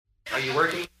Are you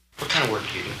working? What kind of work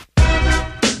do you do? What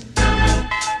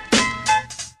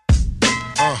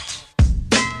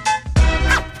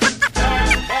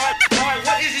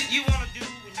is it you want to do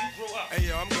when you grow up? Hey,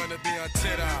 yo, I'm gonna be on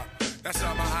TikTok. That's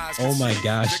how my eyes Oh my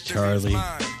gosh, Charlie.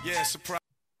 Yeah, surprise.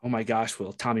 Oh my gosh,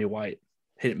 Will. Tommy White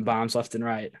hitting bombs left and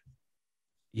right.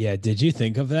 Yeah, did you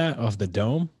think of that off the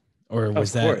dome? Or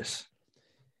was Of course.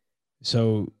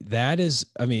 So that is,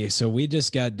 I mean, so we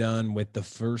just got done with the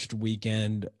first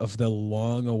weekend of the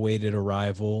long-awaited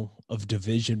arrival of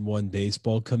Division I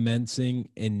baseball commencing,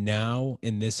 and now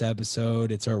in this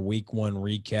episode, it's our week 1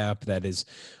 recap. That is,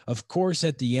 of course,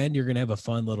 at the end, you're going to have a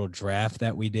fun little draft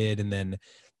that we did, and then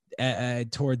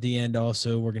toward the end,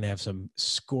 also, we're going to have some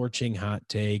scorching hot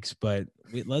takes. But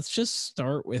let's just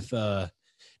start with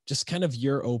just kind of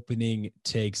your opening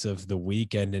takes of the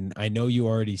weekend. And I know you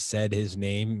already said his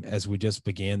name as we just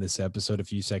began this episode a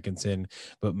few seconds in,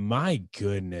 but my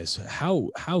goodness, how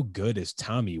good is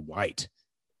Tommy White?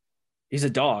 He's a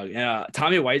dog.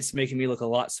 Tommy White's making me look a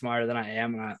lot smarter than I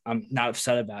am, and I'm not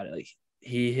upset about it. Like,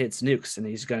 he hits nukes, and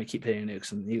he's going to keep hitting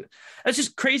nukes. And that's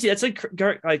just crazy. That's like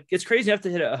it's crazy enough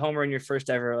to hit a homer in your first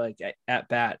ever at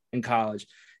bat in college.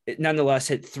 It nonetheless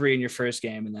hit 3 in your first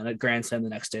game, and then a grand slam the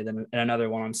next day, then another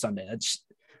one on Sunday.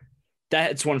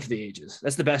 That's one for the ages.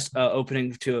 That's the best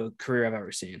opening to a career I've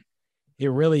ever seen. It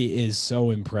really is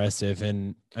so impressive.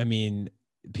 And I mean,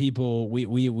 people,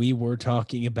 we were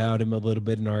talking about him a little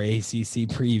bit in our ACC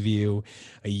preview,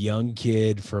 a young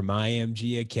kid from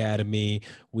IMG Academy.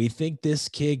 We think this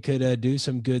kid could do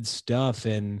some good stuff.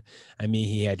 And I mean,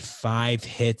 he had 5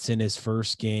 hits in his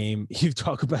first game. You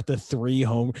talk about the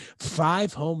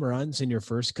 5 home runs in your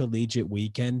first collegiate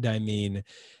weekend. I mean,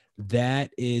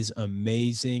 that is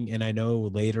amazing. And I know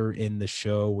later in the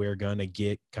show, we're going to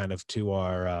get kind of to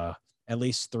our, at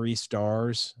least 3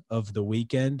 stars of the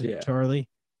weekend, yeah. Charlie.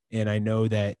 And I know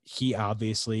that he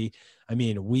obviously, I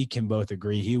mean, we can both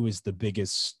agree he was the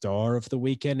biggest star of the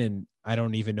weekend. And I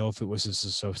don't even know if it was a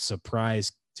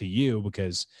surprise to you,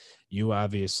 because you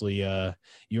obviously,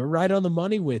 you're right on the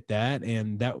money with that.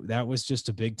 And that was just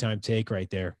a big time take right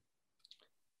there.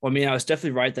 Well, I mean, I was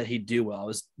definitely right that he'd do well.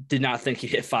 Did not think he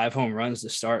hit 5 home runs to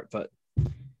start, but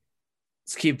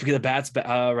let's keep the bats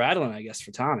rattling, I guess,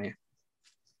 for Tommy.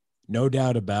 No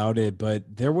doubt about it,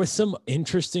 but there was some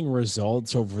interesting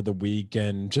results over the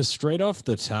weekend, just straight off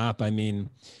the top. I mean,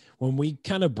 when we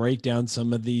kind of break down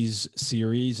some of these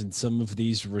series and some of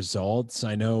these results,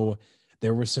 I know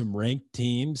there were some ranked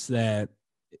teams that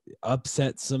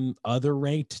upset some other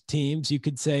ranked teams, you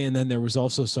could say, and then there was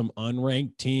also some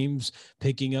unranked teams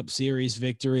picking up series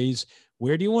victories.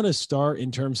 Where do you want to start in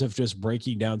terms of just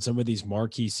breaking down some of these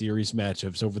marquee series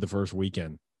matchups over the first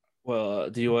weekend? Well,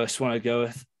 do you just want to go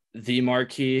with the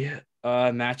marquee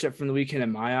matchup from the weekend in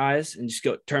my eyes and just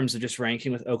go in terms of just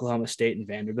ranking with Oklahoma State and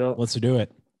Vanderbilt? Let's do it.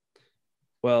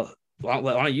 Well, why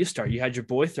don't you start? You had your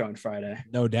boy throwing Friday.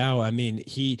 No doubt. I mean,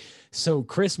 so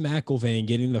Chris McIlvain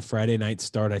getting the Friday night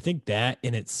start, I think that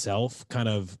in itself kind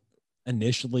of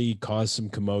initially caused some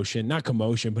commotion, not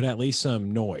commotion, but at least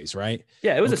some noise, right?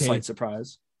 Yeah, it was a slight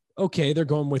surprise. Okay, they're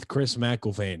going with Chris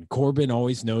McIlvain. Corbin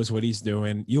always knows what he's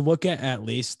doing. You look at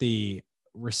least the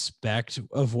respect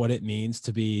of what it means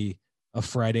to be a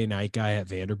Friday night guy at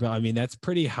Vanderbilt. I mean, that's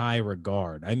pretty high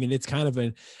regard. I mean, it's kind of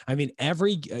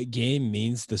every game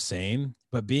means the same,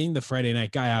 but being the Friday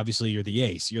night guy, obviously you're the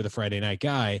ace, you're the Friday night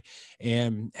guy,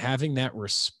 and having that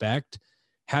respect,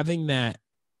 having that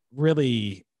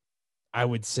really, I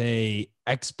would say,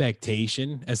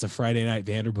 expectation as a Friday night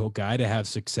Vanderbilt guy to have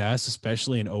success,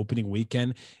 especially an opening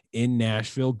weekend in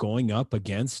Nashville going up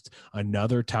against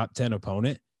another top 10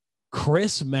 opponent.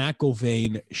 Chris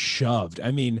McIlvain shoved.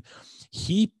 I mean,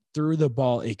 he threw the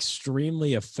ball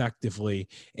extremely effectively,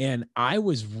 and I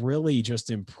was really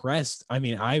just impressed. I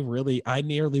mean, I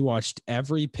nearly watched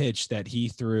every pitch that he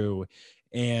threw,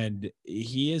 and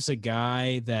he is a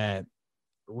guy that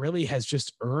really has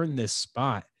just earned this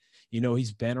spot. You know,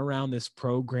 he's been around this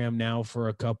program now for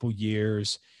a couple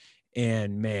years,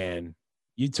 and man,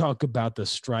 you talk about the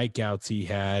strikeouts he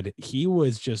had. He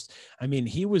was just, I mean,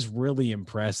 he was really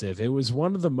impressive. It was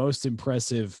one of the most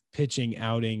impressive pitching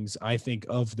outings, I think,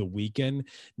 of the weekend.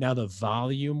 Now, the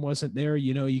volume wasn't there.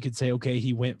 You know, you could say, okay,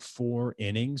 he went 4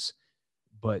 innings,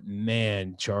 but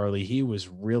man, Charlie, he was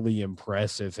really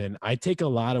impressive. And I take a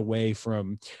lot away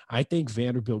from, I think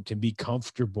Vanderbilt can be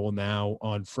comfortable now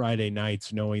on Friday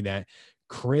nights knowing that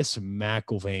Chris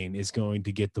McIlvaine is going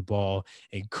to get the ball,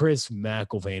 and Chris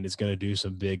McIlvaine is going to do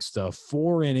some big stuff.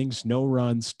 4 innings, no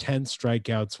runs, 10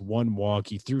 strikeouts, 1 walk.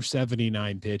 He threw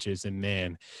 79 pitches, and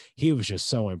man, he was just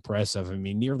so impressive. I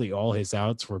mean, nearly all his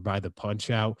outs were by the punch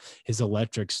out. His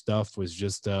electric stuff was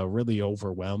just really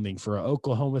overwhelming for an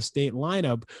Oklahoma State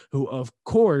lineup, who, of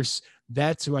course,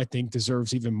 that's who I think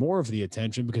deserves even more of the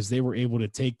attention because they were able to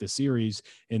take the series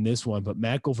in this one. But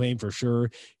McIlvaine, for sure,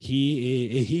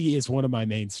 he is one of my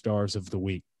main stars of the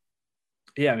week.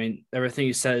 Yeah, I mean, everything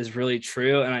you said is really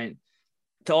true. And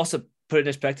to also put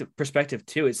it in perspective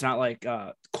too, it's not like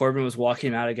Corbin was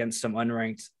walking out against some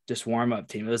unranked just warm-up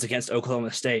team. It was against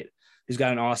Oklahoma State, who's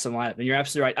got an awesome lineup. And you're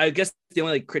absolutely right. I guess the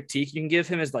only critique you can give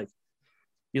him is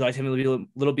you like him to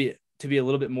be a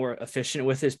little bit more efficient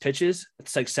with his pitches.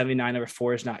 It's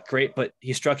 79/4 is not great, but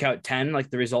he struck out 10.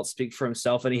 The results speak for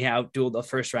himself, and he outdueled a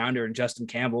first rounder and Justin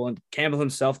Campbell, and Campbell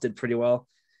himself did pretty well.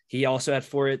 He also had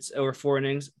 4 hits over 4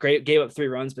 innings. Great, gave up 3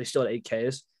 runs, but he still had 8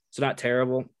 Ks. So not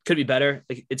terrible. Could be better.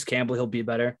 It's Campbell. He'll be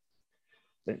better.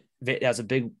 But that was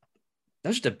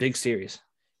just a big series.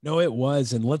 No, it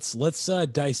was. And let's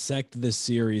dissect this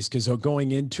series, because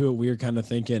going into it, we were kind of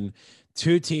thinking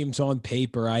 2 teams on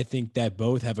paper. I think that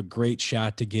both have a great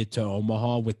shot to get to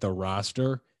Omaha with the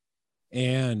roster.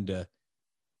 And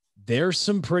there's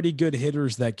some pretty good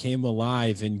hitters that came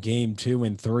alive in game 2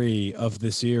 and 3 of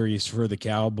the series for the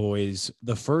Cowboys.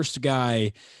 The first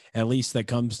guy, at least that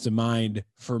comes to mind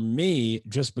for me,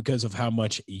 just because of how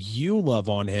much you love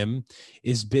on him,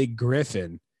 is Big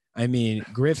Griffin. I mean,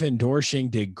 Griffin Dorshing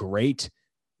did great.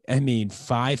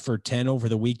 5 for 10 over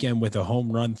the weekend with a home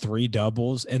run, 3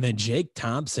 doubles. And then Jake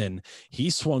Thompson, he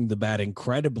swung the bat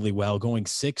incredibly well, going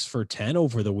 6 for 10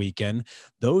 over the weekend.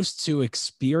 Those 2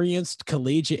 experienced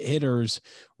collegiate hitters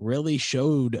really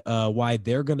showed why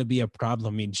they're going to be a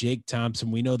problem. Jake Thompson,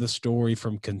 we know the story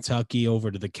from Kentucky over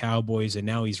to the Cowboys, and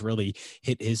now he's really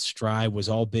hit his stride, was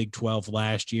all Big 12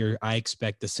 last year. I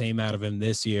expect the same out of him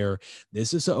this year.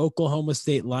 This is an Oklahoma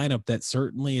State lineup that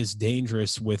certainly is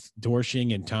dangerous, with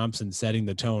Dorshing and Thompson setting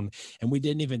the tone. And we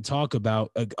didn't even talk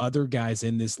about other guys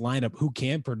in this lineup who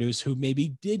can produce, who maybe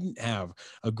didn't have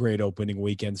a great opening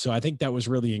weekend. So I think that was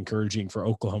really encouraging for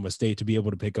Oklahoma State to be able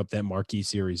to pick up that marquee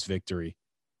series victory.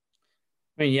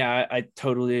 Yeah, I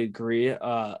totally agree.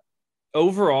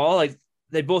 Overall,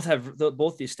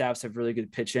 both these staffs have really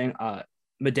good pitching.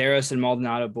 Medeiros and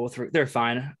Maldonado they're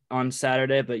fine on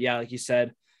Saturday, but yeah, like you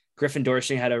said, Griffin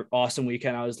Dorshing had an awesome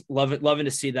weekend. I was loving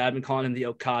to see that. I've been calling him the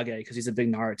Okage because he's a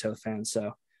big Naruto fan.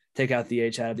 So take out the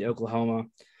H out of the Oklahoma.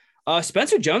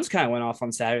 Spencer Jones kind of went off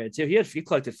on Saturday too. He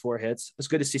collected 4 hits. It was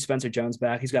good to see Spencer Jones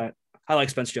back. I like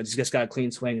Spencer Jones. He's just got a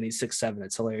clean swing, and he's 6'7".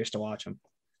 It's hilarious to watch him.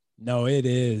 No, it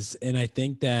is. And I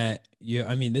think that,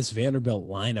 this Vanderbilt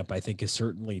lineup, I think, is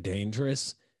certainly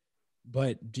dangerous.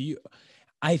 But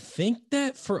I think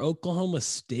that for Oklahoma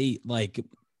State,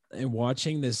 and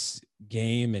watching this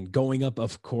game and going up,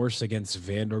 of course, against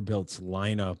Vanderbilt's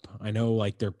lineup, I know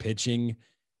their pitching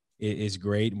is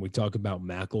great. And we talk about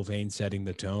McIlvaine setting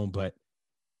the tone, but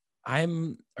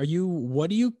what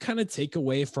do you kind of take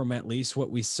away from at least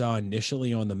what we saw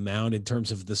initially on the mound in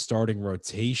terms of the starting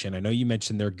rotation? I know you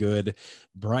mentioned they're good.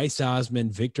 Bryce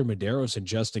Osmond, Victor Medeiros, and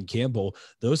Justin Campbell.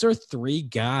 Those are 3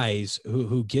 guys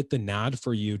who get the nod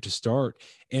for you to start.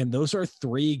 And those are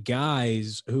 3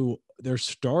 guys who they're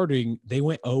starting. They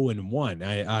went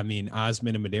 0-1. I mean,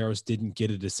 Osmond and Medeiros didn't get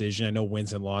a decision. I know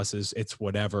wins and losses, it's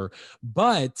whatever,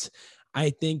 but I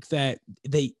think that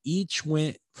they each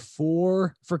went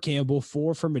 4 for Campbell,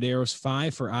 4 for Medeiros,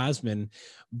 5 for Osmond.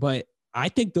 But I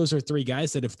think those are 3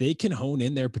 guys that if they can hone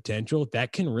in their potential,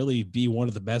 that can really be one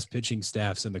of the best pitching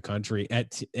staffs in the country,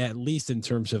 at least in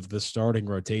terms of the starting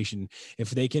rotation,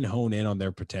 if they can hone in on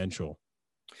their potential.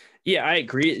 Yeah, I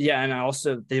agree. Yeah, and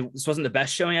this wasn't the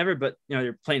best showing ever, but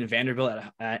you're playing Vanderbilt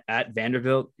at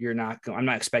Vanderbilt. I'm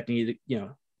not expecting you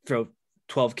to throw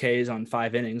 12 Ks on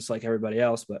 5 innings like everybody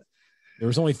else, but there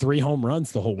was only 3 home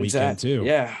runs the whole weekend too.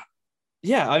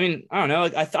 Yeah. I mean, I don't know.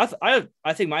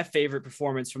 I think my favorite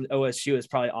performance from OSU is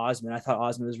probably Osmond. I thought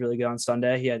Osmond was really good on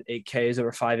Sunday. He had 8 Ks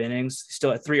over 5 innings. He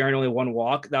still had 3 earned, only 1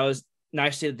 walk. That was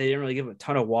nice to see that they didn't really give him a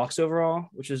ton of walks overall,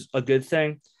 which is a good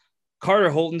thing.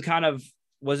 Carter Holton kind of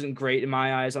wasn't great in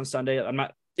my eyes on Sunday.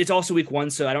 It's also week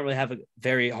 1, so I don't really have a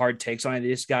very hard takes on any of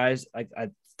these guys.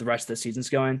 The rest of the season's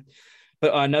going.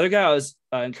 But another guy I was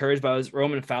encouraged by was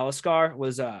Roman Falascar.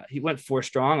 He went 4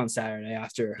 strong on Saturday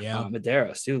after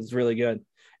Medeiros. He was really good.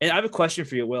 And I have a question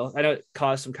for you, Will. I know it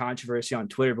caused some controversy on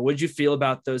Twitter, but what did you feel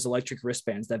about those electric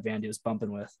wristbands that Vandy was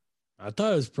bumping with? I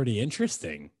thought it was pretty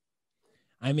interesting.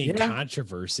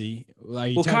 Controversy.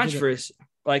 Controversy.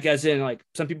 Like, as in, like,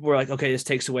 some people were like, okay, this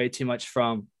takes away too much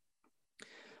from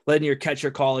letting your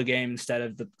catcher call a game instead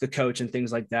of the coach and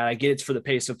things like that. I get it's for the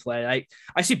pace of play.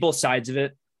 I see both sides of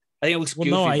it. I think it looks Well,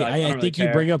 goofy, no, but I don't really think you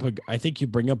care.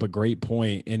 bring up a great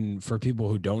point. And for people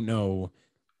who don't know,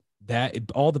 that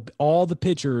all the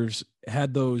pitchers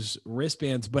had those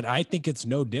wristbands, but I think it's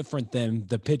no different than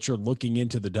the pitcher looking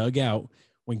into the dugout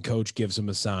when coach gives them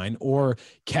a sign, or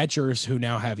catchers who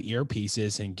now have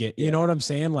earpieces and get, you know what I'm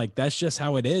saying? Like, that's just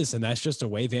how it is. And that's just a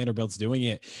way Vanderbilt's doing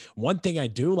it. One thing I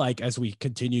do like, as we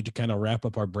continue to kind of wrap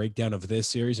up our breakdown of this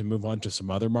series and move on to some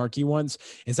other marquee ones,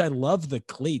 is I love the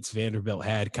cleats Vanderbilt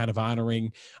had, kind of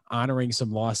honoring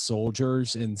some lost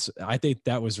soldiers. And I think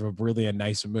that was really a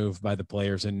nice move by the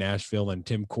players in Nashville and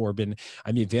Tim Corbin.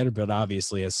 I mean, Vanderbilt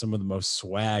obviously has some of the most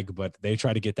swag, but they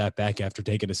try to get that back after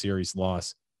taking a series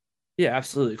loss. Yeah,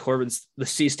 absolutely. Corbin's, the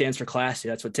C stands for classy.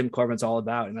 That's what Tim Corbin's all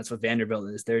about, and that's what Vanderbilt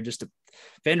is.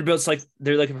 Vanderbilt's like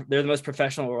they're the most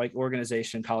professional like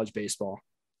organization in college baseball.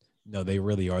 No, they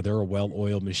really are. They're a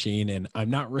well-oiled machine, and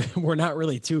we're not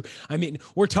really too. I mean,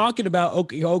 we're talking about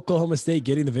Oklahoma State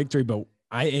getting the victory, but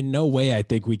in no way I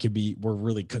think we're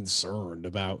really concerned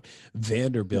about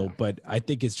Vanderbilt. But I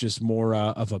think it's just more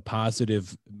of a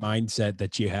positive mindset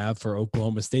that you have for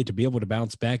Oklahoma State to be able to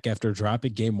bounce back after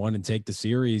dropping game one and take the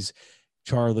series.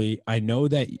 Charlie, I know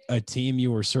that a team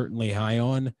you were certainly high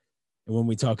on, and when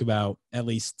we talk about at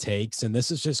least takes, and this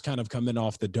is just kind of coming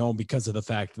off the dome because of the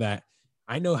fact that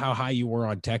I know how high you were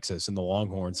on Texas and the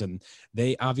Longhorns, and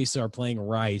they obviously are playing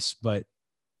Rice, but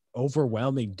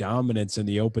overwhelming dominance in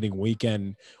the opening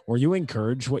weekend. Were you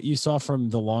encouraged what you saw from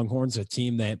the Longhorns, a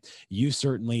team that you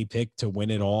certainly picked to win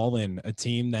it all, and a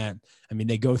team that, I mean,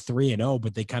 they go 3-0,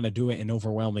 but they kind of do it in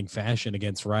overwhelming fashion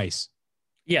against Rice?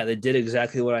 Yeah, they did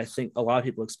exactly what I think a lot of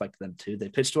people expected them to. They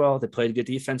pitched well, they played good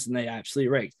defense, and they absolutely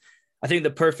raked. I think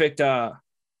the perfect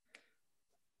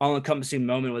all-encompassing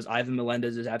moment was Ivan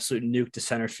Melendez's absolute nuke to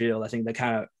center field. I think that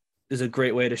kind of is a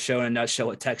great way to show in a nutshell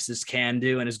what Texas can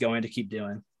do and is going to keep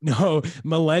doing. No,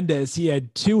 Melendez, he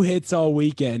had 2 hits all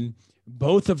weekend.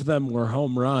 Both of them were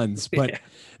home runs, but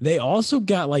they also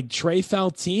got like Trey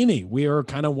Faltini. We were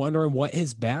kind of wondering what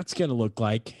his bat's going to look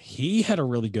like. He had a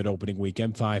really good opening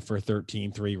weekend, 5 for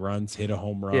 13, 3 runs, hit a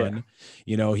home run. Yeah.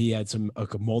 You know, he had some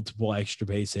multiple extra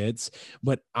base hits,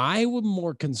 but I was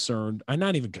more concerned. I'm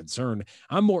not even concerned.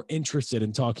 I'm more interested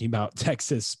in talking about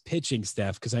Texas pitching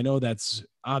staff, because I know that's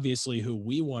obviously who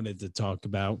we wanted to talk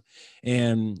about.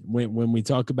 And when we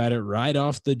talk about it right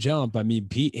off the jump, I mean,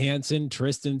 Pete Hansen,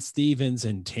 Tristan Stevens,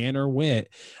 and Tanner Witt,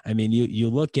 I mean,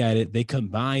 you look at it, they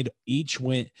combined, each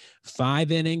went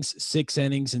 5 innings, 6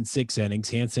 innings, and 6 innings,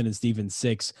 Hansen and Stevens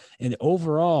 6. And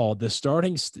overall, the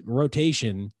starting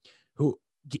rotation, who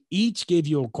each gave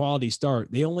you a quality start,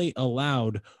 they only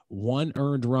allowed 1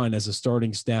 earned run as a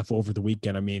starting staff over the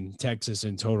weekend. I mean, Texas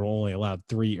in total only allowed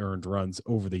 3 earned runs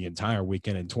over the entire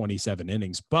weekend in 27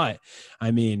 innings. But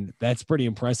I mean, that's pretty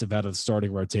impressive out of the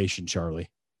starting rotation, Charlie.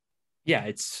 Yeah,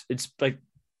 it's like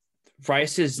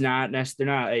Rice is they're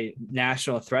not a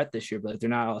national threat this year, but they're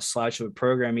not a slouch of a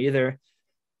program either.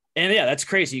 And yeah, that's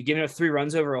crazy. You giving up 3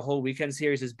 runs over a whole weekend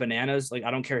series is bananas. Like,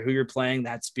 I don't care who you're playing.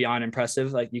 That's beyond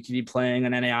impressive. Like, you could be playing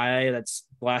an NAIA that's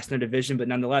last in their division, but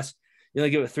nonetheless, you only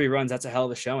give it 3 runs. That's a hell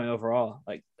of a showing overall.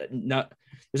 Like,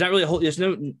 there's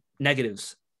no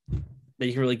negatives that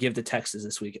you can really give to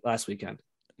Texas last weekend.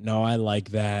 No, I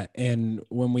like that. And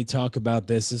when we talk about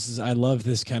this, I love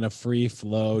this kind of free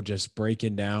flow, just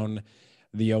breaking down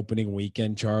the opening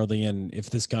weekend, Charlie. And if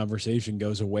this conversation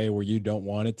goes away where you don't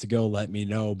want it to go, let me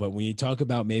know. But when you talk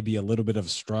about maybe a little bit of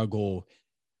struggle,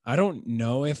 I don't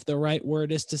know if the right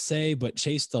word is to say, but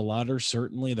Chase DeLauder,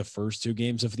 certainly the first 2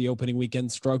 games of the opening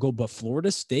weekend struggle, but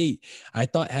Florida State, I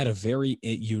thought, had a very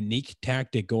unique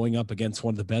tactic going up against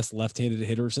one of the best left-handed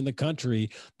hitters in the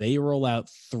country. They roll out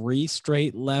 3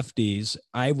 straight lefties.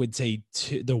 I would say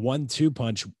the 1-2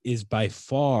 punch is by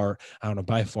far, I don't know,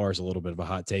 by far is a little bit of a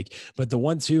hot take, but the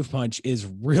 1-2 punch is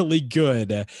really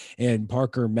good. And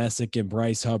Parker Messick and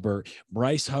Bryce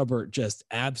Hubbard just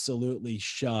absolutely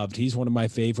shoved. He's one of my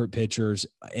favorite pitchers,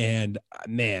 and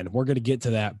man, we're going to get to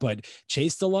that. But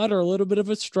Chase DeLauder, a little bit of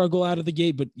a struggle out of the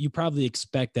gate, but you probably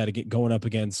expect that to get going up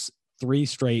against 3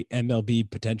 straight MLB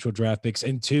potential draft picks,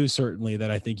 and 2 certainly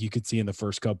that I think you could see in the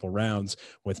first couple rounds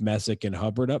with Messick and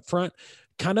Hubbard up front.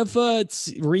 Kind of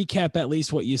recap at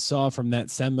least what you saw from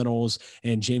that Seminoles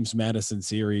and James Madison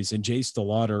series, and Chase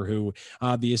DeLauder, who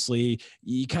obviously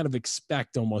you kind of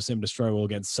expect almost him to struggle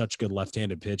against such good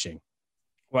left-handed pitching.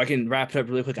 Well, I can wrap it up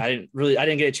really quick. I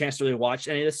didn't get a chance to really watch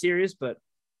any of the series, but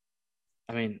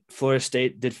I mean, Florida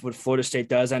State did what Florida State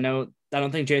does. I don't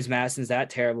think James Madison's that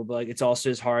terrible, but like, it's also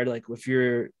just hard. Like, if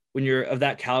you're when you're of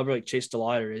that caliber, like Chase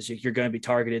DeLauder is, you're going to be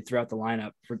targeted throughout the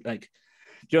lineup. For like,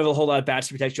 you have a whole lot of bats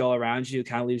to protect you all around you. It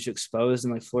kind of leaves you exposed.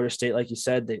 And like Florida State, like you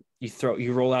said, that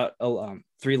you roll out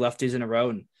 3 lefties in a row,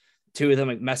 and 2 of them,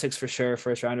 like Messick's for sure,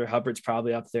 first rounder. Hubbard's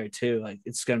probably up there too. Like,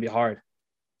 it's going to be hard.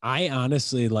 I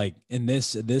honestly like, and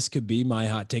this could be my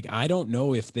hot take. I don't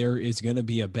know if there is going to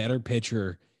be a better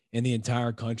pitcher in the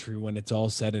entire country when it's all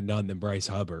said and done than Bryce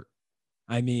Hubbard.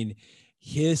 I mean,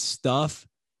 his stuff,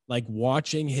 like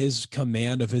watching his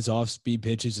command of his off-speed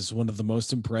pitches is one of the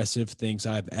most impressive things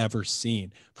I've ever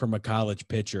seen from a college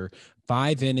pitcher.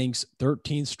 5 innings,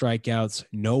 13 strikeouts,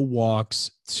 no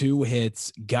walks, 2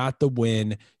 hits, got the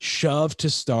win, shoved to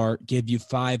start, give you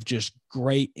 5 just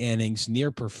great innings,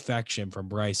 near perfection from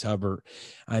Bryce Hubbard.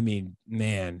 I mean,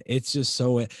 man, it's just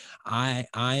so I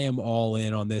am all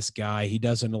in on this guy. He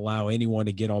doesn't allow anyone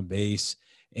to get on base.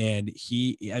 And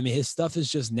his stuff is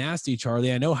just nasty,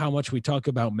 Charlie. I know how much we talk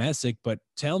about Messick, but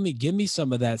give me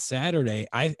some of that Saturday.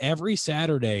 Every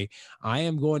Saturday, I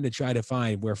am going to try to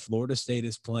find where Florida State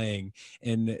is playing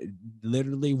and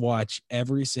literally watch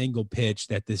every single pitch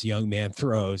that this young man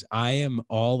throws. I am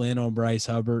all in on Bryce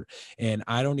Hubbard, and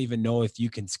I don't even know if you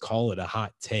can call it a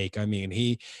hot take. I mean,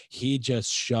 he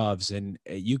just shoves, and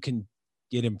you can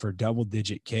get him for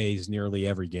double-digit Ks nearly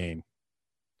every game.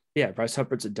 Yeah, Bryce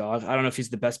Hubbard's a dog. I don't know if he's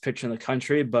the best pitcher in the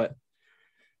country, but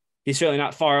he's certainly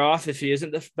not far off if he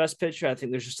isn't the best pitcher. I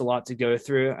think there's just a lot to go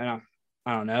through. And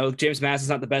I don't know. James Madison's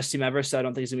not the best team ever, so I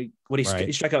don't think he's going to be –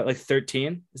 he struck out like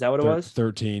 13? Is that what it was?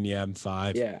 13, yeah, and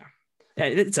 5. Yeah. Yeah,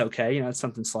 it's okay. It's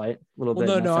something slight, a little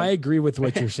bit. No, I agree with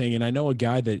what you're saying. And I know a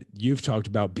guy that you've talked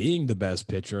about being the best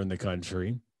pitcher in the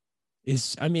country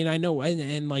I know,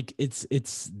 and like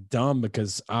it's dumb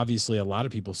because obviously a lot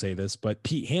of people say this, but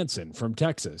Pete Hansen from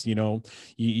Texas,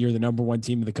 you're the number 1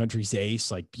 team in the country's ace.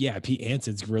 Like, yeah, Pete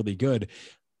Hansen's really good.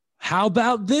 How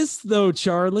about this though,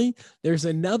 Charlie? There's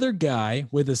another guy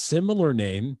with a similar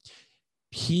name,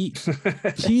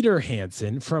 Peter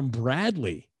Hansen from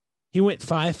Bradley. He went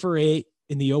 5 for 8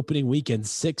 in the opening weekend,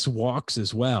 6 walks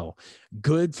as well.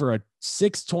 Good for a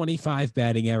 625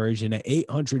 batting average and an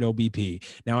 800 OBP.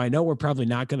 Now, I know we're probably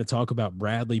not going to talk about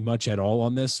Bradley much at all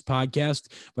on this podcast,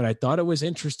 but I thought it was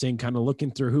interesting kind of looking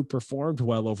through who performed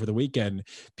well over the weekend.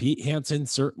 Pete Hansen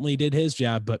certainly did his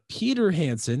job, but Peter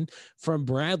Hansen from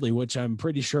Bradley, which I'm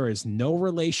pretty sure is no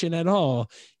relation at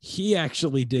all, he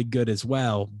actually did good as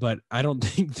well, but I don't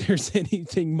think there's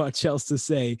anything much else to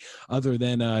say other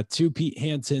than 2 Pete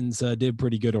Hansens did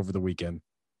pretty good over the weekend.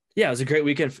 Yeah, it was a great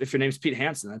weekend. If your name's Pete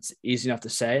Hansen, that's easy enough to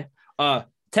say.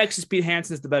 Texas Pete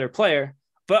Hansen is the better player,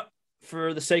 but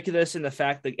for the sake of this and the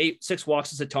fact that 6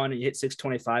 walks is a ton and you hit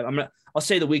 625, I'll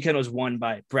say the weekend was won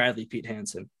by Bradley Pete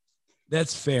Hansen.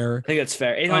 That's fair. I think that's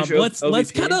fair. 800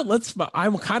 I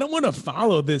kind of want to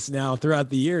follow this now throughout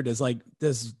the year.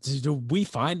 Do we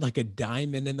find like a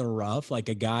diamond in the rough, like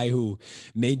a guy who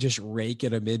may just rake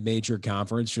at a mid-major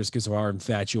conference just because of our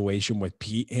infatuation with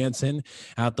Pete Hansen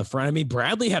out the front? I mean,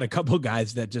 Bradley had a couple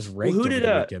guys that just raked. Who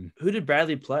did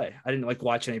Bradley play? I didn't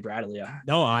watch any Bradley.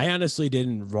 No, I honestly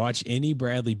didn't watch any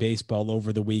Bradley baseball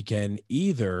over the weekend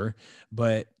either,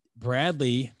 but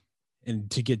Bradley,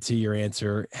 and to get to your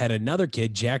answer, had another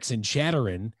kid, Jackson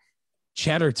Chatterton,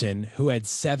 who had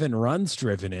 7 runs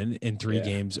driven in 3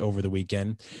 games over the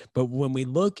weekend. But when we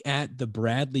look at the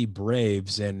Bradley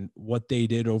Braves and what they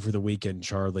did over the weekend,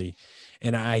 Charlie,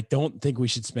 and I don't think we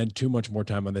should spend too much more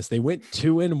time on this. They went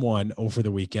 2-1 over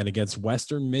the weekend against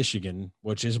Western Michigan,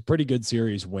 which is a pretty good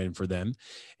series win for them.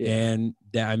 Yeah. And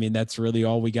that's really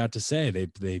all we got to say.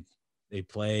 They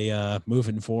play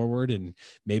moving forward, and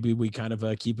maybe we kind of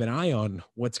keep an eye on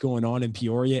what's going on in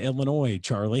Peoria, Illinois,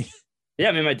 Charlie.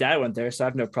 Yeah, my dad went there, so I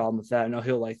have no problem with that. I know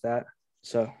he'll like that.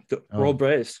 So, World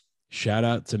Braves. Shout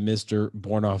out to Mr.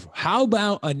 Bornoff. How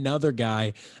about another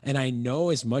guy? And I know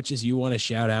as much as you want to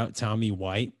shout out Tommy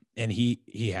White, and he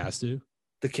has to.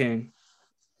 The king.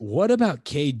 What about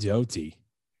K. Doty?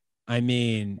 Yeah,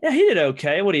 he did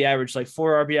okay. What, he averaged like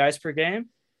 4 RBIs per game?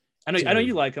 I know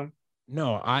you like him.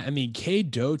 No, K.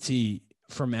 Doty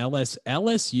from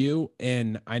LSU,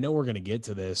 and I know we're going to get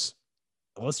to this.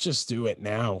 Let's just do it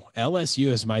now. LSU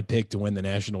is my pick to win the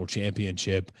national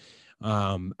championship.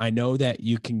 I know that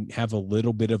you can have a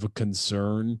little bit of a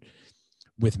concern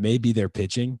with maybe their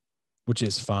pitching, which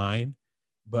is fine.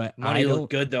 But Money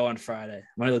looked good, though, on Friday.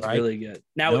 Money looked really good.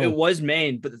 Now, It was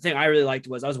Maine, but the thing I really liked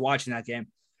was I was watching that game.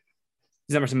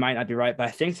 These numbers might not be right, but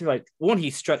I think they're like,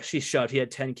 she shoved. He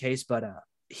had 10 Ks, but I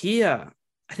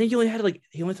think he only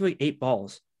threw like 8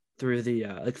 balls through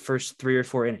the first 3 or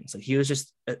 4 innings. Like, he was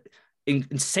just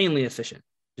insanely efficient,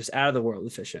 just out of the world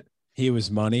efficient. He was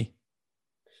money.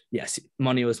 Yes,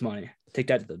 money was money. Take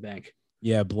that to the bank.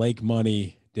 Yeah, Blake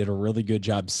Money did a really good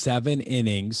job. 7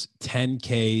 innings, 10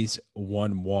 Ks,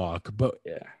 1 walk. But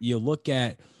Yeah. you look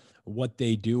at what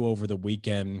they do over the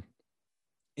weekend,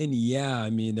 and yeah, I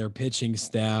mean, their pitching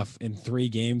staff in 3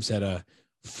 games had a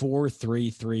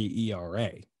 4.33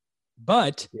 ERA.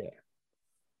 But Yeah.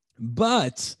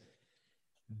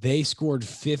 they scored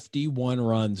 51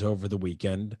 runs over the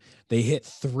weekend. They hit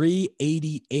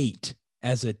 388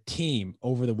 as a team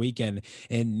over the weekend.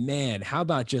 And man, how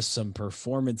about just some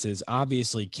performances?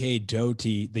 Obviously, K.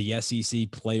 Doty, the SEC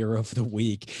player of the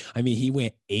week. I mean, he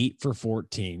went 8 for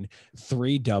 14,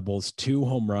 3 doubles, 2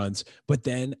 home runs, but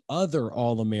then other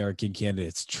All-American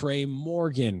candidates, Trey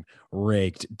Morgan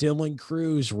raked, Dylan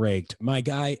Cruz raked, my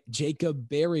guy, Jacob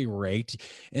Berry raked,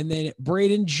 and then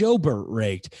Braden Jobert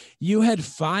raked. You had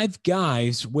 5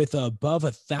 guys with above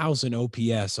 1,000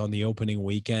 OPS on the opening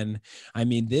weekend. I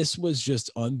mean, this was just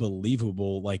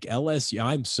unbelievable. Like LSU,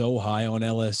 I'm so high on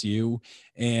LSU,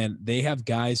 and they have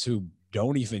guys who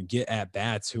don't even get at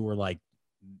bats who were like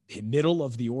middle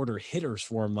of the order hitters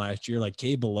for him last year, like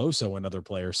Kay Beloso and other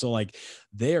players. So like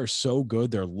they are so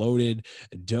good. They're loaded.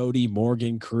 Doty,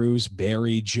 Morgan, Cruz,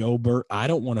 Barry, Jobert. I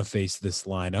don't want to face this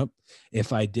lineup.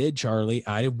 If I did, Charlie,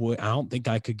 I don't think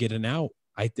I could get an out.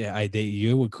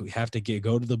 You would have to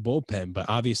go to the bullpen, but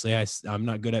obviously I'm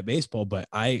not good at baseball, but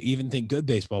I even think good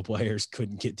baseball players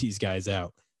couldn't get these guys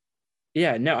out.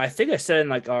 Yeah, no, I think I said in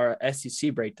like our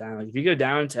SEC breakdown, like if you go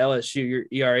down to LSU, your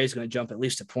ERA is going to jump at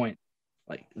least a point.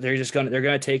 Like they're going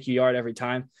to take you yard every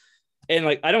time. And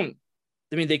like, I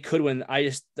mean, they could win.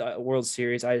 The World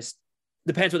Series.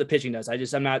 Depends what the pitching does.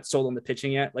 I'm not sold on the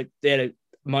pitching yet. Like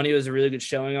Money was a really good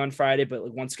showing on Friday, but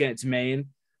like once again, it's Maine.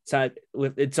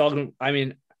 It's all, I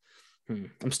mean,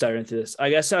 I'm stuttering through this. I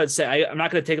guess I would say I'm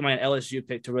not going to take my LSU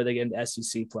pick to where they get into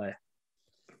SEC play.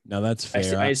 No, that's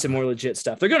fair. I need some more legit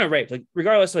stuff. They're going to rape, like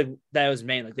regardless, like that was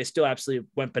Maine. Like they still absolutely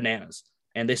went bananas,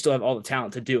 and they still have all the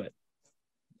talent to do it.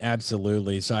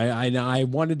 Absolutely. So I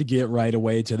wanted to get right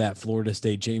away to that Florida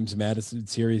State James Madison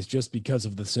series just because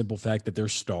of the simple fact that they're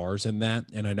stars in that,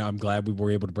 and I know I'm glad we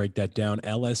were able to break that down.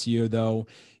 LSU though,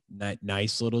 that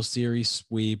nice little series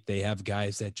sweep. They have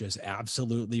guys that just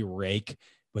absolutely rake.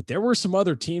 But there were some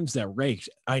other teams that raked.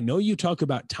 I know you talk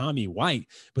about Tommy White,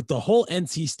 but the whole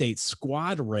NC State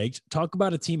squad raked. Talk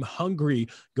about a team hungry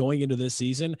going into this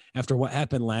season after what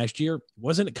happened last year.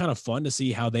 Wasn't it kind of fun to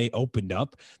see how they opened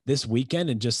up this weekend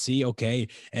and just see, okay,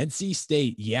 NC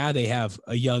State, yeah, they have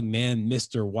a young man,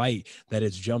 Mr. White, that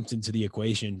has jumped into the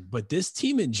equation. But this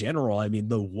team in general, I mean,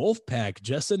 the Wolfpack,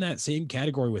 just in that same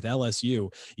category with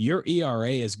LSU, your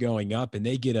ERA is going up and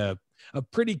they get a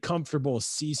pretty comfortable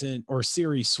season or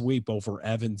series sweep over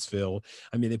Evansville.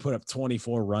 I mean, they put up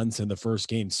 24 runs in the first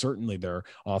game. Certainly their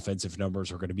offensive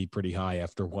numbers are going to be pretty high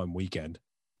after one weekend.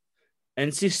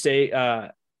 NC State,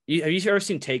 have you ever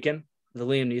seen Taken, the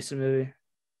Liam Neeson movie?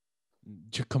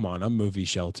 Come on, I'm movie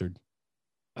sheltered.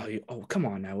 Oh, come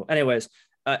on now. Anyways,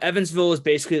 Evansville is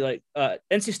basically like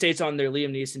NC State's on their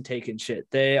Liam Neeson Taken shit.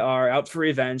 They are out for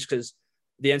revenge because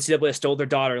the NCAA stole their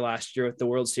daughter last year with the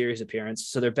World Series appearance.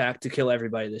 So they're back to kill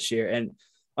everybody this year. And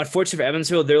unfortunately for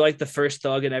Evansville, they're like the first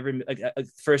thug and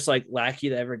first like lackey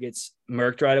that ever gets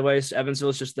murked right away. So Evansville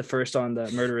is just the first on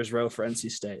the murderer's row for NC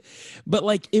State. But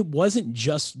like, it wasn't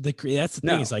just that's the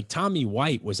thing. Is like Tommy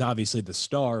White was obviously the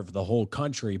star of the whole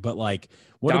country, but like,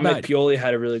 Dominic Pioli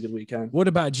had a really good weekend. What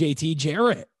about JT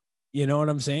Jarrett? You know what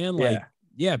I'm saying? Like,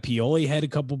 yeah, Pioli had a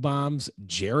couple bombs.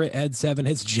 Jarrett had 7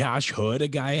 hits. Josh Hood, a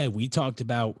guy we talked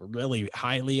about really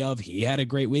highly of, he had a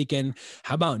great weekend.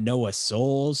 How about Noah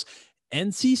Souls?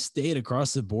 NC State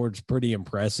across the board is pretty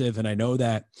impressive. And I know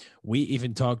that we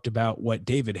even talked about what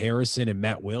David Harrison and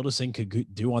Matt Wilderson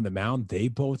could do on the mound. They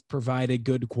both provided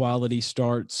good quality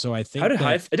starts. So I think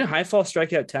didn't Highfall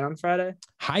strike out 10 on Friday?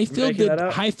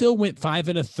 Highfield went 5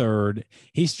 1/3.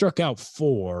 He struck out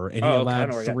 4 and he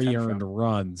allowed 3 earned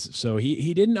runs. So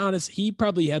he didn't he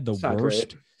probably had the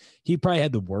worst. He probably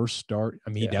had the worst start. I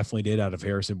mean, he definitely did out of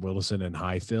Harrison, Wilson, and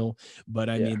Highfield. But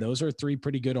I mean, those are 3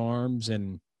 pretty good arms.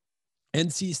 And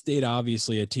NC State,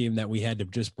 obviously a team that we had to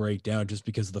just break down just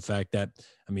because of the fact that,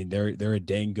 I mean, they're a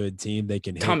dang good team. They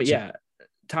can hit.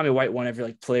 Tommy White won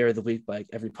every player of the week by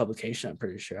every publication. I'm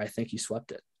pretty sure. I think he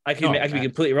swept it. I can be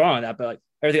completely wrong on that, but like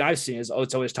everything I've seen is,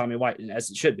 it's always Tommy White, and as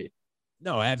it should be.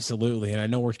 No, absolutely. And I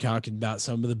know we're talking about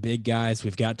some of the big guys.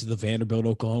 We've got to the Vanderbilt,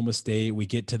 Oklahoma State. We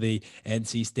get to the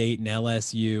NC State and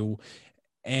LSU.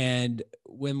 And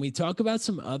when we talk about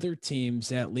some other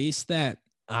teams, at least that,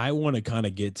 I want to kind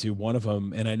of get to one of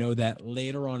them, and I know that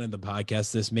later on in the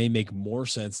podcast, this may make more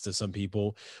sense to some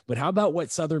people, but how about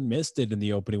what Southern Miss did in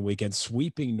the opening weekend,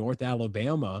 sweeping North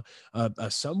Alabama,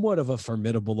 a somewhat of a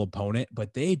formidable opponent,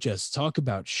 but they just talk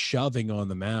about shoving on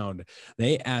the mound.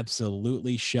 They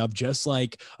absolutely shoved, just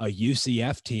like a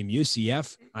UCF team.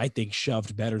 UCF, I think,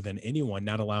 shoved better than anyone,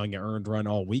 not allowing an earned run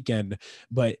all weekend.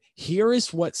 But here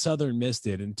is what Southern Miss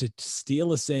did, and to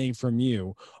steal a saying from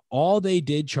you, all they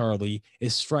did, Charlie,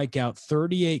 is strike out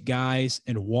 38 guys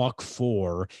and walk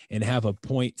 4 and have a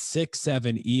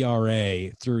 .67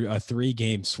 ERA through a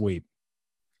 3-game sweep.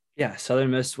 Yeah,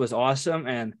 Southern Miss was awesome.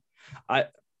 And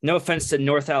no offense to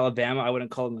North Alabama, I wouldn't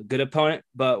call them a good opponent,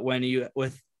 but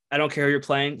I don't care who you're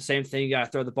playing, same thing, you got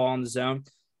to throw the ball in the zone.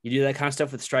 You do that kind of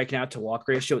stuff with striking out to walk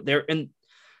ratio.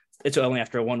 It's only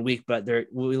after 1 week, but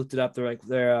we looked it up. They're like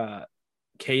their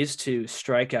Ks to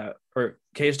strikeout or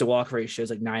Ks to walk ratio is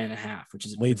like 9.5, which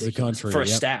is leads the country for a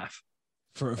staff.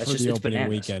 For the opening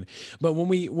weekend. But when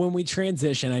we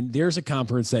transition, and there's a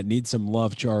conference that needs some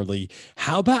love, Charlie.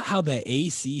 How about how the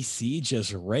ACC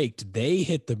just raked? They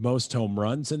hit the most home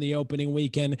runs in the opening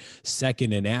weekend,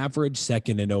 second in average,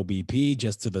 second in OBP,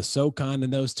 just to the SoCon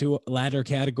in those two latter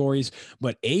categories.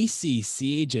 But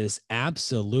ACC just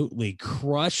absolutely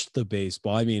crushed the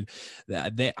baseball. I mean,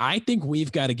 I think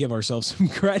we've got to give ourselves some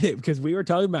credit, because we were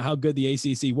talking about how good the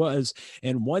ACC was.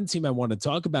 And one team I want to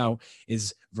talk about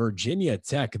is Virginia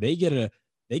Tech. They get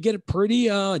a pretty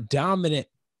dominant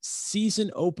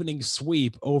season opening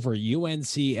sweep over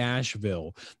UNC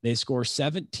Asheville. They score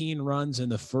 17 runs in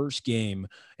the first game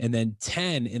and then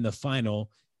 10 in the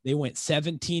final. They went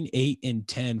 17, 8, and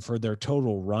 10 for their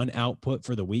total run output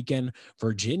for the weekend.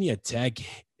 Virginia Tech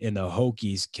and the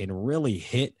Hokies can really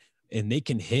hit, and they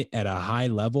can hit at a high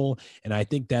level. And I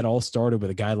think that all started with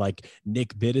a guy like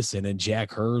Nick Biddison and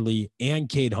Jack Hurley and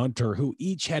Cade Hunter, who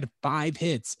each had 5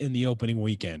 hits in the opening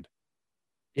weekend.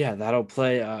 Yeah, that'll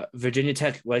play. Virginia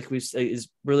Tech, like we say, is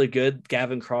really good.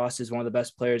 Gavin Cross is one of the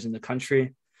best players in the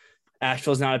country.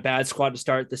 Asheville's not a bad squad to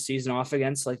start the season off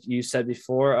against, like you said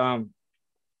before. I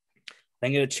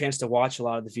didn't get a chance to watch a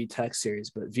lot of the VTech series,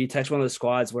 but VTech's one of the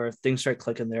squads where if things start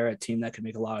clicking, they're a team that can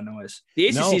make a lot of noise. The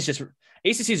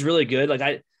ACC is really good. Like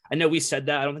I know we said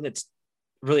that. I don't think it's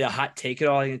really a hot take at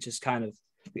all. I think it's just kind of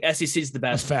the SEC is the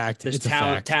best. There's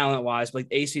talent wise, but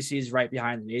like ACC is right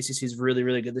behind them. The ACC is really,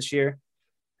 really good this year.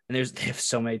 And they have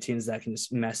so many teams that can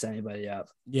just mess anybody up.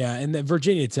 Yeah. And then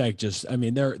Virginia Tech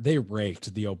they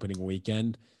raked the opening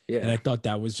weekend. Yeah. And I thought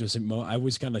that was I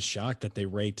was kind of shocked that they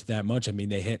raked that much. I mean,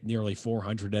 they hit nearly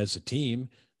 400 as a team.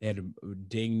 They had a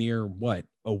dang near way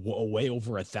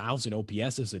over 1,000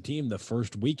 OPS as a team the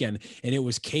first weekend. And it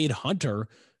was Cade Hunter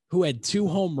who had 2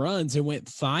 home runs and went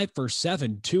 5 for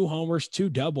 7, 2 homers, 2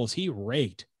 doubles. He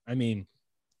raked. I mean,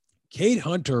 Cade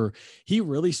Hunter, he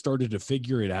really started to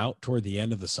figure it out toward the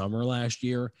end of the summer last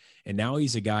year. And now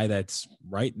he's a guy that's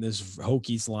right in this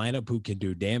Hokies lineup who can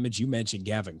do damage. You mentioned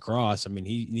Gavin Cross. I mean,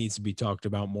 he needs to be talked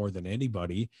about more than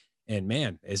anybody. And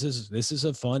man, this is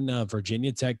a fun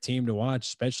Virginia Tech team to watch,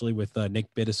 especially with Nick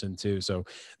Biddison too. So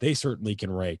they certainly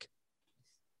can rake.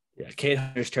 Yeah, Cade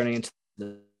Hunter's turning into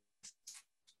the.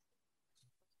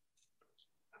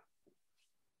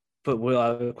 But Will, I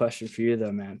have a question for you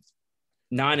though, man.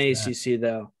 Non-ACC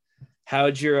though,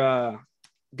 how'd your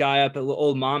guy up at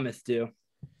Old Monmouth do?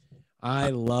 I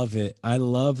love it. I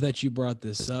love that you brought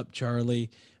this up,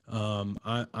 Charlie.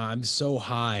 I'm so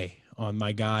high on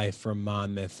my guy from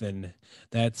Monmouth, and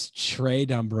that's Trey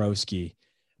Dombrowski.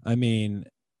 I mean,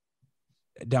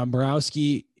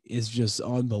 Dombrowski is just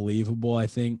unbelievable, I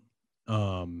think.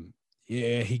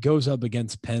 He goes up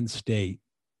against Penn State.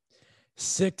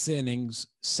 6 innings,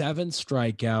 7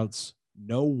 strikeouts,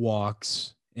 no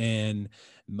walks, and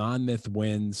Monmouth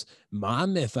wins.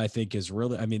 Monmouth, I think, is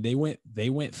really, I mean, they went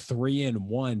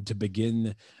 3-1 to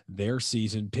begin their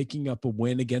season, picking up a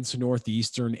win against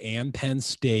Northeastern and Penn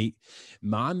State.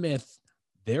 Monmouth,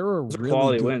 they're a really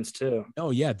quality good, wins too.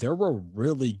 Oh yeah, they're a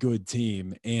really good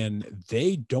team, and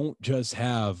they don't just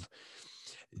have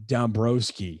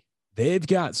Dombrowski. They've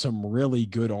got some really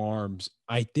good arms.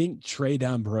 I think Trey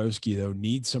Dombrowski, though,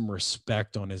 needs some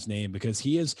respect on his name, because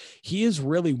he is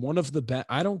really one of the best.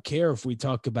 I don't care if we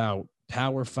talk about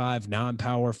Power 5,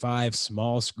 non-Power 5,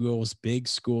 small schools, big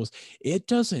schools. It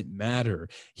doesn't matter.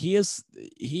 He is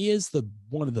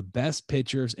one of the best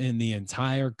pitchers in the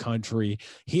entire country.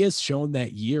 He has shown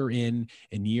that year in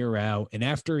and year out. And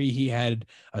after he had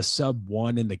a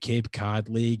sub-1 in the Cape Cod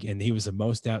League, and he was the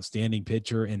most outstanding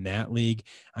pitcher in that league,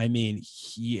 I mean,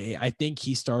 I think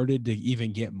he started to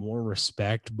even get more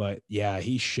respect. But yeah,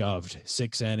 he shoved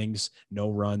 6 innings, no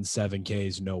runs, 7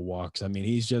 Ks, no walks. I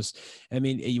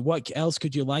mean, what else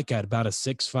could you like at about a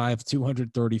 6'5",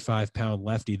 235-pound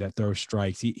lefty that throws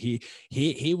strikes?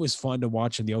 He was fun to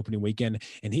watch in the opening weekend,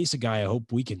 and he's a guy I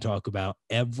hope we can talk about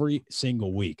every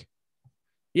single week.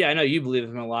 Yeah, I know you believe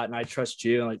in him a lot, and I trust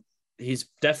you. Like, he's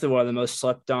definitely one of the most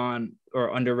slept on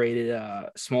or underrated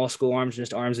small school arms,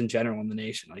 just arms in general in the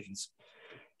nation. Like,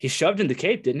 he shoved in the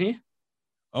Cape, didn't he?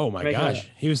 Oh my gosh,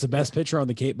 he was the best pitcher on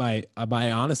the Cape by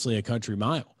honestly a country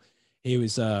mile. He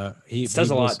was he says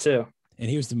a lot too, and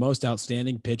he was the most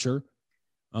outstanding pitcher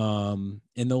in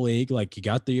the league. Like, he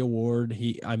got the award.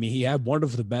 He had one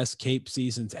of the best Cape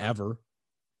seasons ever.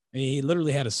 I mean, he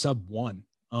literally had a sub-1.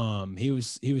 He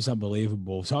was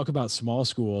unbelievable. Talk about small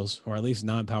schools, or at least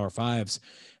non-power fives.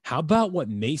 How about what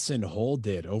Mason Hull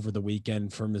did over the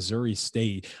weekend for Missouri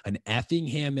State, an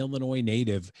Effingham, Illinois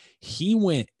native? He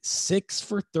went 6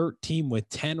 for 13 with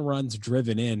 10 runs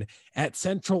driven in at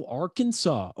Central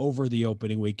Arkansas over the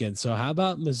opening weekend. So how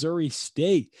about Missouri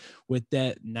State with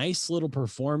that nice little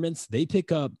performance? They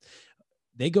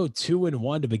go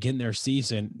 2-1 to begin their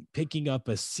season, picking up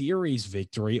a series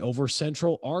victory over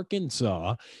Central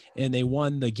Arkansas, and they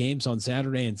won the games on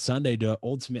Saturday and Sunday to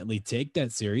ultimately take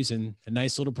that series. And a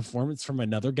nice little performance from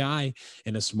another guy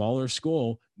in a smaller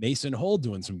school, Mason Hull,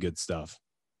 doing some good stuff.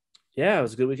 Yeah, it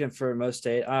was a good weekend for Mo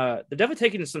State. They're definitely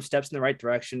taking some steps in the right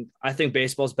direction. I think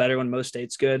baseball's better when Mo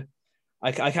State's good.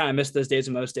 I kind of miss those days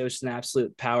when Mo State was just an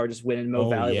absolute power, just winning Mo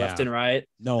Valley left and right.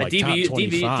 No, like DBU, top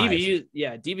 25.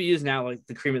 DBU is now like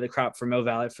the cream of the crop for Mo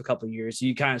Valley for a couple of years.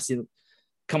 You kind of see them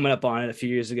coming up on it a few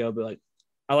years ago, but like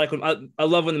I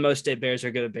love when the Mo State Bears are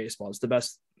good at baseball. It's the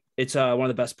best. It's one of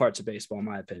the best parts of baseball, in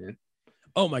my opinion.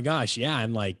 Oh my gosh, yeah,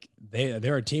 and like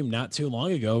they're a team not too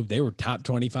long ago. They were top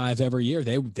 25 every year.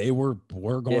 They were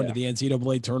going to the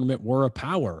NCAA tournament. Were a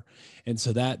power, and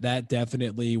so that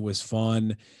definitely was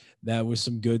fun. That was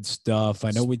some good stuff.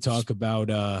 I know we talk about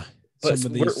some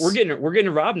of these. We're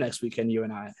getting robbed next weekend. You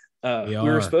and I. We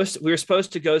were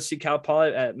supposed to go see Cal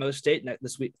Poly at Mo State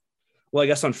this week. Well, I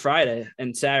guess on Friday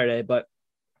and Saturday, but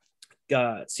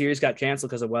series got canceled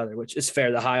because of weather, which is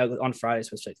fair. The high on Friday is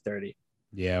supposed to be 30.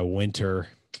 Yeah, winter.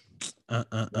 All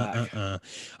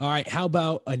right, how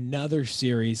about another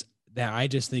series that I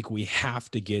just think we have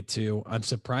to get to? I'm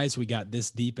surprised we got this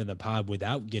deep in the pod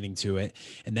without getting to it.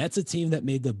 And that's a team that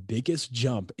made the biggest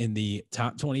jump in the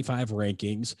top 25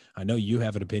 rankings. I know you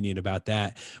have an opinion about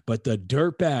that, but the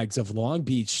Dirtbags of Long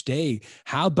Beach State,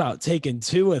 how about taking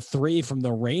 2 of 3 from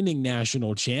the reigning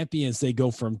national champions? They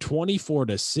go from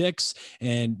 24-6,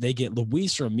 and they get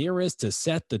Luis Ramirez to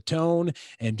set the tone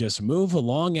and just move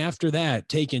along after that,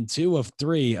 taking 2 of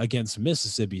 3 against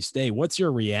Mississippi State. What's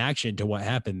your reaction to what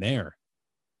happened there?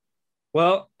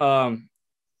 Well, I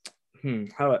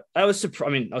was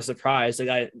surprised.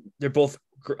 Like they're both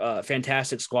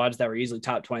fantastic squads that were easily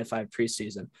top 25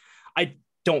 preseason. I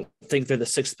don't think they're the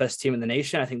 6th best team in the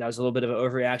nation. I think that was a little bit of an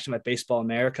overreaction by Baseball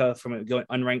America from it going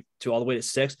unranked to all the way to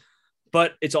 6th.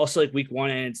 But it's also like week 1,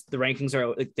 and the rankings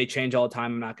are like, they change all the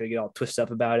time. I'm not going to get all twisted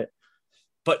up about it.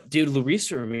 But dude, Luis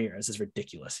Ramirez is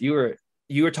ridiculous. You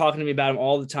were talking to me about him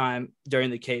all the time during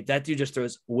the Cape. That dude just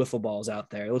throws wiffle balls out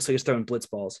there. It looks like he's throwing blitz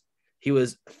balls. He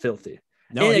was filthy.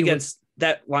 No, and against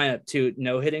that lineup too,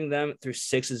 no hitting them through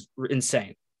 6 is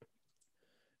insane.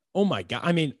 Oh my God.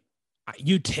 I mean,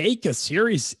 you take a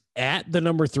series at the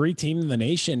number 3 team in the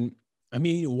nation. I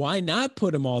mean, why not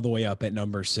put them all the way up at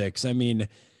number 6? I mean,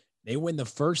 they win the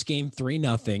first game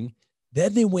 3-0.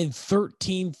 Then they win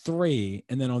 13-3.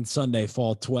 And then on Sunday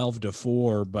fall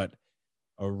 12-4, but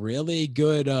a really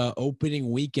good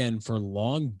opening weekend for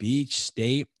Long Beach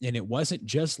State. And it wasn't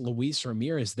just Luis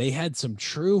Ramirez. They had some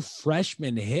true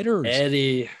freshman hitters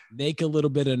Eddie make a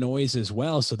little bit of noise as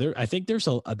well. So I think there's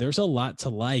a lot to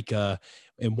like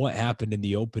in what happened in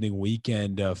the opening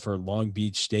weekend for Long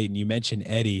Beach State. And you mentioned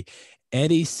Eddie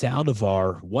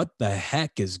Saldivar. What the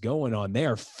heck is going on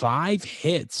there? 5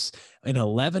 hits and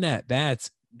 11 at-bats.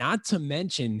 Not to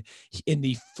mention, in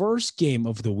the first game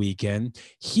of the weekend,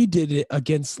 he did it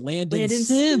against Landon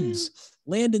Sims.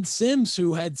 Landon Sims,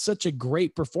 who had such a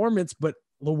great performance, but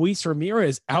Luis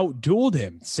Ramirez outdueled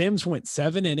him. Sims went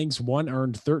 7 innings, 1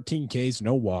 earned, 13 Ks,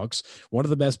 no walks. One of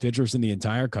the best pitchers in the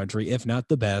entire country, if not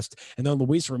the best. And then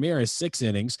Luis Ramirez, 6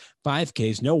 innings, 5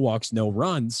 Ks, no walks, no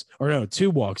runs. Or no, 2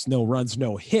 walks, no runs,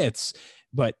 no hits.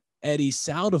 But Eddie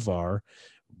Saldivar,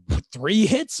 3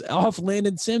 hits off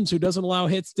Landon Sims, who doesn't allow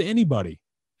hits to anybody.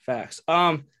 Facts.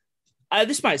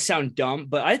 This might sound dumb,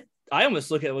 but I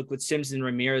almost look at it with Sims and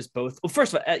Ramirez both. Well,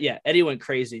 first of all, yeah, Eddie went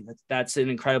crazy. That's an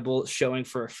incredible showing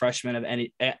for a freshman of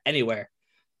anywhere.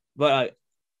 But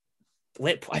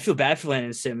I feel bad for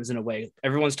Landon Sims in a way.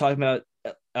 Everyone's talking about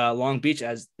Long Beach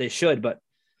as they should, but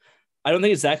I don't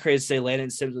think it's that crazy to say Landon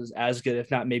Sims was as good,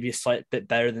 if not maybe a slight bit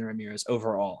better than Ramirez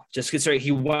overall. Just considering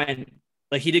he went,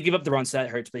 like, he did give up the runs, so that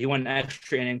hurts, but he went an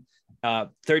extra inning,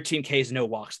 13 Ks, no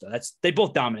walks though. They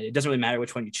both dominated. It doesn't really matter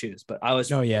which one you choose, but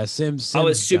Sims I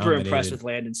was super dominated. impressed with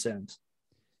Landon Sims.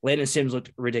 Landon Sims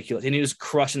looked ridiculous, and he was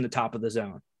crushing the top of the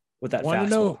zone with that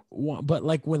fastball. But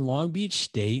like when Long Beach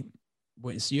State,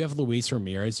 so you have Luis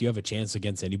Ramirez, you have a chance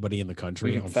against anybody in the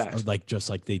country, like just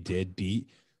like they did beat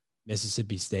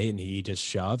Mississippi State, and he just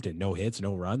shoved and no hits,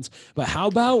 no runs. But how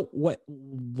about what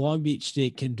Long Beach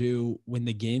State can do when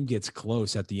the game gets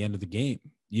close at the end of the game?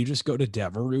 You just go to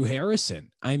Devereaux Harrison.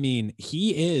 I mean,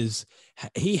 he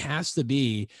has to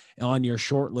be on your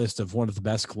short list of one of the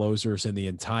best closers in the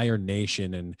entire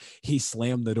nation. And he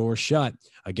slammed the door shut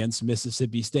against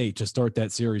Mississippi State to start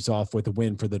that series off with a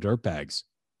win for the Dirtbags.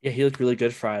 Yeah, he looked really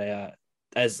good Friday,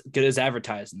 as good as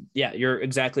advertised. Yeah, you're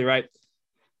exactly right.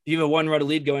 If you have a 1-run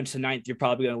lead going to ninth, you're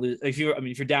probably going to lose. If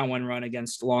you're down 1 run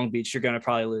against Long Beach, you're going to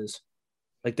probably lose.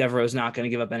 Like, Devereaux's not going to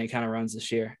give up any kind of runs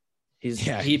this year.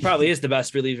 He probably is the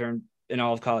best reliever in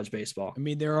all of college baseball. I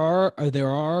mean, there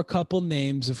are a couple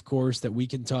names, of course, that we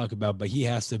can talk about, but he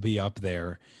has to be up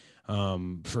there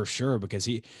for sure, because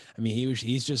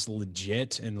he's just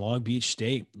legit. And Long Beach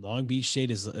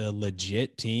State is a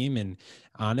legit team. And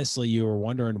honestly, you were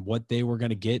wondering what they were going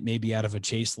to get maybe out of a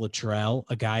Chase Luttrell,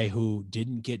 a guy who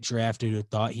didn't get drafted, who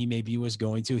thought he maybe was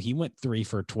going to. He went 3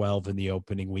 for 12 in the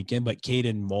opening weekend, but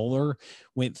Caden Moeller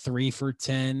went 3 for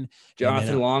 10.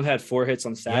 Jonathan Long had 4 hits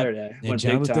on Saturday. Yep.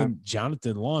 And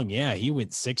Jonathan Long, he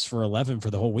went 6 for 11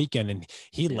 for the whole weekend, and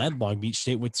he led Long Beach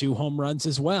State with 2 home runs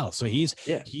as well. So he's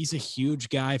a huge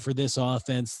guy for this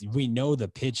offense. We know the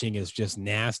pitching is just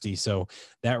nasty, so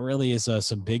that really is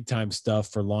some big time stuff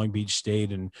for Long Beach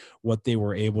State and what they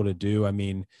were able to do. I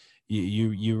mean,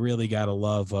 you really got to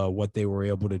love what they were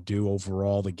able to do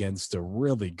overall against a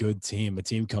really good team, a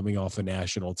team coming off a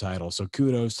national title. So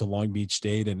kudos to Long Beach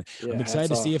State, and I'm excited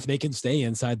to see if they can stay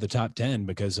inside the top 10,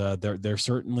 because they're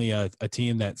certainly a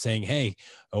team that's saying, hey,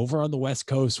 over on the West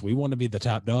Coast, we want to be the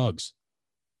top dogs.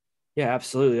 Yeah,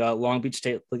 absolutely. Long Beach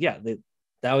State,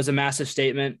 that was a massive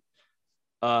statement.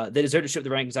 They deserve to ship the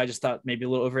rankings. I just thought maybe a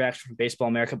little overreaction from Baseball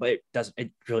America, but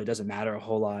it really doesn't matter a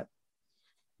whole lot.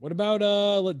 What about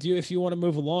if you want to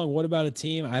move along, what about a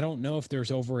team? I don't know if there's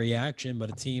overreaction, but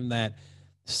a team that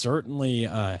certainly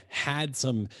had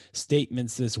some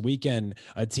statements this weekend,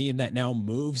 a team that now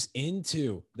moves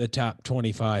into the top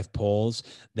 25 polls.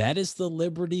 That is the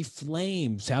Liberty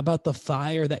Flames. How about the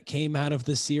fire that came out of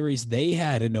the series they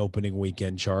had in opening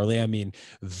weekend, Charlie? I mean,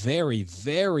 very,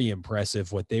 very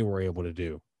impressive what they were able to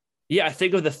do. Yeah, I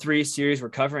think of the 3 series we're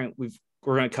going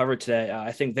to cover today,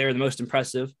 I think they're the most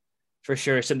impressive for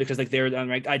sure, simply because they were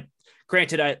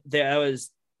unranked.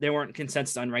 They weren't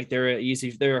consensus unranked.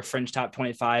 They were a fringe top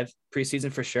 25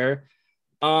 preseason for sure.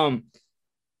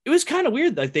 It was kind of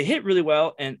weird. Like, they hit really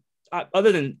well. And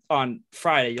other than on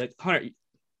Friday,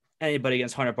 anybody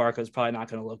against Hunter Barco is probably not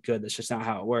going to look good. That's just not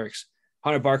how it works.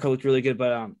 Hunter Barco looked really good,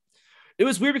 but it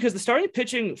was weird because the starting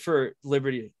pitching for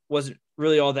Liberty wasn't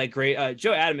really all that great.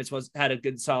 Joe Adams had a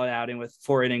good solid outing with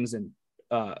 4 innings and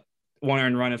 1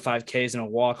 earned run and 5 Ks and a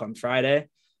walk on Friday,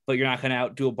 but you're not going to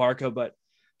outdo a Barco. But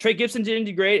Trey Gibson didn't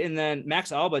do great, and then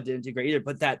Max Alba didn't do great either.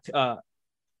 But that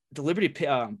the Liberty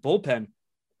bullpen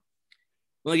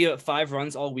only gave up 5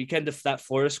 runs all weekend to that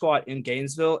Florida squad in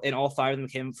Gainesville, and all 5 of them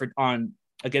came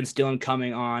against Dylan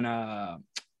Cumming on I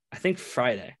think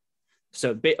Friday.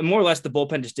 So more or less, the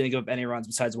bullpen just didn't give up any runs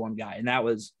besides 1 guy, and that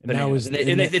was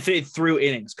they threw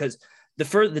innings, because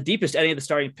the deepest any of the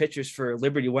starting pitchers for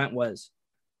Liberty went was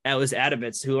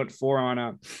Adams, who went 4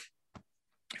 on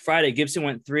Friday. Gibson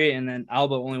went 3, and then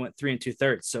Alba only went 3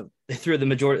 2/3. So they threw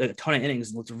a ton of innings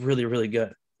and looked really, really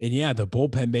good. And yeah, the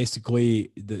bullpen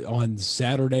basically on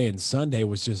Saturday and Sunday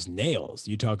was just nails.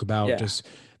 You talk about just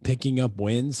picking up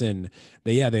wins, and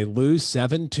they lose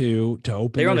 7-2 to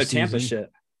open. They're on their their Tampa season.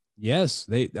 shit. Yes,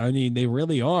 they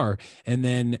really are. And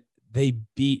then they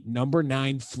beat number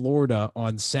 9 Florida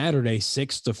on Saturday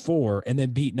 6-4, and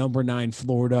then beat number 9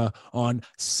 Florida on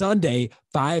Sunday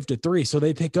 5-3. So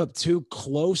they pick up 2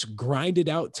 close, grinded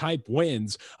out type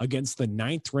wins against the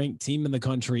 9th ranked team in the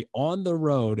country on the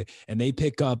road, and they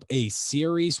pick up a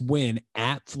series win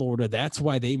at Florida. That's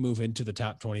why they move into the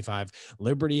top 25.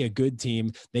 Liberty, a good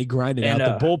team. They grind it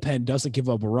out. The bullpen doesn't give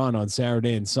up a run on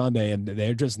Saturday and Sunday, and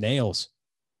they're just nails.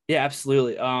 Yeah,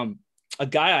 absolutely. A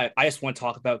guy I just want to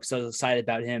talk about because I was excited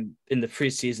about him in the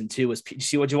preseason too was,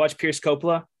 did you watch Pierce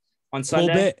Coppola on Sunday? A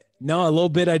little bit. No, a little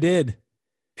bit I did.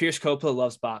 Pierce Coppola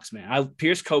loves box, man.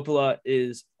 Pierce Coppola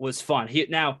was fun.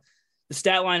 The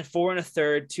stat line, 4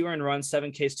 1/3, 2 earned runs,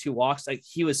 7 Ks, 2 walks. Like,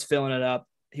 he was filling it up.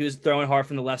 He was throwing hard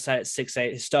from the left side at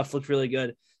 6'8". His stuff looked really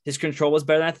good. His control was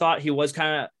better than I thought. He was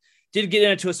did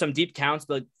get into some deep counts,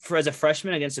 but as a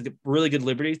freshman against a really good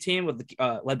Liberty team with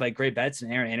led by Gray Betts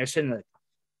and Aaron Anderson,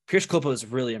 Pierce Clippo was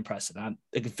really impressive. I'm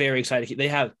very excited.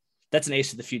 That's an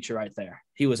ace of the future right there.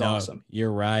 He was awesome.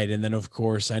 You're right. And then, of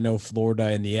course, I know Florida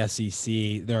and the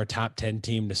SEC, they're a top 10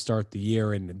 team to start the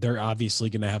year, and they're obviously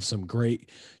going to have some great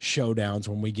showdowns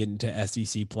when we get into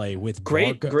SEC play with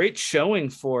great showing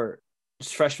for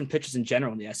freshman pitchers in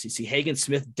general in the SEC. Hagen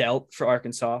Smith dealt for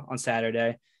Arkansas on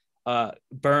Saturday.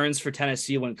 Burns for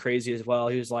Tennessee went crazy as well.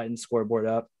 He was lighting the scoreboard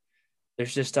up.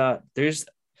 There's just there's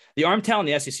the arm talent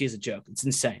in the SEC is a joke. It's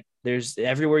insane. There's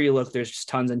everywhere you look, there's just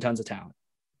tons and tons of talent.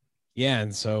 Yeah,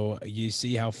 and so you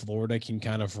see how Florida can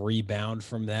kind of rebound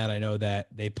from that. I know that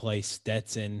they play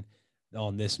Stetson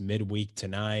on this midweek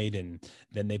tonight, and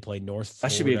then they play North Florida.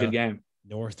 That should be a good game.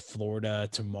 North Florida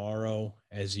tomorrow.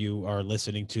 As you are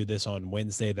listening to this on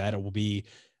Wednesday, that will be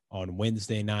on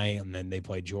Wednesday night, and then they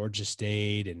play Georgia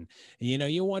State, and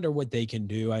you wonder what they can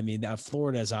do. I mean,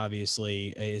 Florida is obviously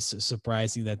is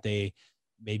surprising that they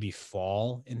maybe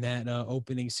fall in that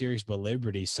opening series, but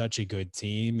Liberty's such a good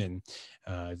team, and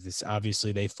this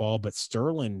obviously they fall. But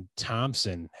Sterling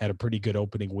Thompson had a pretty good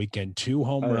opening weekend, 2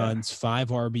 home runs, 5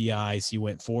 RBIs. He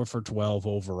went 4 for 12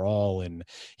 overall, and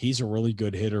he's a really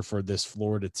good hitter for this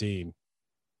Florida team.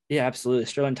 Yeah, absolutely.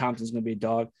 Sterling Thompson's going to be a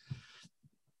dog.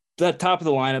 The top of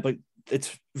the lineup,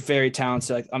 it's very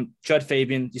talented. Judd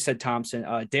Fabian, you said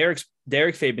Thompson.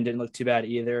 Derek Fabian didn't look too bad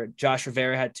either. Josh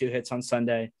Rivera had 2 hits on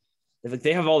Sunday.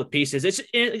 They have all the pieces.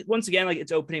 Once again,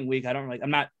 it's opening week. I don't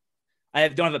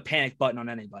have a panic button on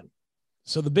anybody.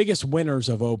 So the biggest winners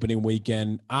of opening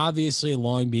weekend, obviously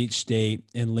Long Beach State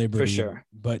and Liberty. For sure.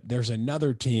 But there's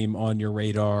another team on your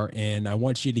radar, and I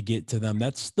want you to get to them.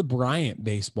 That's the Bryant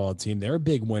baseball team. They're a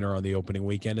big winner on the opening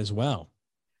weekend as well.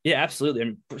 Yeah, absolutely.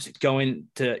 And going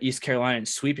to East Carolina and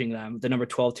sweeping them, the number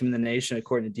 12 team in the nation,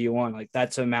 according to D1,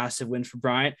 that's a massive win for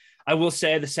Bryant. I will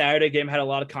say the Saturday game had a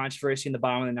lot of controversy in the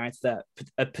bottom of the ninth, that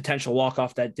a potential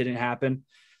walk-off that didn't happen.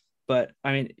 But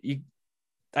I mean,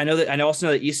 I also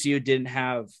know that ECU didn't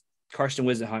have Karsten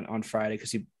Wisenhunt on Friday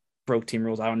because he broke team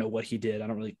rules. I don't know what he did. I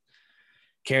don't really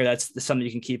care. That's something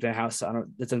you can keep in house. That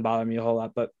doesn't bother me a whole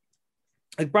lot. But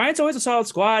Bryant's always a solid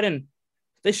squad, and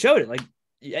they showed it.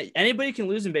 Anybody can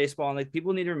lose in baseball, and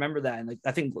people need to remember that. And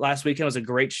I think last weekend was a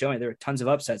great showing. There were tons of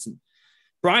upsets, and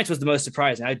Bryant's was the most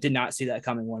surprising. I did not see that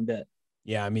coming one bit.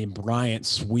 Yeah, I mean, Bryant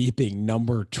sweeping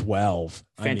number 12.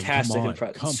 Fantastic,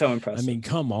 so impressive. I mean,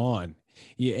 come on.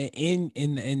 Yeah,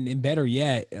 and better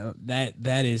yet,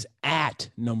 that is at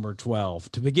number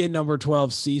 12 to begin number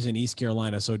 12 season, East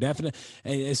Carolina. So definitely,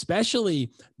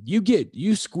 especially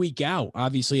you squeak out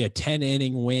obviously a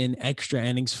 10-inning win, extra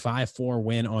innings, 5-4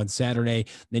 win on Saturday.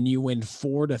 Then you win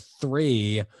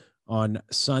 4-3 on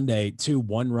Sunday, 2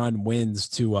 1-run wins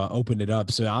to open it up.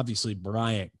 So obviously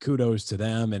Bryant, kudos to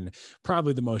them, and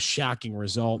probably the most shocking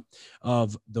result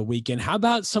of the weekend. How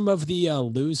about some of the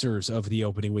losers of the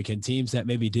opening weekend, teams that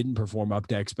maybe didn't perform up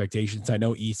to expectations? I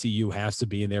know ECU has to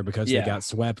be in there because they got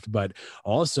swept, but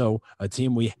also a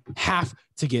team we have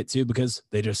to get to because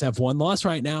they just have 1 loss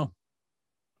right now.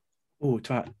 Oh,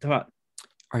 talk about.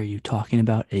 Are you talking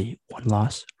about a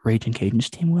 1-loss Raging Cajuns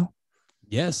team, Will?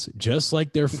 Yes, just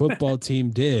like their football team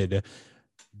did.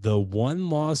 The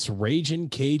 1-loss Raging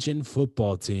Cajun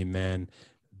football team, man.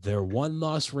 Their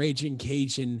 1-loss Raging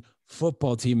Cajun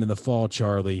football team in the fall,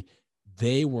 Charlie.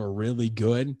 They were really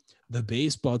good. The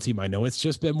baseball team, I know it's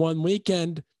just been 1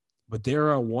 weekend, but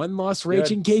they're a 1-loss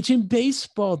Raging Cajun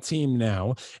baseball team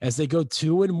now as they go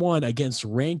 2-1 against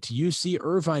ranked UC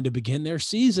Irvine to begin their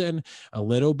season. A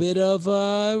little bit of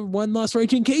 1-loss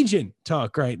Raging Cajun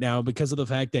talk right now because of the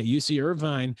fact that UC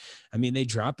Irvine, I mean, they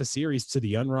drop a series to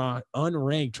the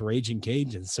unranked Raging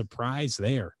Cajun. Surprise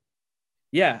there.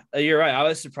 Yeah, you're right. I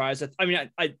was surprised. I'm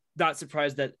not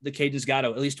surprised that the Cajuns got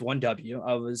at least 1 W.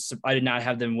 I did not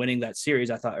have them winning that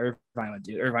series. I thought Irvine would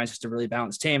do. Irvine's just a really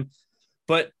balanced team.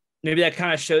 But maybe that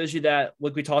kind of shows you that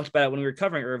what we talked about when we were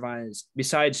covering Irvine is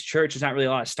besides Church, there's not really a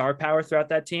lot of star power throughout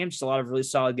that team, just a lot of really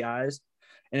solid guys.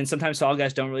 And then sometimes solid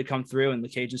guys don't really come through, and the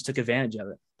Cajuns took advantage of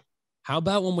it. How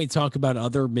about when we talk about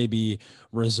other maybe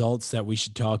results that we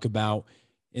should talk about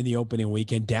in the opening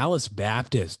weekend? Dallas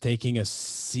Baptist taking a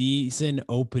season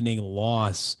opening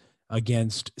loss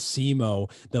against SEMO.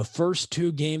 The first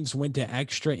 2 games went to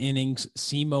extra innings.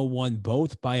 SEMO won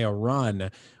both by a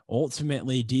run.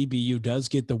 Ultimately, DBU does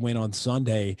get the win on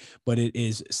Sunday, but it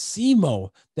is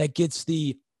SEMO that gets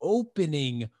the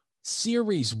opening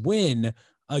series win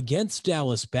against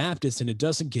Dallas Baptist, and it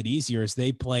doesn't get easier as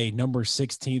they play number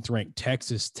 16th ranked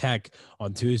Texas Tech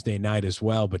on Tuesday night as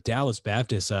well. But Dallas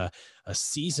Baptist, a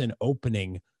season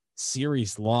opening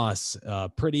series loss,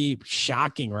 pretty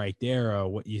shocking right there.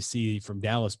 What you see from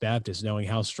Dallas Baptist, knowing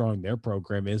how strong their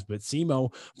program is, but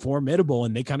SEMO formidable,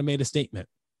 and they kind of made a statement.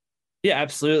 Yeah,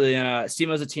 absolutely. And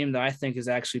SEMO's a team that I think is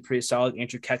actually pretty solid.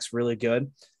 Andrew Keck's really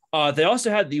good. They also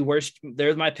had the worst.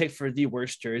 They're my pick for the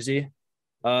worst jersey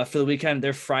for the weekend.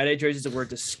 Their Friday jerseys were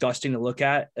disgusting to look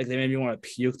at. Like, they made me want to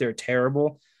puke. They're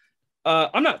terrible.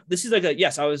 I'm not. This is like a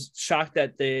yes. I was shocked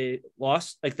that they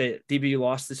lost. Like, the DBU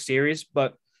lost the series,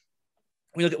 but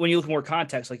when you look at more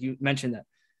context, like you mentioned, that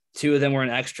two of them were in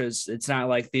extras. It's not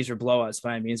like these are blowouts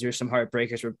by any means. There's some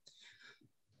heartbreakers where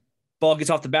ball gets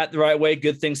off the bat the right way,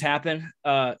 good things happen.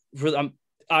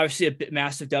 Obviously a bit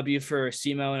massive W for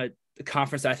SEMO and a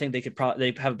conference that I think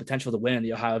they have a potential to win in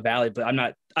the Ohio Valley, but I'm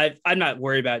not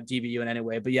worried about DBU in any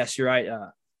way. But yes, you're right.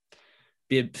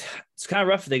 It's kind of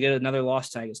rough if they get another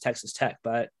loss tonight against Texas Tech,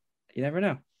 but you never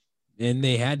know. And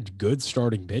they had good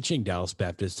starting pitching, Dallas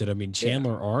Baptist did. I mean,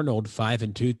 Chandler Arnold, 5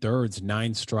 2/3,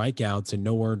 9 strikeouts and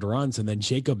no earned runs. And then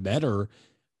Jacob Metter,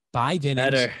 5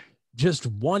 innings, just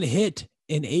 1 hit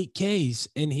in 8 Ks,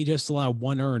 and he just allowed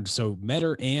 1 earned. So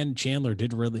Metter and Chandler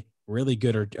did really, really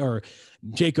good, or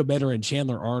Jacob Metter and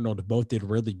Chandler Arnold both did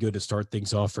really good to start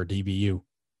things off for DBU.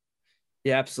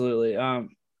 Yeah, absolutely. I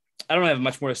don't have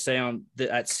much more to say on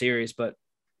that series, but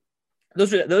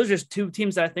those are just two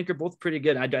teams that I think are both pretty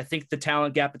good. I think the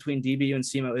talent gap between DBU and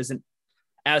SEMO isn't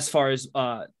as far as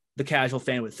the casual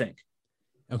fan would think.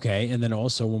 Okay. And then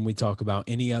also when we talk about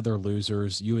any other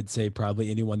losers, you would say probably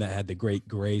anyone that had the great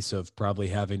grace of probably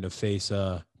having to face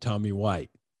Tommy White.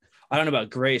 I don't know about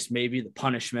grace, maybe the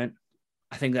punishment.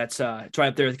 I think that's it's right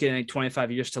up there with getting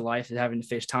 25 years to life and having to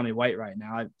face Tommy White right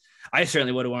now. I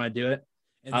certainly wouldn't want to do it.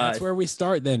 And that's where we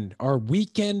start then. Our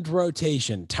weekend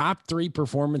rotation, top 3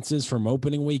 performances from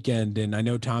opening weekend. And I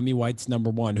know Tommy White's number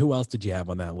 1. Who else did you have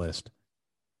on that list?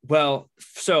 Well,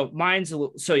 so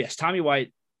yes, Tommy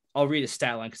White, I'll read his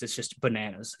stat line because it's just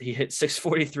bananas. He hit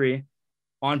 643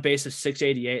 on base of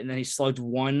 688, and then he slugged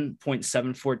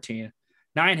 1.714,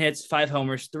 9 hits, 5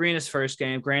 homers, 3 in his first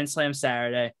game, grand slam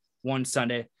Saturday, 1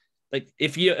 Sunday. Like,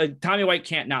 if you Tommy White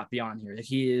can't not be on here. Like,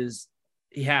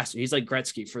 he has to. He's like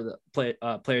Gretzky for the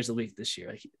players of the week this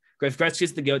year. Like, if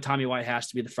Gretzky's the GOAT, Tommy White has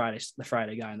to be the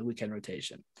Friday guy in the weekend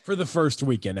rotation for the first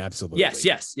weekend. Absolutely.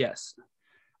 Yes.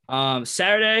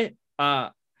 Saturday, I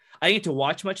didn't get to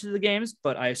watch much of the games,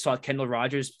 but I saw Kendall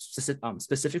Rogers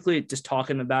specifically just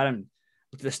talking about him,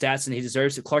 looked at the stats, and he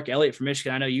deserves it. Clark Elliott from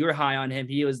Michigan. I know you were high on him.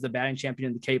 He was the batting champion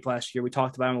in the Cape last year. We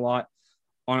talked about him a lot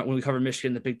on it when we covered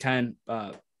Michigan, the Big Ten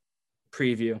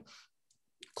preview.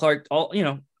 Clark,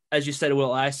 as you said,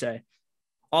 will I say,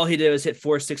 all he did was hit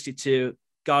 462,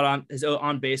 got on his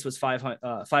on base was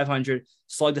 500,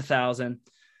 slugged 1,000,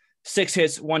 6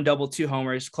 hits, 1 double, 2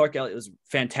 homers. Clark Elliott was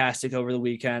fantastic over the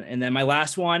weekend. And then my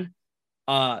last one,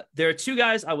 there are 2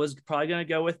 guys I was probably going to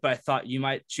go with, but I thought you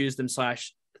might choose them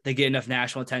 / they get enough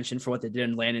national attention for what they did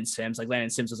in Landon Sims. Like,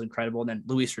 Landon Sims was incredible. And then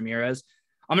Luis Ramirez.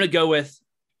 I'm going to go with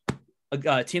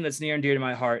a team that's near and dear to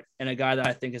my heart and a guy that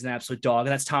I think is an absolute dog,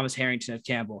 and that's Thomas Harrington of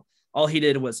Campbell. All he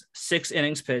did was 6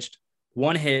 innings pitched,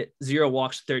 1 hit, 0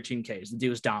 walks, 13 Ks. The dude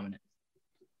was dominant.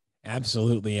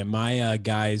 Absolutely. And my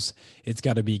guys, it's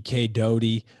got to be K.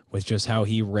 Doty with just how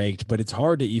he ranked, but it's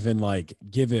hard to even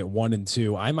give it 1 and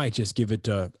 2. I might just give it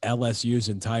to LSU's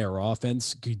entire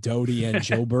offense. Doty and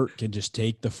Gilbert can just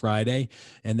take the Friday,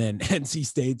 and then NC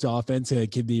State's offense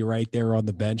can be right there on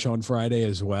the bench on Friday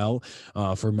as well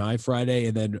for my Friday.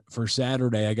 And then for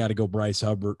Saturday, I got to go Bryce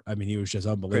Hubbard. I mean, he was just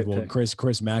unbelievable. And Chris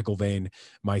McIlvain,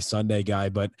 my Sunday guy,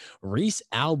 but Reese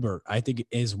Albert, I think,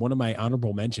 is one of my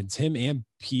honorable mentions. Him and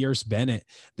Pierce Bennett,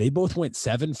 they both went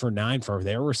 7 for 9 for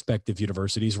their respective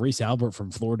universities. Reese Albert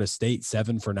from Florida State,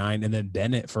 7 for 9. And then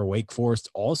Bennett for Wake Forest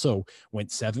also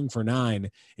went 7 for 9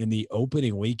 in the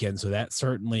opening weekend. So that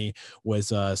certainly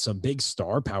was some big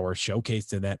star power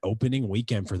showcased in that opening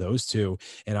weekend for those two.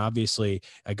 And obviously,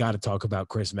 I got to talk about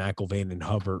Chris McIlvain and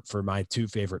Hubbard for my 2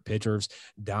 favorite pitchers.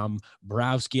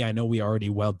 Dombrowski, I know we already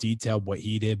well detailed what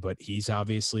he did, but he's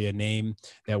obviously a name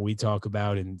that we talk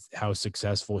about and how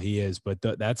successful he is. But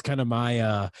that's kind of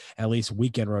my at least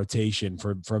weekend rotation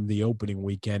from the opening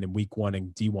weekend in week 1 in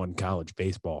D1 college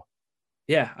baseball.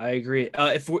 Yeah, I agree.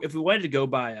 If we wanted to go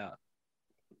by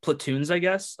platoons, I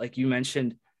guess, like you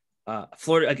mentioned,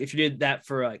 Florida, like if you did that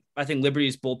for I think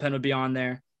Liberty's bullpen would be on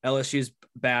there, LSU's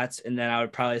bats, and then I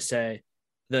would probably say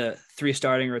the 3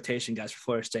 starting rotation guys for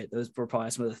Florida State. Those were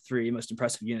probably some of the 3 most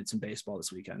impressive units in baseball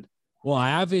this weekend. Well,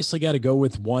 I obviously got to go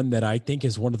with one that I think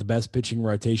is one of the best pitching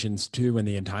rotations too in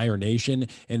the entire nation.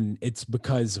 And it's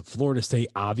because Florida State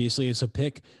obviously is a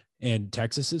pick and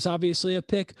Texas is obviously a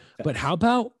pick. But how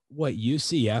about what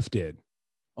UCF did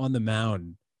on the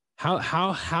mound?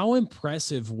 How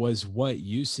impressive was what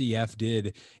UCF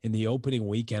did in the opening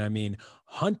weekend? I mean,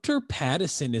 Hunter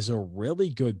Pattison is a really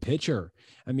good pitcher.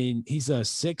 I mean, he's a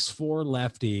 6'4"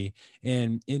 lefty,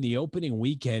 and in the opening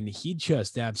weekend, he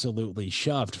just absolutely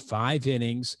shoved 5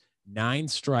 innings, 9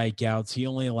 strikeouts. He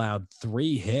only allowed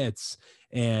 3 hits,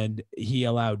 and he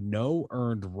allowed no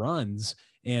earned runs.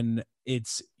 And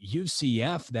it's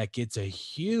UCF that gets a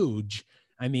huge,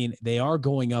 I mean, they are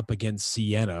going up against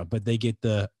Siena, but they get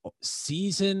the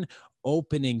season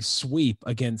opening sweep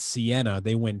against Siena.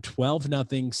 They win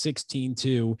 12-0,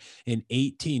 16-2, and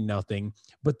 18-0.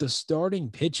 But the starting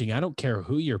pitching, I don't care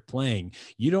who you're playing,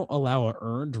 you don't allow an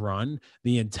earned run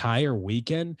the entire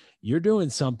weekend. You're doing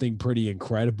something pretty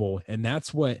incredible. And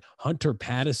that's what Hunter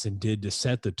Pattison did to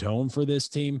set the tone for this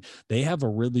team. They have a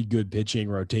really good pitching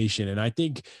rotation. And I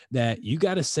think that you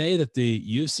got to say that the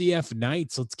UCF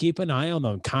Knights, let's keep an eye on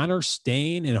them. Connor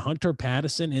Stain and Hunter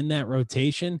Pattison in that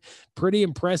rotation, pretty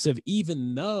impressive,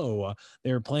 even though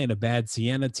they were playing a bad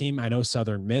Siena team. I know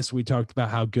Southern Miss, we talked about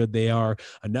how good they are.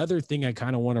 Another thing I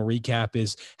kind of want to recap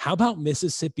is how about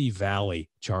Mississippi Valley,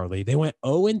 Charlie? They went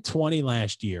 0-20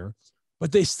 last year,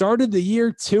 but they started the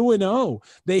year 2-0.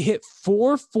 They hit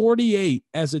 448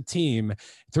 as a team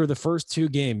through the first 2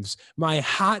 games. My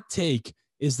hot take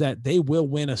is that they will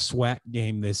win a SWAC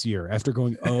game this year after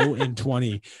going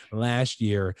 0-20 last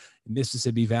year.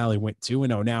 Mississippi Valley went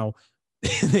 2-0. Now,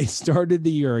 they started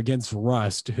the year against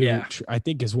Rust, who I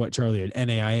think is what, Charlie, an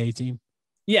NAIA team?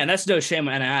 Yeah, and that's no shame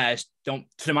on NAIA. I just don't,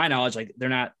 to my knowledge, like they're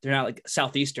not like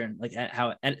Southeastern, like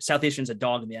how Southeastern's a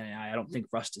dog in the NAIA. I don't think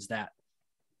Rust is that.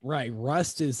 Right.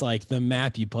 Rust is like the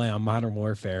map you play on Modern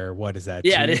Warfare. What is that?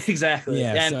 Yeah, exactly.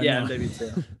 Yeah,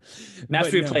 MW2.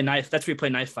 That's where you play knife. That's where you play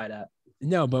knife fight at.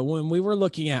 No, but when we were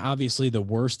looking at obviously the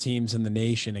worst teams in the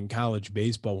nation in college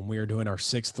baseball, when we were doing our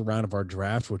 6th round of our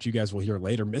draft, which you guys will hear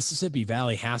later, Mississippi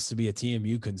Valley has to be a team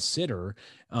you consider.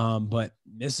 But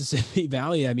Mississippi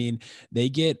Valley, I mean, they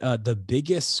get the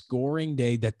biggest scoring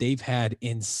day that they've had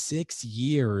in 6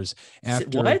 years.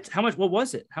 After what? How much? What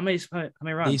was it? How many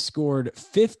runs? They scored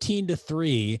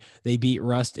 15-3. They beat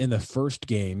Rust in the first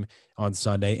game on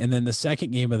Sunday. And then the second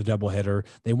game of the doubleheader,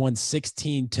 they won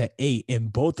 16-8.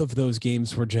 And both of those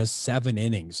games were just 7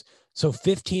 innings. So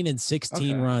 15 and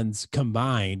 16 runs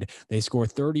combined. They score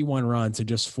 31 runs in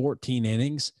just 14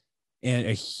 innings. And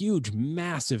a huge,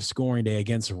 massive scoring day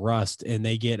against Rust. And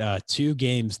they get 2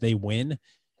 games they win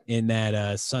in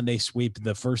that Sunday sweep.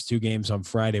 The first 2 games on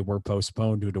Friday were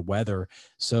postponed due to weather.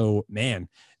 So, man,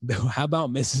 how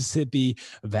about Mississippi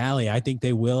Valley? I think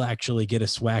they will actually get a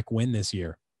SWAC win this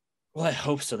year. Well, I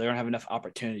hope so. They don't have enough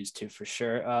opportunities to, for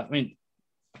sure. I mean,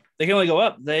 they can only go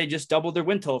up. They just doubled their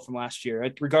win total from last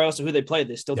year. Regardless of who they played,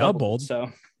 they still doubled.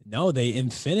 So no, they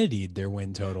infinity'd their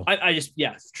win total. I just,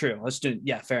 true. Let's do,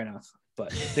 fair enough.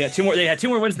 But they had 2 more. They had 2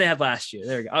 more wins than they had last year.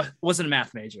 There we go. I wasn't a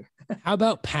math major. How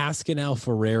about Pascal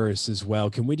Ferreras as well?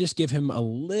 Can we just give him a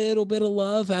little bit of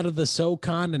love out of the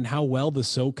SoCon and how well the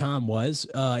SoCon was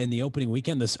in the opening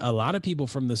weekend? A lot of people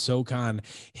from the SoCon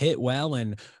hit well,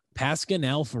 and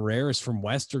Pascal Ferreras from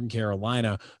Western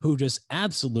Carolina, who just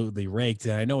absolutely raked.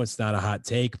 And I know it's not a hot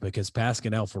take because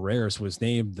Pascal Ferreras was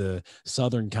named the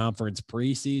Southern Conference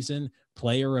preseason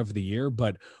player of the year,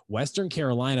 but Western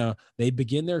Carolina, they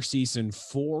begin their season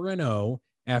 4-0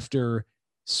 after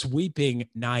sweeping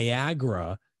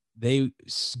Niagara. They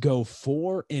go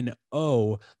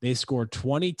 4-0. They score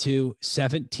 22,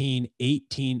 17,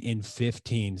 18, and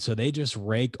 15. So they just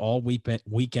rake all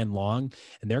weekend long,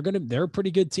 and they're a pretty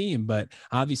good team, but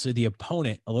obviously the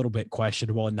opponent a little bit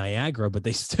questionable in Niagara, but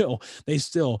they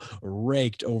still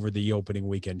raked over the opening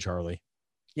weekend, Charlie.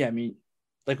 Yeah, I mean,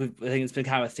 I think it's been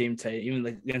kind of a theme today. Even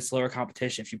like against lower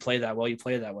competition, if you play that well, you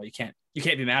play that well. You can't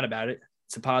be mad about it.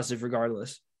 It's a positive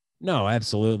regardless. No,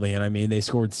 absolutely. And I mean, they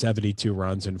scored 72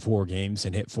 runs in 4 games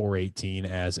and hit 418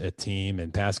 as a team.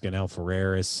 And Pascal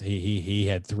Ferreras, he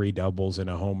had 3 doubles and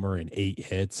a homer and 8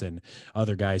 hits, and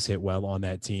other guys hit well on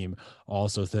that team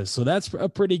also. So that's a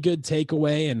pretty good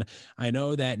takeaway. And I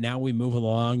know that now we move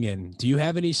along. And do you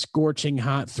have any scorching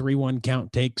hot 3-1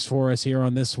 count takes for us here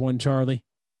on this one, Charlie?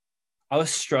 I was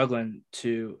struggling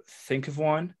to think of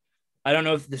one. I don't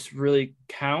know if this really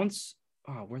counts.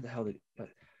 Oh, where the hell did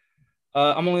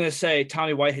I'm only going to say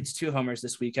Tommy White hits 2 homers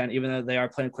this weekend, even though they are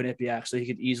playing Quinnipiac, so he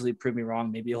could easily prove me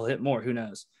wrong. Maybe he'll hit more. Who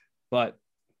knows? But,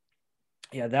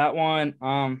 yeah, that one.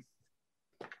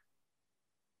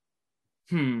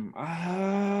 I'm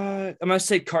gonna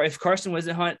say if Carson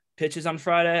Whisenhunt pitches on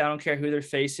Friday, I don't care who they're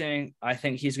facing. I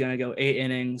think he's gonna go 8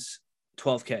 innings,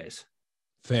 12 Ks,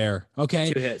 Fair.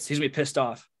 Okay. 2 hits. He's gonna be pissed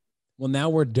off. Well, now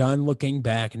we're done looking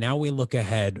back. Now we look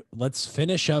ahead. Let's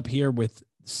finish up here with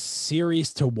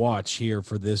series to watch here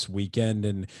for this weekend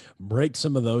and break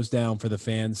some of those down for the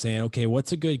fans, saying, okay,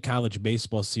 what's a good college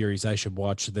baseball series I should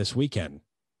watch this weekend?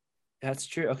 That's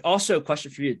true. Also, a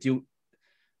question for you.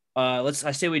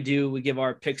 We give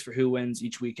our picks for who wins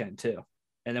each weekend too,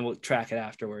 and then we'll track it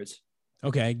afterwards.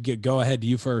 Okay, go ahead.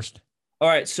 You first. All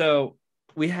right. So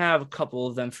we have a couple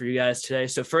of them for you guys today.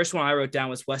 So first one I wrote down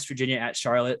was West Virginia at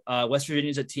Charlotte. West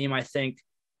Virginia is a team I think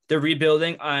they're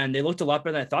rebuilding, and they looked a lot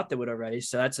better than I thought they would already.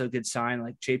 So that's a good sign.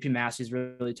 Like JP Massey's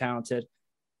really talented.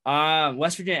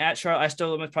 West Virginia at Charlotte.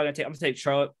 I'm gonna take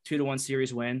Charlotte 2-1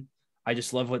 series win. I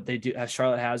just love what they do.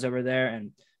 Charlotte has over there,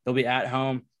 and they'll be at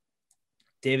home.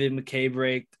 David McKay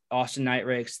break, Austin Knight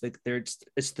rakes.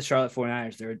 It's the Charlotte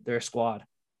 49ers. They're a squad.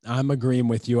 I'm agreeing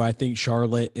with you. I think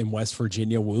Charlotte and West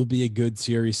Virginia will be a good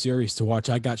series to watch.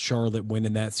 I got Charlotte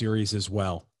winning that series as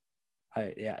well.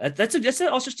 That's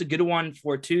also just a good one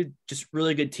for two just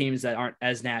really good teams that aren't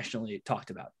as nationally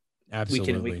talked about.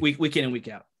 Absolutely. Week in and week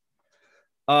out.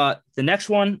 The next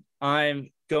one I'm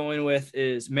going with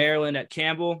is Maryland at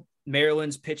Campbell.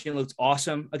 Maryland's pitching looked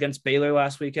awesome against Baylor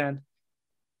last weekend.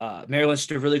 Maryland's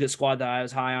just a really good squad that I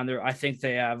was high on there. I think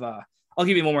they have I'll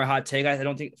give you one more hot take. I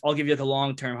don't think I'll give you like a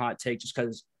long-term hot take just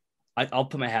because I'll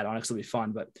put my hat on it because it'll be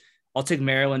fun, but I'll take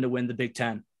Maryland to win the Big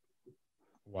Ten.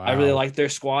 Wow. I really like their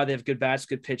squad. They have good bats,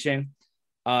 good pitching.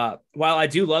 While I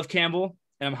do love Campbell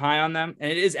and I'm high on them, and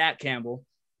it is at Campbell,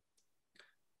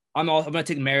 I'm going to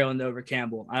take Maryland over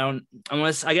Campbell. I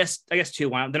guess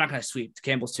 2-1. They're not going to sweep.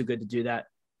 Campbell's too good to do that.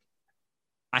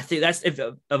 I think that's if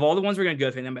of all the ones we're going to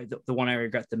go through, that might be the one I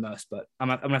regret the most, but I'm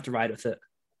going to have to ride with it.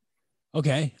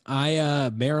 Okay.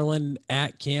 Maryland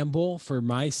at Campbell for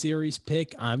my series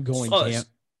pick. I'm going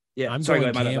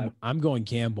I'm going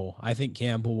Campbell. I think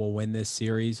Campbell will win this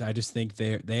series. I just think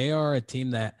they are a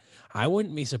team that I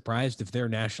wouldn't be surprised if they're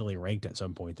nationally ranked at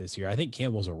some point this year. I think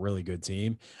Campbell's a really good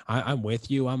team. I'm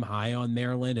with you. I'm high on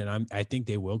Maryland, and I think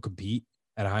they will compete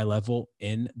at a high level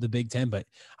in the Big Ten, but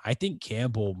I think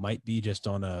Campbell might be just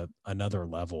on another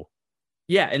level.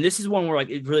 Yeah, and this is one where like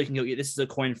it really can go. This is a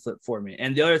coin flip for me.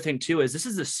 And the other thing too is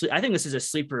I think this is a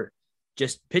sleeper,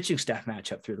 just pitching staff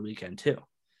matchup through the weekend too.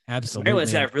 Absolutely,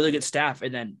 Maryland's got a really good staff,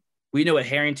 and then we know what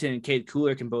Harrington and Cade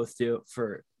Cooler can both do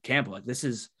for Campbell. Like this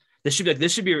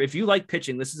should be if you like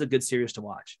pitching, this is a good series to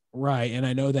watch. Right, and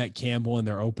I know that Campbell in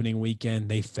their opening weekend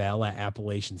they fell at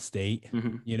Appalachian State.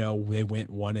 Mm-hmm. You know, they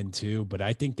went 1-2, but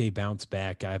I think they bounce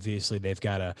back. Obviously, they've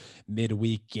got a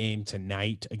midweek game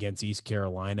tonight against East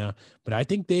Carolina, but I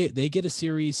think they get a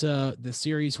series the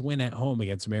series win at home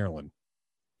against Maryland.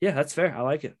 Yeah, that's fair. I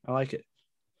like it.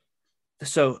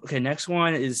 So, okay, next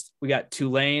one is we got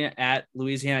Tulane at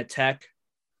Louisiana Tech.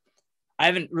 I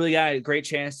haven't really got a great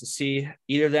chance to see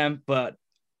either of them, but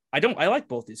I like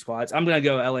both these squads. I'm going to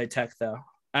go LA Tech though.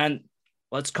 And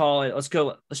let's go. Let's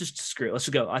just screw it. Let's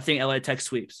just go. I think LA Tech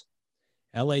sweeps.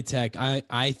 LA Tech.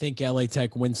 I think LA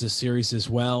Tech wins the series as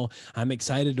well. I'm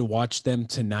excited to watch them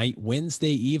tonight.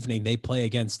 Wednesday evening, they play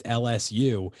against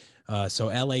LSU. So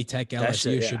LA Tech,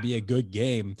 LSU should be a good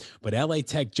game, but LA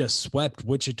Tech just swept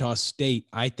Wichita State.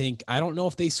 I don't know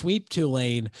if they sweep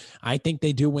Tulane. I think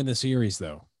they do win the series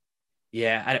though.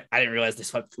 Yeah, I didn't realize they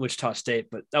swept Wichita State,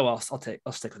 but I'll stick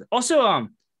with it. Also,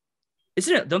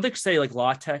 isn't it? Don't they say like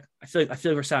La Tech? I feel like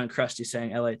we're sounding crusty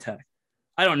saying LA Tech.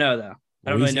 I don't know though.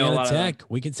 I don't really know a lot Tech.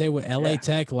 We can say what LA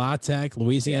Tech, La Tech,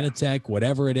 Louisiana Tech,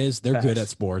 whatever it is. They're good at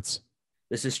sports.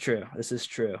 This is true.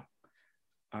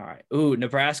 All right. Ooh,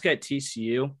 Nebraska at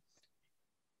TCU.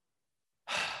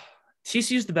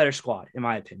 TCU's the better squad, in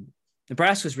my opinion.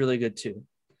 Nebraska's really good too.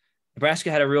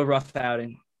 Nebraska had a real rough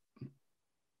outing.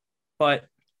 But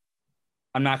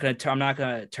I'm not gonna turn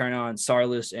on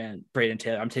Sarlus and Braden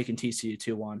Taylor. I'm taking TCU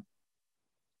 2-1.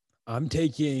 I'm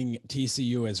taking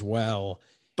TCU as well.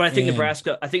 But I think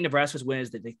Nebraska's win is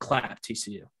that they clap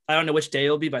TCU. I don't know which day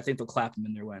it'll be, but I think they'll clap them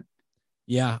in their win.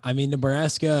 Yeah, I mean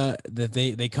Nebraska that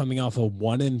they coming off a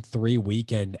 1-3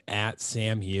 weekend at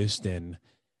Sam Houston.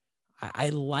 I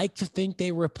like to think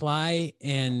they reply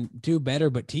and do better,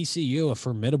 but TCU a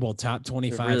formidable top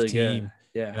 25 really team. Good.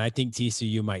 Yeah. And I think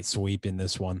TCU might sweep in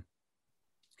this one.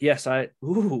 Yes,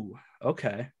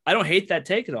 okay. I don't hate that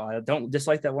take at all. I don't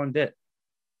dislike that one bit.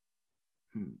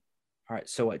 All right,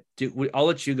 so what? I'll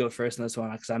let you go first in this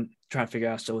one because I'm trying to figure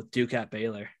out. So with Duke at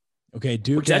Baylor. Okay,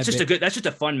 Duke. Which that's just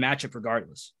a fun matchup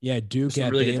regardless. Yeah, Duke Some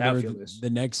at really good Baylor, outfielders. the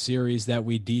next series that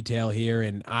we detail here,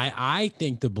 and I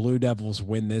think the Blue Devils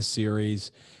win this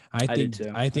series. I do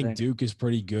too. I think Duke is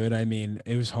pretty good. I mean,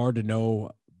 it was hard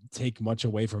to take much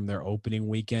away from their opening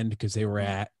weekend because they were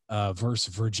at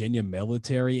versus Virginia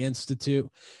Military Institute.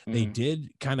 They did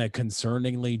kind of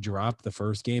concerningly drop the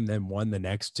first game, then won the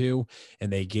next two,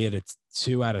 and they get a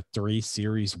 2 out of 3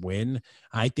 series win.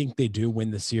 I think they do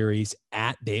win the series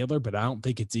at Baylor, but I don't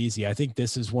think it's easy. I think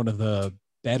this is one of the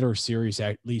better series,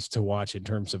 at least to watch in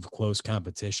terms of close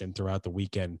competition throughout the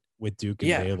weekend with Duke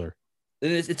and Baylor.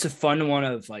 It's a fun one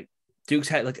of like Duke's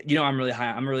had I'm really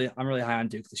high on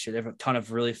Duke this year. They have a ton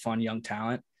of really fun young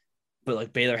talent, but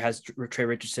like Baylor has Trey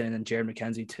Richardson and then Jared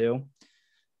McKenzie too.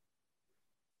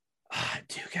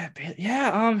 Duke at Baylor,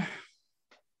 I don't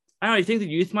know. You think the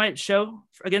youth might show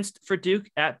for Duke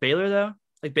at Baylor though?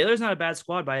 Like Baylor's not a bad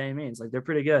squad by any means. Like they're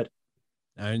pretty good.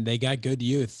 And they got good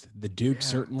youth. The Duke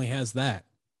certainly has that.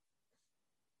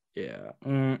 Yeah.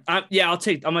 I'm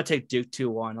gonna take Duke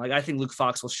 2-1. Like I think Luke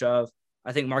Fox will shove.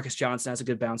 I think Marcus Johnson has a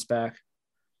good bounce back.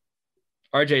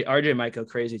 RJ might go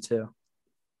crazy too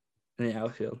in the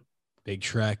outfield. Big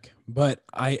Shrek. But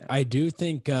I do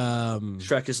think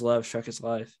Shrek is love. Shrek is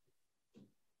life.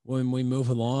 When we move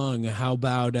along, how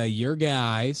about your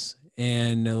guys?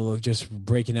 And just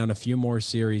breaking down a few more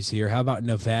series here. How about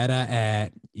Nevada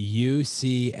at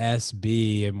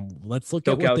UCSB? And let's look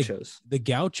at the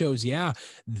Gauchos. Yeah,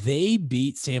 they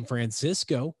beat San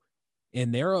Francisco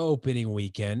in their opening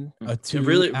weekend.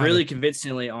 Really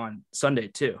convincingly on Sunday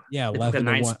too. Yeah,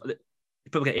 11-1. They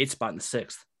put like an 8 spot in the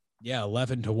 6th. Yeah,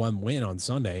 11-1 win on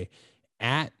Sunday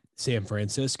at San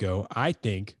Francisco. I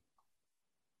think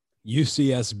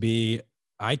UCSB.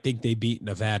 I think they beat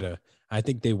Nevada. I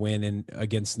think they win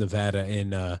against Nevada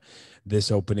in this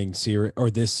opening series or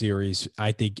this series.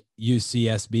 I think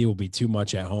UCSB will be too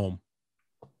much at home.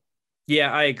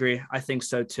 Yeah, I agree. I think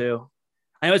so too.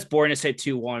 I know it's boring to say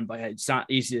 2-1, but it's not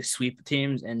easy to sweep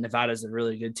teams, and Nevada's a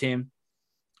really good team.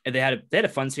 And they had a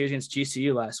fun series against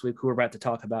GCU last week, who we're about to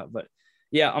talk about. But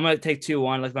yeah, I'm gonna take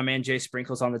 2-1. Like my man Jay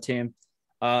Sprinkle's on the team.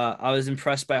 I was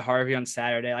impressed by Harvey on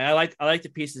Saturday. I like the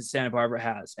pieces Santa Barbara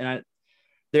has, and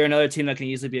they're another team that can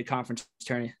easily be a conference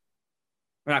tourney.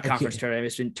 Or not conference tourney,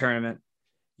 it's been tournament.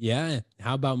 Yeah.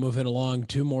 How about moving along?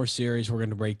 2 more series we're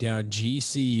going to break down.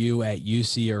 GCU at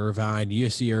UC Irvine.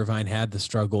 UC Irvine had the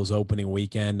struggles opening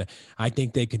weekend. I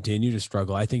think they continue to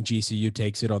struggle. I think GCU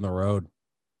takes it on the road.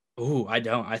 Oh, I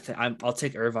don't. I'll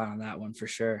take Irvine on that one for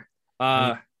sure.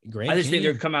 Grand I just think Canyon.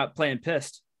 they're come out playing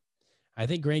pissed. I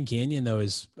think Grand Canyon though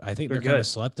they're good. kind of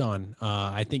slept on.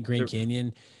 I think Grand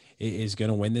Canyon is going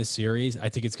to win this series. I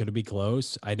think it's going to be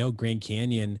close. I know Grand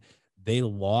Canyon, they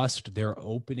lost their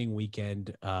opening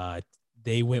weekend.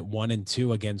 They went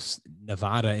 1-2 against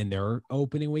Nevada in their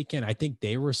opening weekend. I think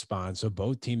they respond. So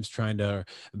both teams trying to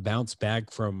bounce back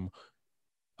from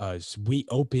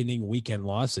opening weekend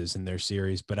losses in their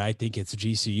series. But I think it's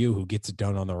GCU who gets it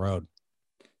done on the road.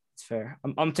 It's fair.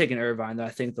 I'm taking Irvine though. I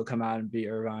think they'll come out and beat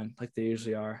Irvine like they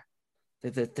usually are.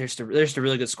 There's a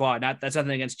really good squad. That's nothing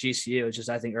against GCU. It's just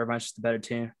I think Irvine's just the better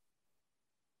team.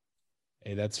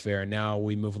 Hey, that's fair. Now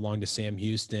we move along to Sam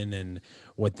Houston and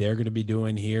what they're going to be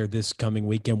doing here this coming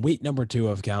weekend. Week number 2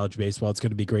 of college baseball. It's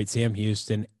going to be great. Sam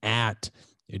Houston at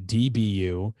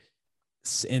DBU.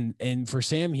 And for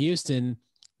Sam Houston,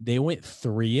 they went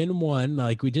 3-1,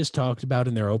 like we just talked about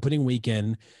in their opening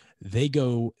weekend. They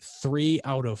go 3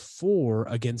 out of 4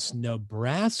 against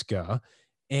Nebraska,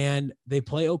 and they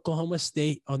play Oklahoma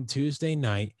State on Tuesday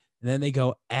night. And then they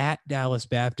go at Dallas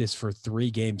Baptist for 3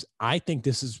 games. I think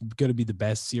this is going to be the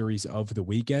best series of the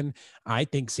weekend. I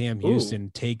think Sam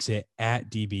Houston takes it at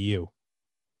DBU.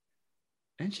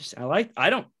 Interesting.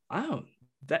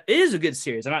 That is a good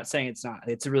series. I'm not saying it's not.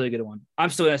 It's a really good one.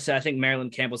 I'm still going to say I think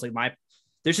Maryland Campbell's like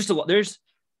there's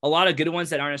a lot of good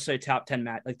ones that aren't necessarily top 10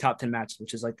 matches,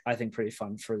 which is like, I think pretty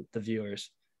fun for the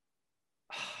viewers.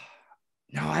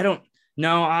 No, I don't.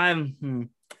 No, I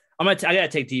gotta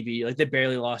take DBU. Like they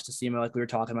barely lost to SEMO, like we were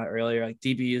talking about earlier. Like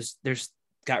DBU's, there's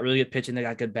got really good pitching. They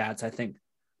got good bats. I think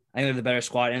they're the better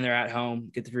squad, and they're at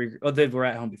home. They were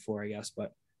at home before, I guess,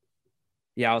 but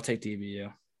yeah, I'll take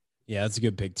DBU. Yeah, that's a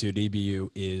good pick too. DBU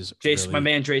is my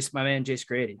man Jace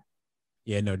Grady.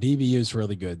 Yeah, no, DBU is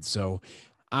really good. So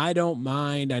I don't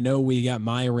mind. I know we got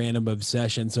my random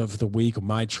obsessions of the week,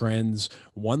 my trends.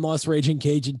 One loss Raging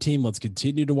Cajun team. Let's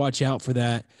continue to watch out for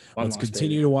that. Let's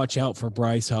continue to watch out for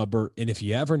Bryce Hubbard. And if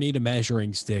you ever need a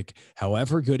measuring stick,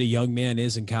 however good a young man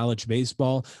is in college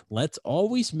baseball, let's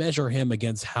always measure him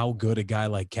against how good a guy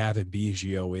like Kevin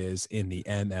Biggio is in the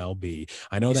MLB.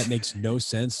 I know that makes no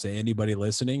sense to anybody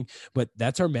listening, but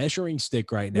that's our measuring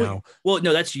stick right now. Well,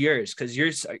 no, that's yours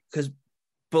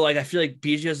but like I feel like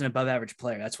Biggio's an above average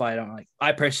player. That's why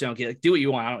I personally don't get like do what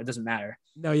you want. It doesn't matter.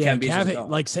 No, yeah,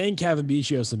 like saying Kevin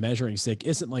Biggio is the measuring stick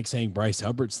isn't like saying Bryce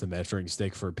Hubbard's the measuring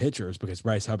stick for pitchers, because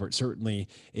Bryce Hubbard certainly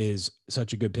is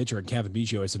such a good pitcher and Kevin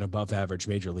Biggio is an above average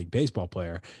Major League Baseball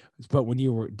player. But when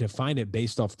you define it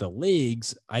based off the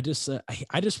leagues, I just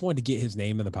wanted to get his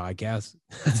name in the podcast.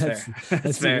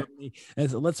 That's fair.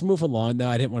 Let's move along though.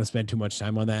 I didn't want to spend too much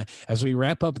time on that. As we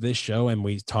wrap up this show and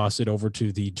we toss it over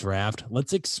to the draft,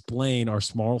 let's explain our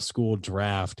small school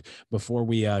draft before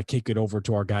we kick it over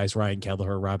to our guys, Ryan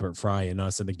Kelleher, Robert Frey, and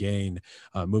us in the game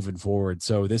moving forward.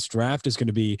 So this draft is going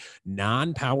to be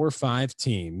non-Power 5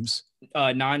 teams.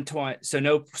 Non-20.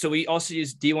 So we also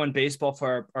use D1 baseball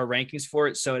for our rankings for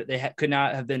it. So they could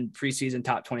not have been preseason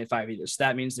top 25 either. So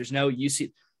that means there's no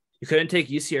UC. You couldn't take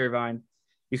UC Irvine.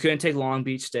 You couldn't take Long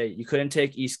Beach State. You couldn't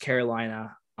take East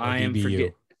Carolina. Thank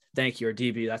you. Or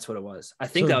DB. That's what it was. I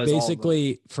think that was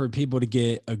basically for people to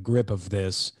get a grip of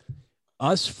this.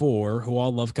 Us four, who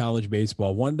all love college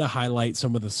baseball, wanted to highlight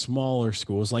some of the smaller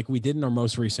schools like we did in our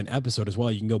most recent episode as well.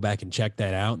 You can go back and check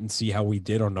that out and see how we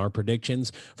did on our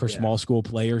predictions for small school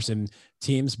players and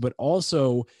teams. But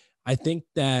also, I think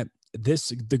that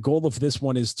the goal of this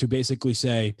one is to basically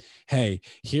say, hey,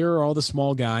 here are all the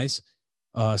small guys,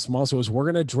 small schools.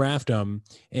 We're going to draft them.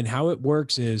 And how it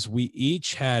works is we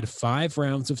each had 5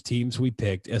 rounds of teams we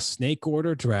picked, a snake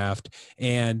order draft,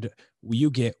 and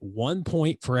you get 1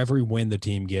 point for every win the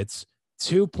team gets,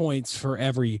 2 points for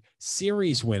every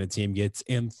series win a team gets,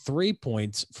 and 3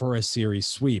 points for a series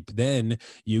sweep. Then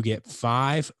you get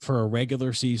 5 for a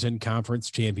regular season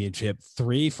conference championship,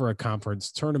 3 for a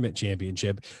conference tournament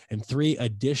championship, and 3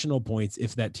 additional points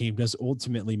if that team does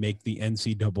ultimately make the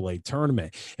NCAA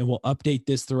tournament. And we'll update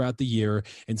this throughout the year.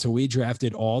 And so we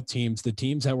drafted all teams. The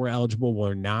teams that were eligible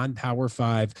were non-Power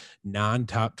 5,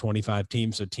 non-top 25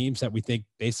 teams. So teams that we think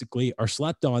basically are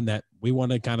slept on that we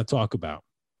want to kind of talk about.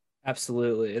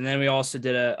 Absolutely. And then we also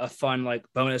did a fun like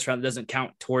bonus round that doesn't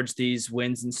count towards these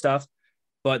wins and stuff,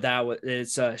 but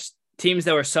it's teams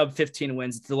that were sub 15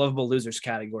 wins. It's the lovable losers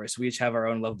category. So we each have our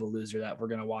own lovable loser that we're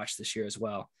going to watch this year as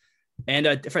well.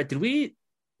 And Fred, did we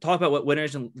talk about what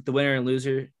winners and the winner and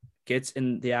loser gets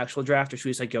in the actual draft, or should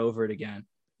we just go over it again?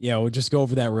 Yeah, we'll just go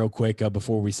over that real quick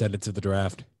before we send it to the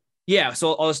draft. Yeah.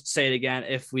 So I'll just say it again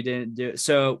if we didn't do it.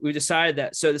 So we decided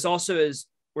that. So this also is,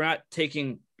 we're not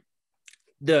taking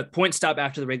the point stop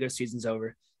after the regular season's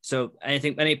over. So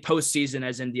any postseason,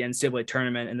 as in the NCAA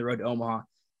tournament and the road to Omaha,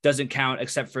 doesn't count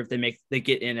except for if they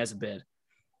get in as a bid.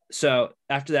 So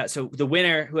after that, so the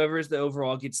winner, whoever is the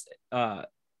overall, gets the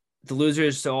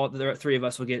losers. So all the 3 of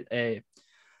us will get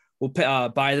we'll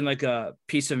buy them like a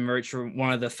piece of merch from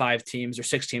one of the 5 teams or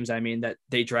 6 teams, that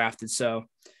they drafted. So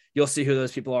you'll see who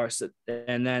those people are. So,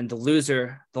 and then the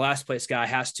loser, the last place guy,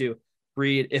 has to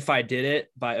read If I Did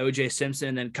It by O.J. Simpson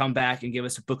and then come back and give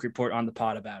us a book report on the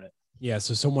pod about it. Yeah,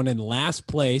 so someone in last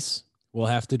place will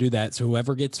have to do that. So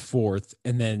whoever gets 4th,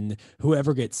 and then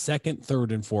whoever gets 2nd,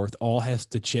 3rd, and 4th all has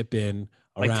to chip in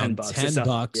around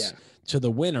 $10 to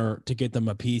the winner to get them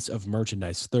a piece of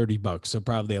merchandise, $30. So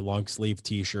probably a long sleeve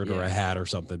t-shirt or a hat or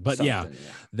something. But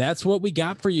that's what we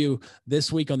got for you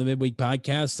this week on the Midweek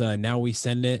Podcast. Now we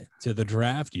send it to the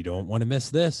draft. You don't want to miss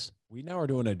this. We now are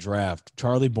doing a draft.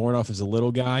 Charlie Bornoff is a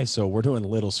little guy, so we're doing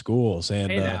little schools.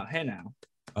 And hey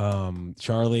now.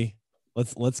 Charlie,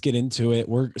 let's get into it.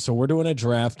 We're doing a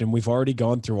draft, and we've already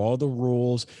gone through all the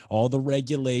rules, all the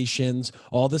regulations,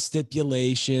 all the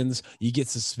stipulations. You get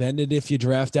suspended if you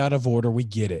draft out of order. We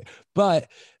get it. But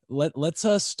let's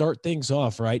start things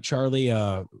off, right, Charlie?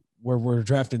 We're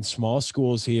drafting small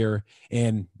schools here,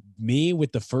 and me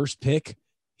with the first pick.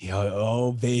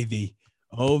 Oh baby.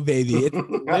 It's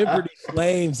Liberty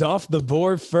Flames off the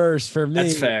board first for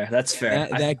me. That's fair.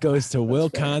 That goes to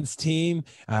Wilcon's team.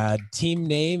 Team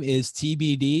name is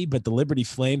TBD, but the Liberty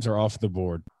Flames are off the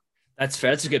board. That's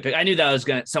fair. That's a good pick. I knew that was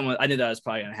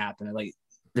probably gonna happen. Like,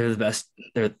 they're the best.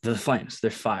 They're the Flames. They're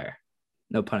fire.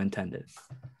 No pun intended.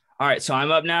 All right, so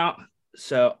I'm up now.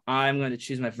 So I'm going to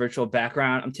choose my virtual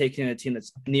background. I'm taking a team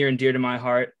that's near and dear to my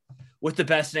heart, with the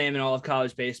best name in all of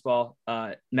college baseball,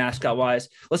 mascot-wise.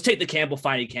 Let's take the Campbell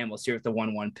Finey Campbells here with the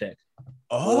 1-1 pick.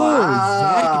 Oh,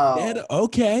 wow.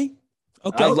 Okay.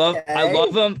 Okay. I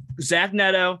love them. Zach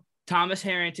Neto, Thomas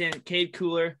Harrington, Cade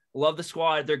Cooler. Love the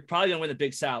squad. They're probably gonna win the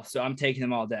Big South, so I'm taking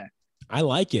them all day. I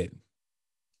like it.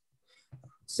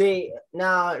 See,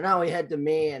 now we head to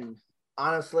me, and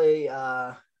honestly,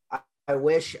 I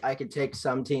wish I could take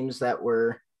some teams that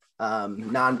were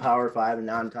non-Power 5 and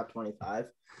non-Top 25.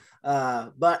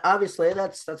 But obviously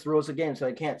that's the rules of the game, so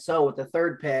I can't. So with the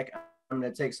third pick, I'm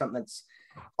going to take something that's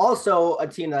also a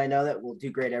team that I know that will do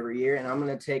great every year, and I'm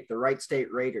going to take the Wright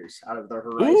State Raiders out of the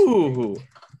Horizon. Ooh,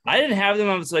 I didn't have them.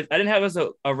 I didn't have as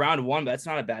a round one, but that's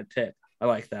not a bad pick. I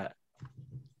like that.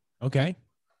 Okay.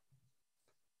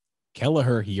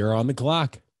 Kelleher, you're on the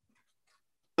clock.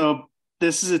 So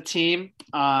this is a team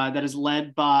that is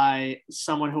led by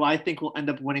someone who I think will end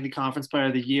up winning the Conference Player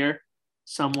of the Year,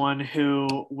 someone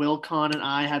who Will Kahn and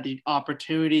I had the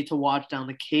opportunity to watch down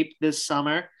the Cape this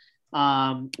summer.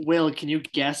 Will, can you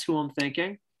guess who I'm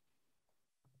thinking?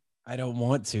 I don't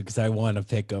want to because I want to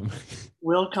pick them.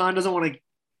 Will Kahn doesn't want to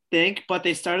think, but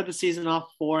they started the season off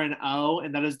 4-0,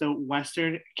 and that is the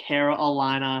Western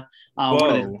Carolina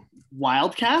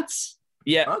Wildcats.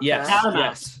 Yeah, Okay. yes,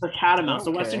 Catamounts. yes. The Catamounts, the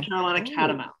Okay. Western Carolina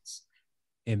Catamounts.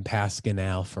 In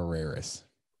Pascal Ferreras.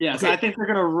 Yes, Okay. I think they're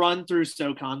going to run through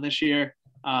SoCon this year.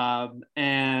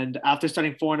 And after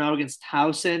starting 4-0 against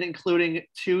Towson, including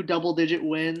 2 double-digit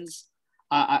wins,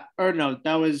 I don't know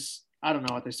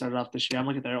what they started off this year. I'm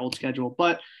looking at their old schedule,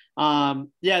 but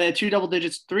they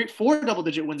had 4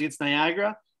 double-digit wins against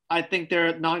Niagara. I think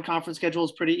their non-conference schedule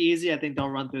is pretty easy. I think they'll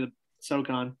run through the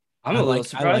SoCon. I'm a little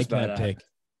surprised I like by that that. pick.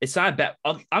 It's not bad.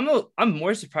 I'm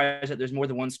more surprised that there's more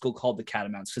than one school called the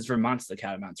Catamounts because Vermont's the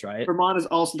Catamounts, right? Vermont is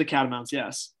also the Catamounts,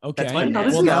 yes. Okay. That's fine. No,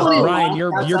 this Well, is now, funny. Ryan,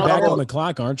 you're That's back all. on the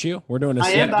clock, aren't you? We're doing a I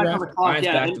am snake back draft. on the clock. Mine's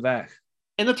Yeah, back to back.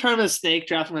 in the term of the snake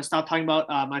draft, I'm going to stop talking about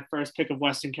my first pick of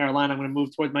Western Carolina. I'm going to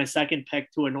move towards my second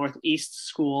pick to a Northeast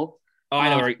school. Oh, I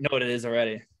know what it is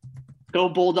already. Go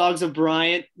Bulldogs of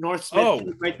Bryant. North Smith Oh.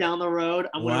 right down the road.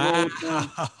 I'm going to roll with them.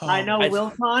 Wow. I know I-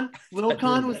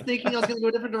 Wilcon was thinking I was going to go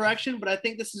a different direction, but I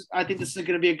think this is going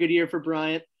to be a good year for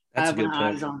Bryant. I That's a have good my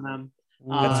eyes pick. on them.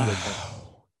 That's a good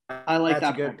Wow. I like That's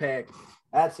that a good pick.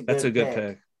 That's a good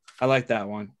pick. I like that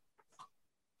one.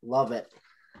 Love it.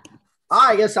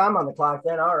 I guess I'm on the clock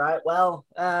then. All right. Well,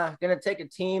 gonna take a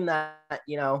team that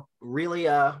really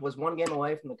was one game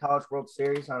away from the College World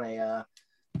Series on a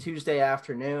Tuesday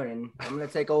afternoon, and I'm gonna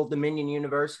take Old Dominion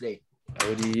University.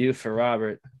 ODU for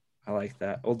Robert. I like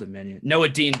that. Old Dominion. Noah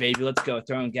Dean, baby. Let's go.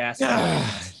 Throwing gas. God.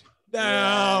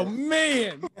 Oh,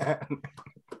 man.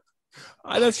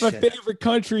 That's my Shit. favorite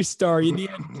country star. You need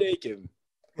to take him.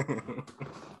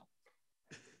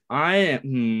 I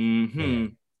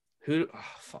am. Who? Oh,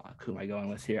 fuck. Who am I going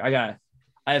with here? I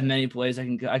have many plays. I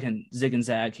can zig and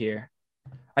zag here.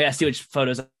 I gotta see which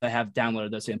photos I have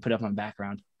downloaded though, so I can put up on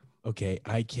background. Okay,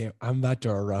 I can't. I'm about to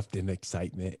erupt in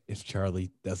excitement if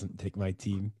Charlie doesn't take my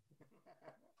team.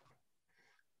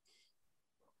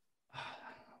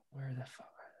 Where the fuck?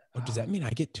 Oh, does that mean I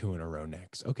get 2 in a row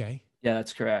next? Okay. Yeah,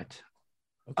 that's correct.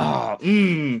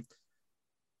 Okay.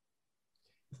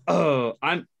 I'm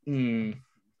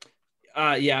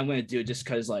gonna do it just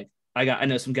because I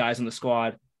know some guys on the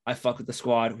squad. I fuck with the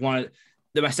squad.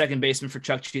 They're my second baseman for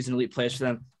Chuck Cheese and elite players for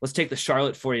them. Let's take the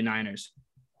Charlotte 49ers.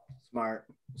 Smart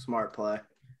play.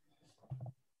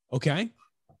 Okay.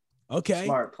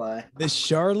 Smart play. The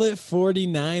Charlotte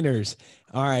 49ers.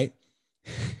 All right.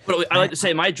 But I like to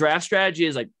say my draft strategy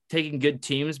is taking good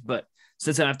teams, but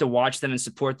since I have to watch them and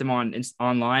support them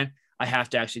online, I have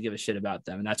to actually give a shit about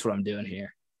them, and that's what I'm doing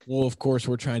here. Well, of course,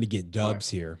 we're trying to get dubs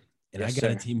here. And Yes, I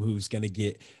got a sir. team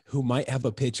who might have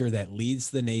a pitcher that leads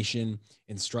the nation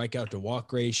in strikeout to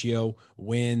walk ratio,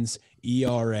 wins,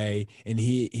 ERA, and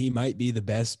he might be the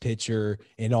best pitcher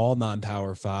in all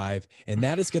non-power 5. And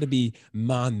that is going to be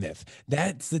Monmouth.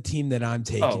 That's the team that I'm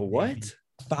taking. Oh, what? baby.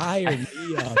 Fire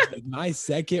me up with my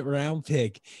second round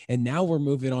pick. And now we're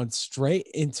moving on straight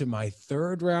into my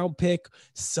third round pick.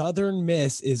 Southern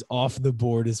Miss is off the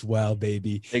board as well,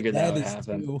 baby. Figured that would is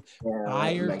happen. 2 Yeah,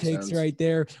 fire makes picks sense. right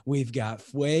there. We've got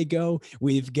Fuego,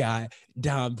 we've got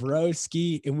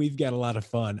Dombrowski, and we've got a lot of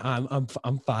fun.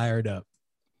 I'm fired up.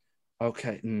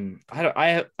 Okay. I'm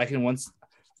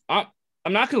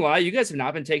not gonna lie, you guys have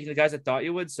not been taking the guys I thought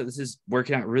you would, so this is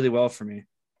working out really well for me.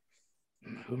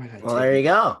 Who am I gonna Well, take? there you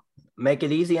go. Make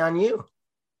it easy on you.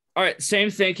 All right, same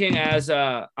thinking as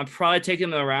I'm probably taking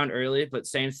them around early, but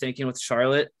same thinking with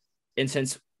Charlotte. And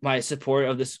since my support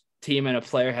of this team and a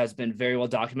player has been very well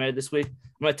documented this week, I'm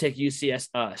gonna take UCS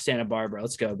Santa Barbara.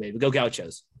 Let's go, baby. Go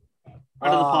Gauchos.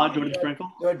 Under the pod, Oh, Jordan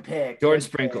Sprinkle. Good pick. Jordan good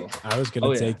Sprinkle. pick. I was gonna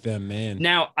Oh, yeah. take them, man.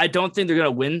 Now, I don't think they're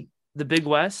gonna win the Big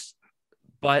West,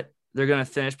 but they're going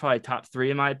to finish probably top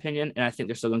 3 in my opinion, and I think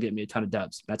they're still going to get me a ton of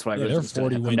dubs. That's what I really they're think it's gonna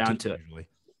 40 come win down teams to it. usually.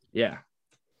 Yeah.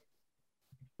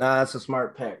 That's a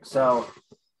smart pick. So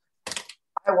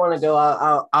I want to go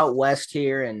out west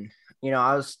here, and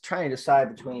I was trying to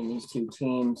decide between these two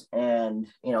teams, and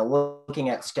looking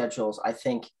at schedules, I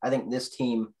think this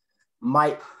team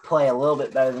might play a little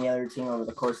bit better than the other team over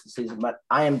the course of the season, but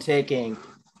I am taking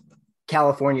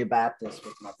California Baptist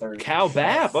with my third. Cal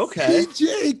Bap, okay.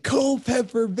 DJ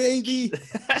Culpepper, baby.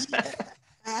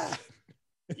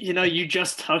 You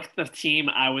just took the team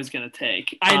I was going to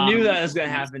take. I knew that was going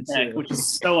to happen too. Which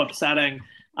is so upsetting,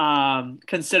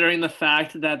 considering the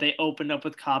fact that they opened up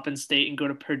with Coppin State and go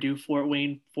to Purdue, Fort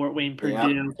Wayne,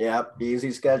 Purdue. Yep. Easy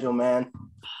schedule, man.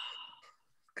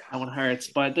 That one hurts,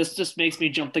 but this just makes me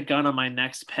jump the gun on my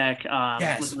next pick.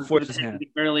 Yes,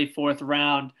 early 4th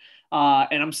round,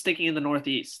 and I'm sticking in the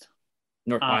Northeast.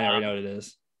 I already know what it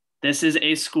is. This is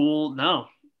a school. No,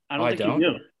 I don't think you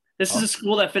do. This is a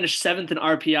school that finished 7th in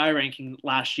RPI ranking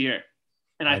last year,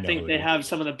 and I think they have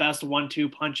some of the best 1-2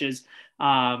 punches.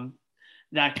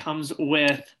 That comes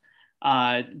with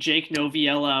Jake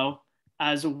Noviello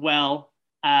as well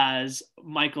as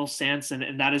Michael Sanson,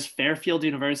 and that is Fairfield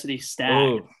University Stag.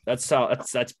 Oh, that's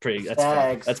pretty.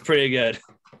 That's pretty good.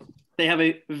 They have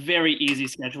a very easy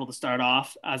schedule to start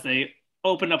off, as they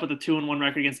opened up with a 2-1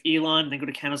 record against Elon, then go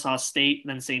to Kennesaw State,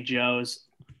 and then St. Joe's.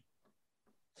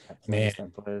 Man,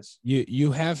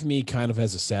 you have me kind of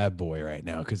as a sad boy right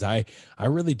now, because I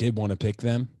really did want to pick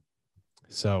them.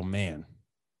 So, man.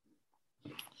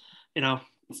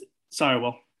 Sorry,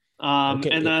 Will.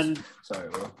 Okay. And then Sorry,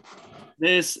 Will.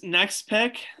 This next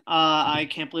pick, I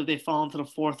can't believe they fall into the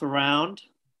 4th round.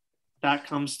 That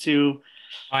comes to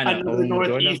another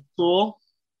Northeast school.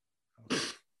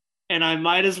 And I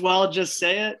might as well just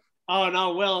say it. Oh,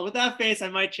 no, Will. With that face, I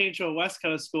might change to a West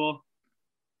Coast school.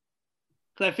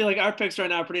 Because I feel like our picks right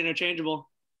now are pretty interchangeable.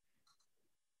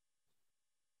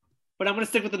 But I'm going to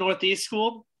stick with the Northeast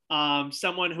school.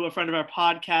 Someone who a friend of our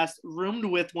podcast roomed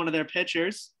with one of their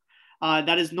pitchers.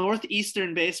 That is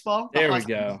Northeastern Baseball. There we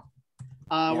go.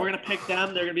 We're going to pick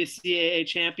them. They're going to be CAA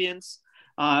champions.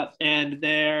 And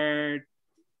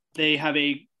they have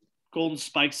a Golden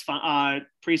Spikes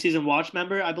preseason watch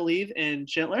member, I believe, in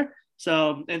Schindler.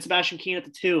 So, and Sebastian Keene at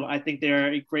the 2. I think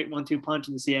they're a great 1-2 punch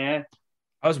in the CAA.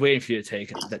 I was waiting for you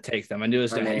to take them. I knew it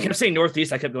was. You kept saying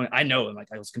Northeast. I kept going. I know him. Like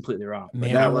I was completely wrong.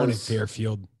 Man, I wanted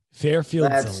Fairfield.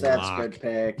 Fairfield's that's a good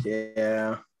pick.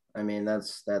 Yeah, I mean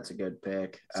that's a good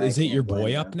pick. So is it your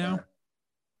boy up now?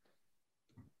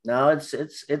 No, it's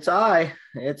I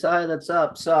that's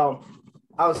up. So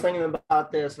I was thinking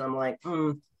about this, and I'm like,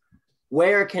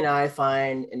 where can I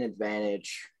find an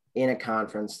advantage in a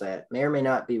conference that may or may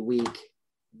not be weak,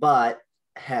 but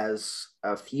has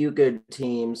a few good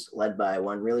teams led by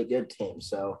one really good team?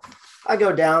 So I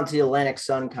go down to the Atlantic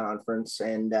Sun Conference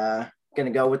and going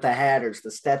to go with the Hatters, the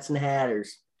Stetson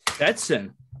Hatters.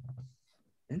 Stetson.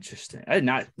 Interesting. I did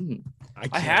not.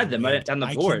 I had them on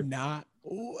the board. Not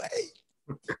wait.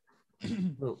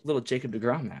 little Jacob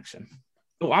deGrom action.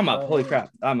 Oh, I'm up. Holy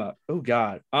crap. I'm up. Oh,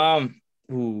 God.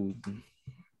 Ooh.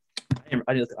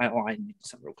 I need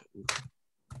some real quick. Ooh.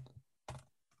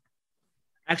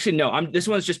 Actually, no. This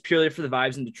one's just purely for the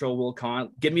vibes and the troll Will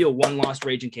Con. Give me a 1-loss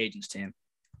Raging Cajuns team.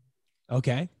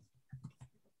 Okay.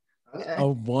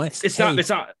 Oh, what? It's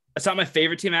not my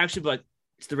favorite team actually, but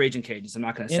it's the Raging Cajuns. I'm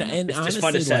not going to say. And it's honestly, just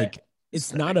fun to say.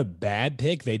 It's not a bad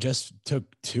pick. They just took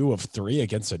 2 of 3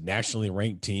 against a nationally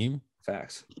ranked team.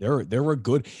 Facts. They were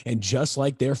good, and just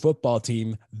like their football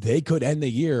team, they could end the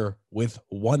year with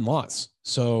 1 loss.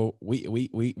 So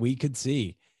we could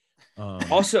see.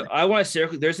 Also, I want to say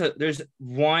there's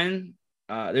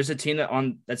a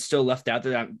team that's still left out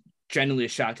there that I'm genuinely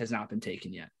shocked has not been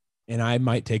taken yet. And I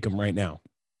might take them right now.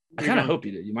 I kind of hope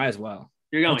you do. You might as well.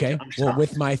 You're going. Okay. Well,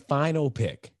 with my final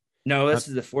pick. No, this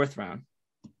is the 4th round.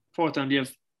 4th round. You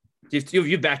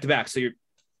have back to back, so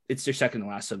it's your second to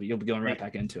last, so you'll be going right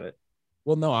back into it.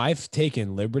 Well, no, I've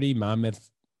taken Liberty, Monmouth,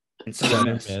 and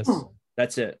Southern Miss.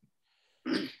 That's it.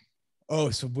 Oh,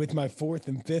 so with my 4th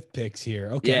and 5th picks here.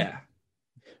 Okay. Yeah.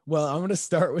 Well, I'm going to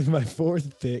start with my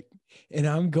 4th pick, and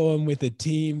I'm going with a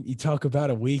team. You talk about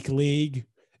a weak league.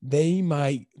 They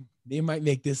might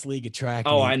make this league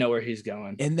attractive. Oh, I know where he's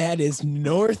going. And that is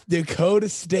North Dakota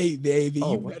State, baby.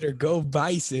 Oh, you better go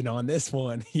Bison on this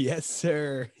one. Yes,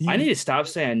 sir. I need to stop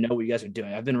saying I know what you guys are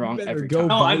doing. I've been wrong every time.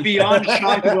 No, I'm beyond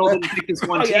shocked Will didn't pick this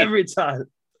one team. Every time.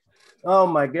 Oh,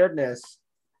 my goodness.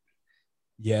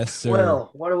 Yes, sir. Will,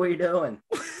 what are we doing?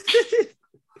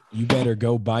 You better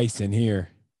go Bison here.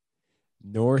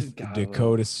 North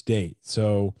Dakota State.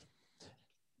 So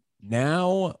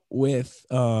now with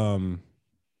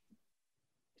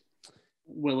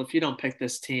Will, if you don't pick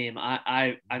this team,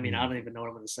 I mean, I don't even know what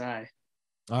I'm going to say.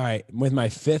 All right, with my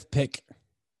 5th pick,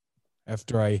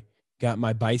 after I got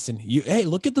my Bison. Hey,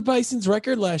 look at the Bison's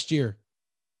record last year.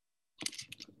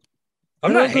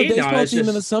 I'm They're not the hating on baseball it. It's team in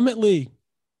the just, Summit League.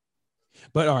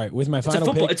 But all right, with my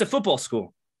final pick, it's a football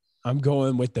school. I'm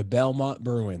going with the Belmont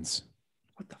Bruins.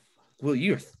 What the fuck?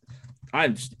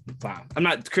 Well, wow. I'm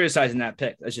not criticizing that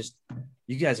pick. That's just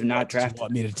you guys are not Do you drafted.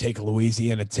 want me to take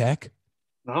Louisiana Tech?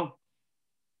 No.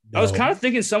 I was kind of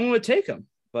thinking someone would take him,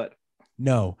 but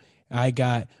no. I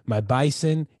got my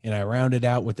Bison, and I rounded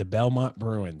out with the Belmont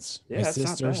Bruins. Yeah, my that's not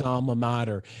sister's bad. alma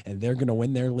mater, and they're going to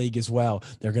win their league as well.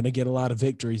 They're going to get a lot of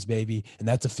victories, baby, and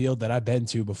that's a field that I've been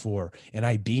to before. And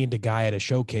I beaned a guy at a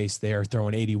showcase there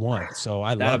throwing 81, so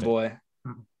I love it. boy.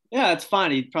 Yeah, it's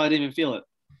fine. He probably didn't even feel it.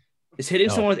 Is hitting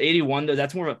No. someone with 81 though?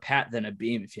 That's more of a pat than a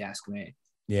beam, if you ask me.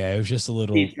 Yeah, it was just a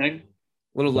little. Deep thing.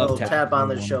 Little Little love tap on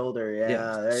the One. shoulder. Yeah.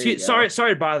 There you go.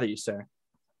 Sorry to bother you, sir.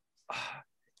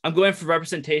 I'm going for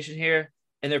representation here,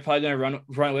 and they're probably going to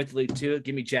run away with the league too.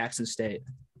 Give me Jackson State.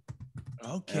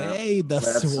 Okay, the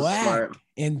That's a swag smart-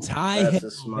 and tie. That's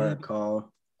a smart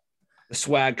call. The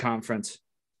swag conference.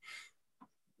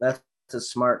 That's a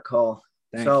smart call.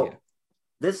 Thank so you.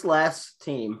 this last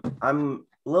team, I'm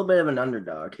a little bit of an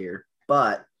underdog here,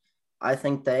 but I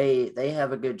think they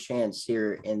have a good chance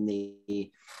here in the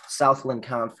Southland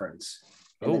Conference.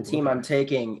 And the team I'm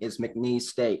taking is McNeese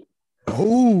State.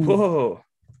 Oh, Whoa.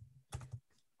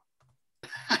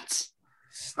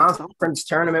 Conference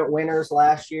tournament winners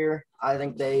last year. I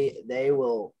think they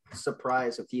will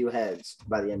surprise a few heads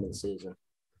by the end of the season.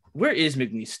 Where is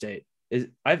McNeese State?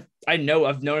 I've known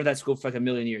of that school for like a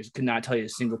million years. Could not tell you a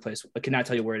single place. I could not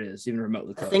tell you where it is, even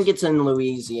remotely close. I think it's in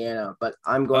Louisiana, but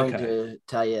I'm going to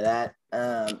tell you that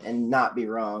and not be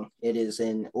wrong. It is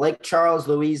in Lake Charles,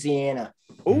 Louisiana.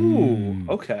 Ooh,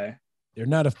 okay. they're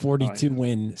not a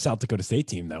 42-win South Dakota State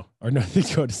team, though, or North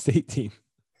Dakota State team.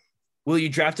 Well, you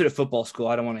drafted a football school.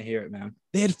 I don't want to hear it, man.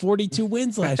 They had 42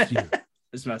 wins last year.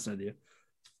 Just messing with you.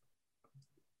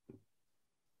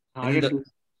 It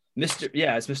It's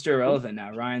Mr. Irrelevant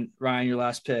now. Ryan, your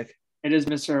last pick. is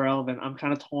Mr. Irrelevant. I'm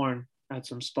kind of torn at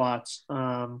some spots.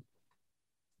 Man,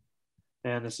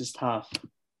 this is tough.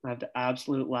 I have the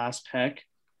absolute last pick.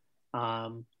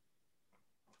 And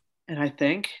I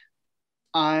think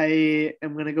I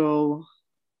am going to go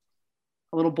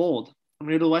a little bold. I'm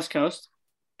going to go to the West Coast.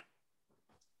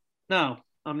 No,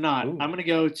 I'm not. Ooh. I'm going to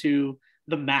go to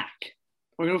the MAC.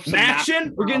 We're going to go for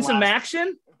Maction? We're getting some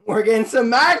Maction? We're getting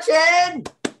some action.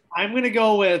 I'm going to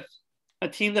go with a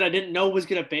team that I didn't know was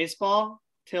good at baseball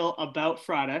till about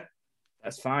Friday.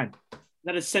 That's fine.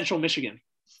 That is Central Michigan.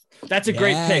 That's a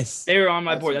great pick. Yes. They were on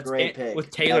my That's board. a great pick. With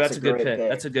Taylor. That's That's a a good great pick. pick.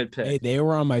 That's a good pick. Hey, they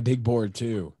were on my big board,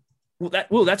 too.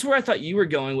 Well, that's where I thought you were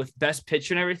going with best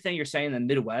pitcher and everything. You're saying the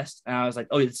Midwest, and I was like,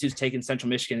 oh, this dude's taking Central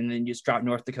Michigan, and then you just dropped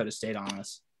North Dakota State on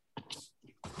us.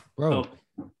 Bro,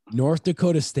 North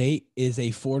Dakota State is a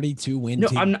 42-win No,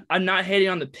 team. I'm not hating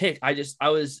on the pick. I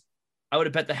would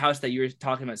have bet the house that you were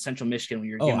talking about Central Michigan when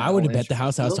you were. Oh, giving I the would whole have bet the intro.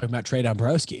 house I was talking about Trey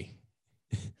Dombrowski.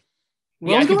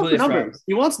 Well, I he's going completely for forgot. numbers.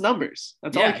 He wants numbers.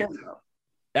 That's all he cares about.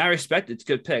 I respect it. It's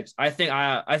good picks. I think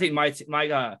my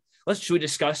should we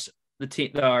discuss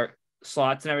our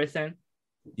slots and everything?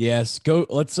 Yes, go.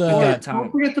 Let's. got Don't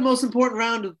time. forget the most important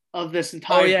round of this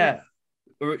entire Oh yeah. thing.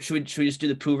 Or should we just do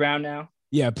the poo round now?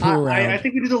 Yeah, pool round. I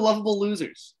think we do the lovable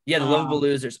losers. Yeah, the lovable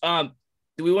losers.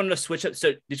 Do we want to switch up?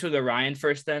 So did you go Ryan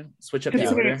first then? Switch up the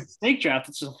Considering order. it's a snake draft,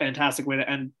 it's just a fantastic way to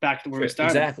end back to where we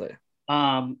started. Exactly.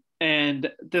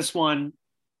 And this one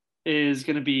is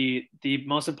going to be the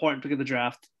most important pick of the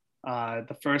draft,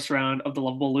 the first round of the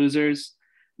lovable losers.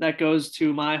 That goes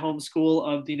to my home school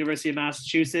of the University of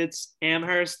Massachusetts,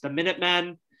 Amherst, the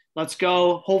Minutemen. Let's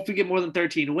go. Hopefully get more than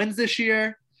 13 wins this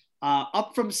year.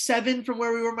 Up from 7 from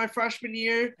where we were my freshman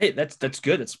year. Hey, that's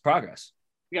good. That's progress.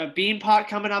 We got Beanpot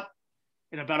coming up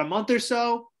in about a month or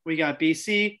so. We got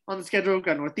BC on the schedule. We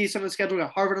got Northeast on the schedule. We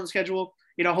got Harvard on the schedule.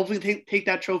 Hopefully take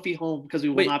that trophy home because we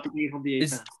will not be taking home the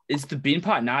A10. Is the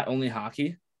Beanpot not only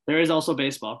hockey? There is also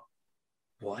baseball.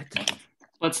 What?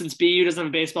 But since BU doesn't have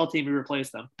a baseball team, we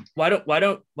replace them. Why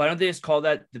don't they just call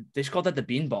that? They should call that the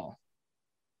Beanball.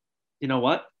 You know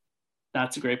what?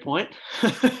 That's a great point.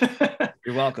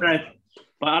 You're welcome. Right.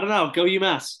 But I don't know. Go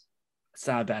UMass. It's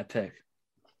not a bad pick.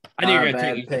 I knew you were gonna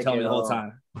take. You could tell me the whole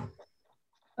time.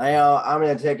 I know I'm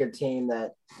going to take a team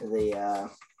that the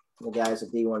guys at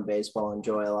D1 baseball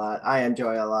enjoy a lot. I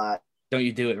enjoy a lot. Don't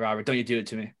you do it, Robert? Don't you do it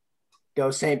to me?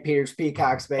 Go St. Peter's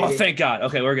Peacocks, baby. Oh, thank God.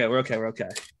 Okay, we're good.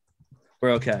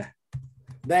 We're okay.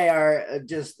 They are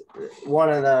just one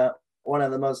of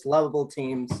the most lovable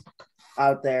teams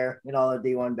out there in all of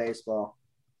D1 baseball.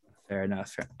 Fair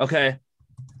enough. Okay.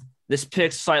 This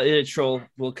pick's slightly to troll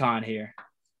Will Khan here.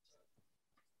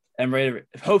 I'm ready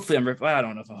to, hopefully I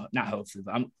don't know if not hopefully,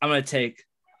 but I'm going to take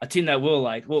a team that Will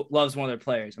loves one of their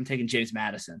players. I'm taking James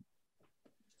Madison.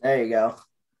 There you go.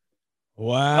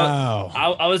 Wow.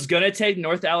 I was going to take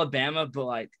North Alabama, but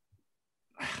like,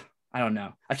 I don't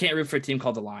know. I can't root for a team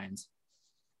called the Lions.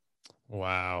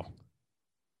 Wow.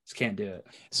 Just can't do it.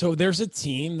 So there's a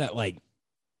team that like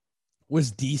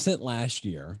was decent last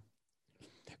year,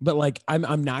 but like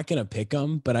I'm not gonna pick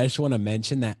them. But I just want to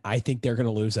mention that I think they're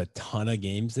gonna lose a ton of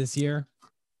games this year.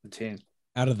 The team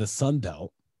out of the Sun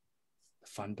Belt. The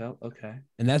Fun Belt, okay.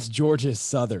 And that's Georgia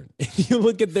Southern. If you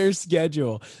look at their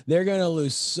schedule, they're gonna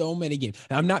lose so many games.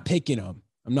 Now, I'm not picking them.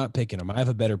 I have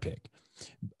a better pick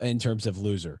in terms of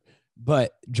loser.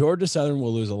 But Georgia Southern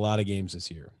will lose a lot of games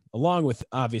this year, along with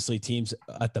obviously teams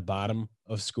at the bottom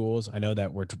of schools. I know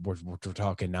that we're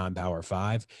talking non-power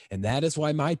 5, and that is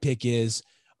why my pick is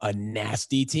a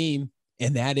nasty team,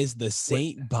 and that is the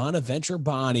St. Bonaventure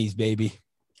Bonnies, baby.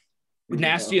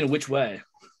 Nasty in which way?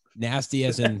 Nasty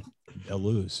as in they'll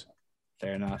lose.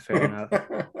 Fair enough. So,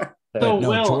 no,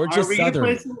 Will, Georgia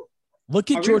Southern.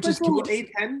 Look at Georgia's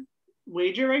A10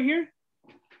 wager right here.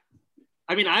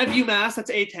 I mean, I have UMass, that's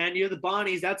A10. You have the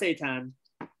Bonnies, that's A10.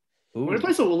 We're going to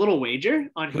place a little wager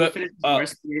on who finishes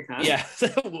worst in A10. Yeah,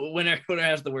 winner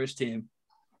has the worst team.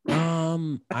 I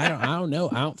don't know.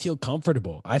 I don't feel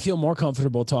comfortable. I feel more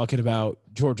comfortable talking about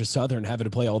Georgia Southern having to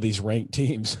play all these ranked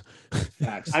teams.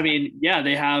 Facts. I mean, yeah,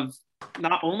 they have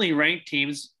not only ranked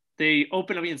teams, they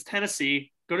open up against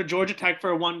Tennessee, go to Georgia Tech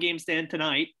for a 1-game stand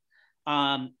tonight.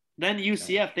 Then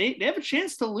UCF, they have a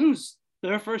chance to lose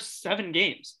their first 7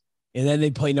 games. And then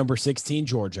they play number 16,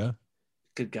 Georgia.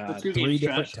 Good God. 3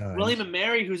 different times. William and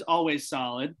Mary, who's always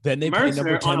solid. Then they Mercer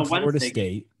play number 10, Florida Wednesday.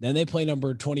 State. Then they play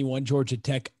number 21, Georgia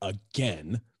Tech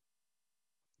again.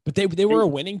 But they were a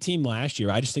winning team last year.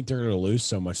 I just think they're going to lose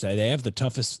so much. They have the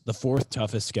 4th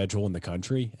toughest schedule in the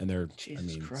country. And they're,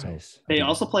 They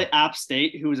also play App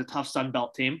State, who is a tough Sun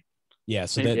Belt team. Yeah,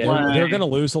 so They they're going to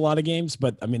lose a lot of games.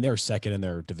 But, I mean, they were second in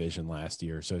their division last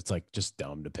year. So it's like just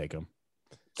dumb to pick them.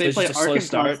 They So play it's just a slow Arkansas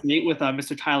start. State with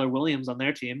Mr. Tyler Williams on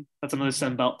their team. That's another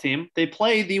Sun Belt team. They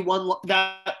play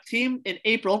that team in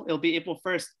April. It'll be April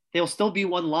 1st. They'll still be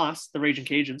 1 loss, the Raging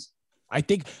Cajuns. I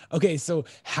think, okay, so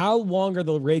how long are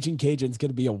the Raging Cajuns going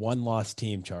to be a 1-loss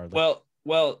team, Charlie?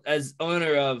 Well, as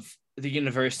owner of the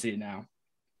university now,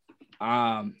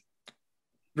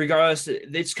 regardless,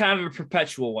 it's kind of a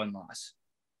perpetual 1 loss.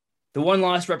 The 1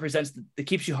 loss represents that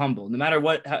keeps you humble. No matter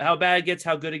how bad it gets,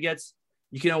 how good it gets,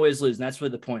 you can always lose, and that's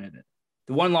really the point of it.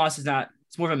 The 1 loss is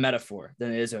it's more of a metaphor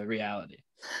than it is a reality.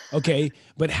 Okay,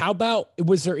 but how about,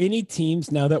 was there any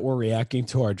teams, now that we're reacting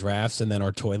to our drafts and then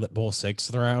our toilet bowl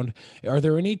 6th round, are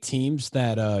there any teams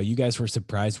that you guys were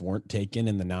surprised weren't taken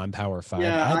in the non-power 5?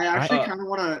 Yeah, I actually kind of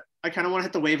want to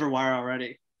hit the waiver wire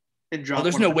already and drop.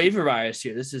 There's no waiver wires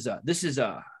here. This is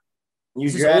You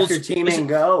draft your team and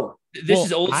go. This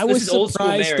is old school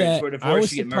marriage where I was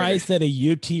divorce you get surprised murdered.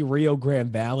 that a UT Rio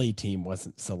Grande Valley team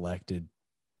wasn't selected.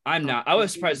 I'm not. I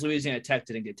was surprised Louisiana Tech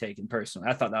didn't get taken personally.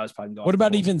 I thought that was probably going. What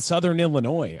about even Southern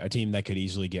Illinois, a team that could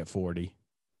easily get 40?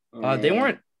 They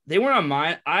weren't on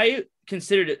mine. I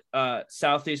considered it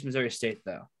Southeast Missouri State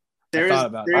though. There's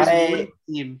one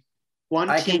team.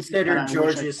 I considered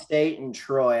Georgia State and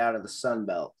Troy out of the Sun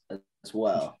Belt as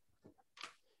well.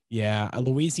 Yeah,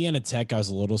 Louisiana Tech, I was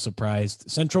a little surprised.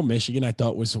 Central Michigan, I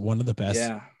thought was one of the best,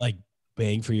 like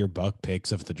bang for your buck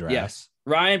picks of the draft. Yes,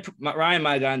 Ryan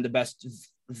might have gotten the best.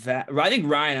 I think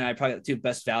Ryan and I probably got the 2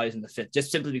 best values in the 5th,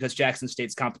 just simply because Jackson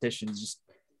State's competition is just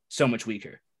so much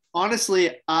weaker.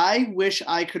 Honestly, I wish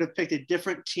I could have picked a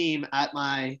different team at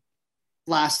my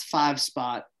last 5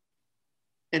 spot,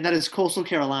 and that is Coastal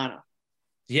Carolina.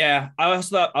 Yeah, I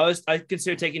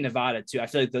considered taking Nevada too. I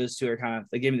feel like those 2 are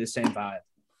they gave me the same vibe.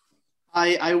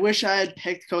 I wish I had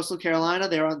picked Coastal Carolina.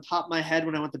 They were on top of my head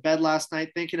when I went to bed last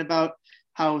night, thinking about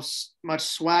how much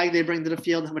swag they bring to the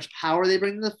field, how much power they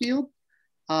bring to the field.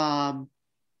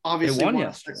 Obviously, one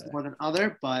aspects more than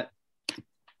other, but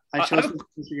I chose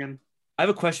Michigan. I have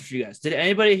a question for you guys. Did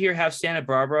anybody here have Santa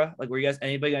Barbara? Like, were you guys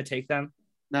anybody gonna take them?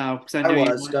 No, because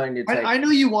I know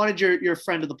you wanted your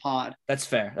friend of the pod. That's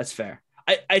fair.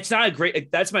 It's not a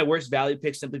great. That's my worst value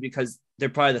pick simply because they're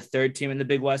probably the 3rd team in the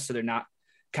Big West, so they're not.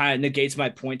 Kind of negates my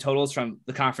point totals from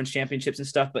the conference championships and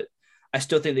stuff, but I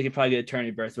still think they could probably get a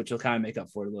tourney berth, which will kind of make up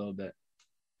for it a little bit.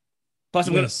 Plus,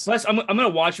 I'm gonna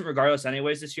watch it regardless,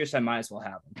 anyways, this year, so I might as well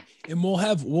have them. And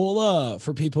we'll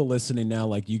for people listening now,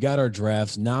 like you got our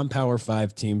drafts, non-power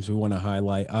 5 teams we want to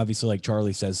highlight. Obviously, like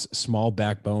Charlie says, small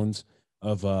backbones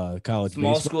of college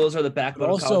Small baseball. schools are the But backbone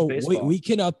of also, college baseball. we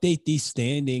can update these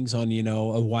standings on,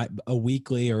 a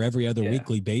weekly or every other Yeah.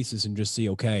 weekly basis and just see,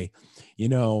 okay,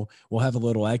 we'll have a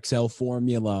little Excel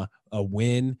formula. A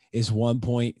win is 1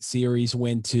 point, series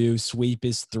win 2, sweep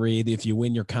is 3. If you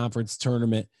win your conference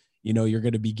tournament, you're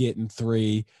going to be getting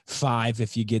 3, 5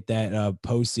 if you get that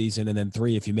postseason, and then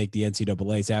 3 if you make the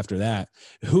NCAAs after that.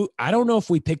 I don't know if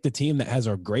we picked a team that has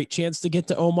a great chance to get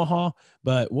to Omaha,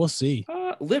 but we'll see.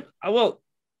 not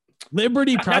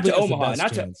Liberty to probably has Omaha, the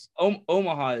best chance.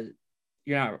 Omaha.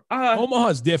 You're not.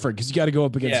 Omaha's different because you got to go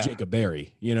up against Yeah. Jacob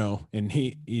Berry, and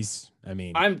he's. I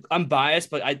mean, I'm biased,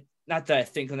 but not that I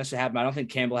think this should happen. I don't think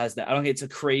Campbell has that. I don't think it's a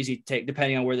crazy take,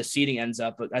 depending on where the seating ends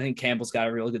up. But I think Campbell's got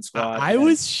a really good squad. I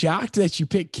was shocked that you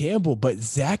picked Campbell, but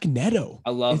Zach Neto.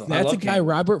 I love him. That's a guy, Campbell.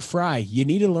 Robert Frey. You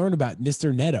need to learn about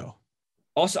Mr. Neto.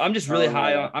 Also, I'm just really Oh,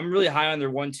 high yeah. on. I'm really high on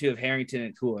their 1-2 of Harrington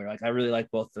and Cooler. Like I really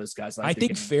like both those guys. I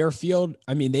think Fairfield.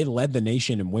 I mean, they led the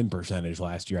nation in win percentage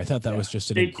last year. I thought that was just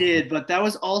an. They did, but that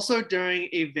was also during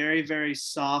a very, very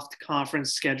soft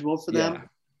conference schedule for them.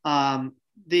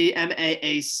 The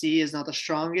MAAC is not the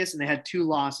strongest, and they had 2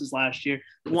 losses last year,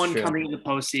 one true. coming in the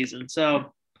postseason.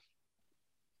 So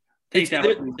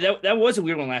that was a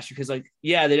weird one last year because, they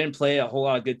didn't play a whole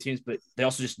lot of good teams, but they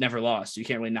also just never lost. So you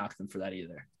can't really knock them for that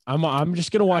either. I'm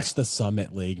just gonna watch the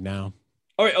Summit League now.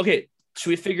 All right, okay. Should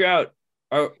we figure out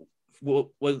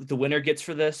what the winner gets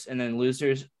for this, and then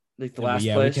losers like the last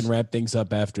place? We can wrap things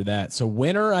up after that. So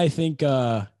winner, I think.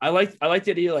 I like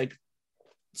the idea like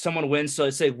someone wins. So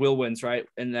let's say Will wins, right?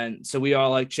 And then so we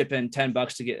all chip in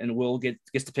 $10 to get, and Will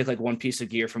gets to pick one piece of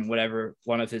gear from whatever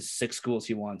one of his 6 schools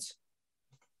he wants.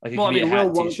 Will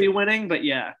won't be winning, but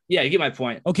yeah, you get my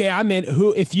point. Okay, I'm in.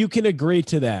 If you can agree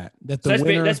to that the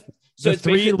winner, the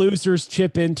 3 losers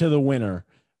chip into the winner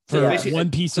for one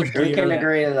piece of gear. We can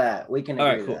agree to that. We can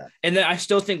agree to that. And then I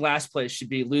still think last place should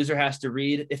be loser has to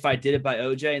read If I Did It by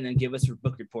OJ and then give us a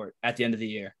book report at the end of the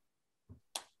year.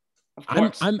 of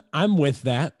course. I'm with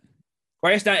that. Or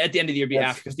I guess not at the end of the year, be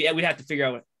after, because we'd have to figure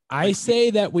out what. I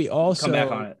say that we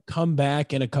also come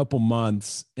back in a couple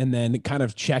months and then kind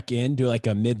of check in, do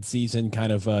a mid-season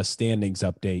kind of standings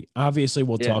update. Obviously,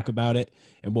 we'll talk about it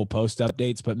and we'll post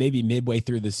updates, but maybe midway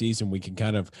through the season, we can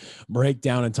kind of break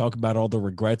down and talk about all the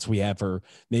regrets we have, or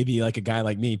maybe a guy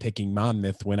like me picking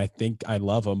Monmouth when I think I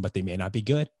love them, but they may not be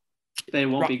good. They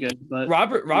won't be good. But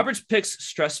Robert's picks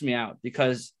stress me out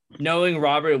because knowing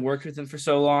Robert and worked with him for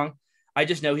so long, I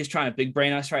just know he's trying to big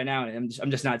brain us right now, and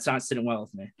I'm just not. It's not sitting well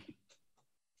with me.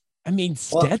 I mean,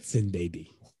 Stetson, baby.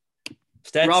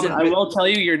 Stetson, Robert, I will tell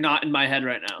you, you're not in my head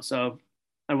right now, so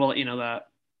I will let you know that.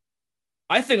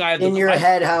 I think I have in your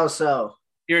head. How so?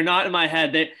 You're not in my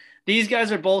head. These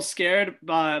guys are both scared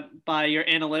by your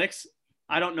analytics.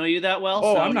 I don't know you that well.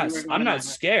 Oh, so I'm not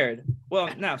scared. Well,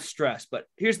 not stressed, but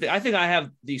I think I have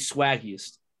the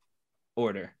swaggiest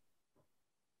order.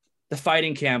 The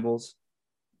Fighting Camels.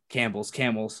 The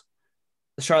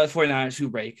Charlotte 49ers who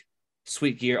rake.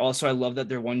 Sweet gear. Also, I love that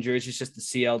their one jersey is just the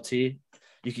CLT.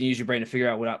 You can use your brain to figure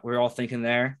out what we're all thinking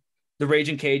there. The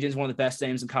Raging Cajuns, one of the best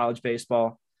names in college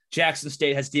baseball. Jackson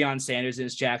State has Deion Sanders in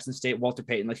his Jackson State, Walter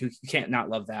Payton. You can't not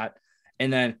love that.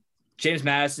 And then James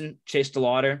Madison, Chase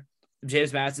DeLauder.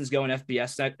 James Madison's going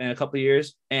FBS in a couple of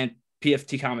years, and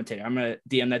PFT commentator. I'm going to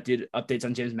DM that dude updates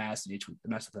on James Madison each week to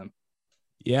mess with him.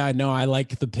 Yeah, no, I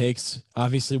like the picks.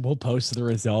 Obviously, we'll post the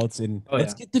results, and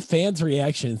let's get the fans'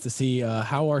 reactions to see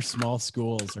how our small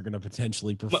schools are going to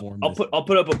potentially perform. I'll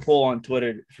put up a poll on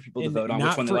Twitter for people to vote on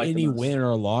which one they like. Not for any win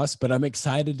or loss, but I'm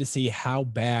excited to see how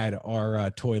bad our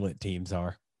toilet teams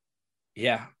are.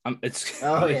 Yeah, it's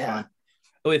fun.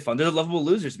 It'll be fun. They're the lovable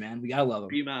losers, man. We gotta love them.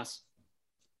 UMass.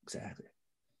 Exactly.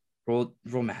 Roll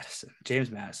Madison, James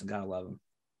Madison. Gotta love him.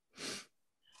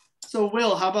 So,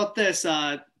 Will, how about this?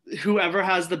 Whoever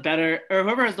has the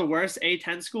worst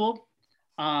A10 school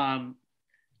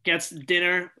gets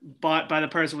dinner bought by the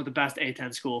person with the best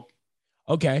A10 school.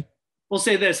 Okay. We'll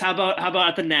say this. How about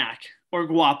at the NAC or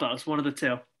Guapos, one of the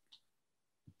two?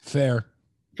 Fair.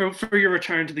 For your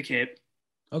return to the Cape.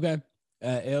 Okay.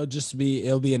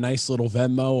 It'll be a nice little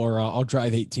Venmo, or I'll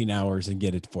drive 18 hours and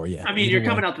get it for you. I mean, you're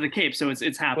coming out to the Cape, so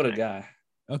it's happening. What a guy.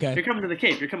 Okay. You're coming to the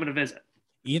Cape. You're coming to visit.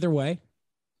 Either way.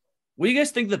 What do you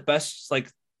guys think the best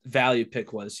value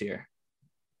pick was here?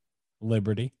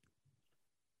 Liberty.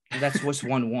 That's what's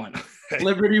 1-1.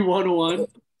 Liberty 1-1.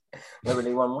 Liberty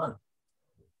 1-1.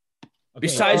 Okay.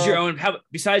 Besides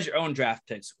your own draft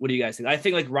picks, what do you guys think? I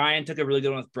think Ryan took a really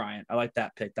good one with Bryant. I like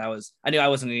that pick. I knew I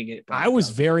wasn't going to get Bryant. I was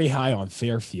very high on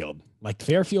Fairfield.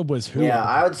 Fairfield was who? Yeah,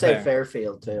 I would say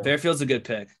Fairfield too. Fairfield's a good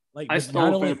pick. I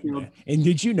stole Fairfield. And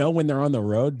did you know when they're on the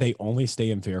road, they only stay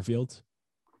in Fairfield?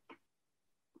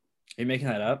 Are you making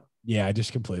that up? Yeah, I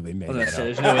just completely made I was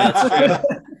gonna that say, up. there's no way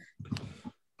that's true.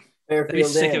 I'd be Fairfield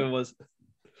sick if in. it was.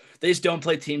 They just don't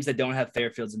play teams that don't have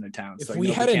Fairfields in their towns. If Like, we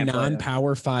nope, had a can't play them.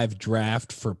 non-Power 5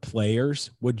 draft for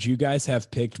players, would you guys have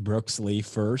picked Brooks Lee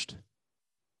first?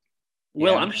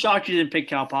 Will, Yeah. I'm shocked you didn't pick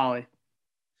Cal Poly.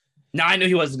 No, I knew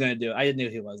he wasn't going to do it. I knew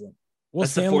he wasn't. Well,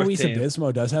 That's the San fourth Luis team.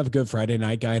 Obispo does have a good Friday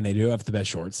night guy, and they do have the best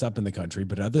shortstop in the country.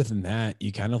 But other than that,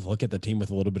 you kind of look at the team with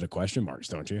a little bit of question marks,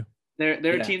 don't you? They're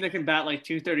Yeah. a team that can bat like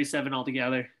 237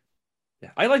 altogether.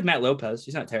 Yeah, I like Matt Lopez.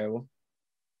 He's not terrible.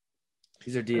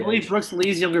 He's their I believe DH. Brooks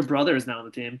Lee's younger brother is now on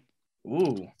the team.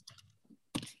 Ooh.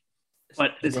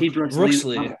 But is he Brooks Brooks Lee's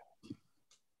Lee. brother?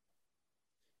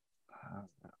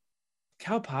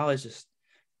 Cal Poly is just.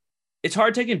 It's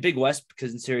hard taking Big West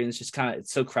because in Syria it's just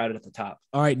it's so crowded at the top.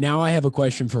 All right, now I have a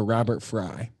question for Robert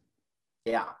Frey.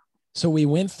 Yeah. So we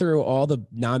went through all the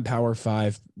non-Power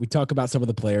 5. We talk about some of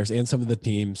the players and some of the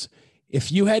teams.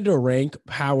 If you had to rank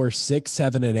Power 6,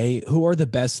 7, and 8, who are the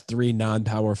best 3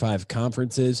 non-Power 5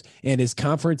 conferences? And is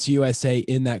Conference USA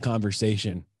in that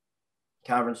conversation?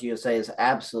 Conference USA is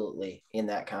absolutely in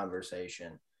that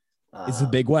conversation. It's the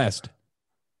Big West.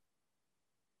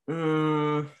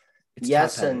 It's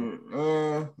Yes, top-heavy.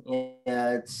 and yeah,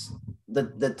 it's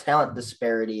the talent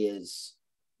disparity is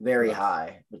very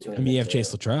high between. I mean, you have the two.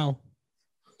 Chase Luttrell.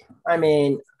 I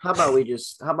mean, how about we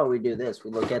do this? We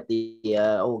look at the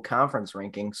old conference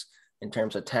rankings in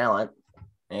terms of talent,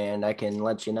 and I can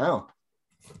let you know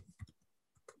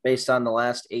based on the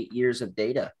last 8 years of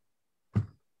data.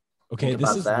 Okay, Think this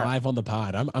about is that. live on the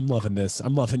pod. I'm loving this.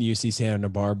 I'm loving UC Santa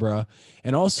Barbara,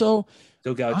 and also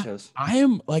Go Gauchos. I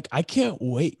am like I can't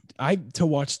wait to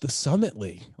watch the Summit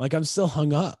League. Like I'm still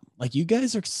hung up. Like you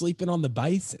guys are sleeping on the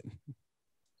Bison.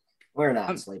 We're not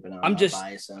I'm- sleeping on. I'm the just-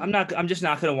 Bison. I'm just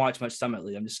not going to watch much Summit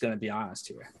League. I'm just going to be honest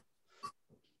here.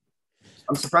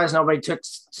 I'm surprised nobody took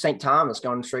St. Thomas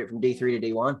going straight from D3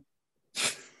 to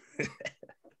D1.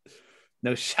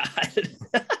 No shot.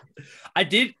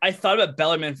 I thought about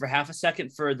Bellarmine for half a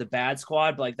second for the bad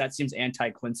squad, but like that seems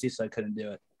anti-Quincy, so I couldn't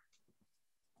do it.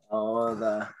 Oh,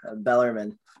 the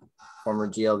Bellarmine, former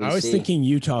GLVC. I was thinking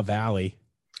Utah Valley.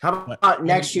 How but about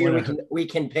next year whatever. we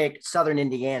can pick Southern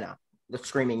Indiana, the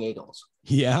Screaming Eagles.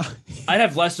 Yeah. I'd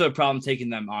have less of a problem taking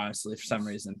them, honestly, for some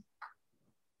reason.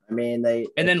 I mean, And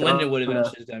then they've Lindenwood gone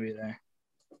eventually is going to be there.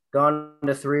 gone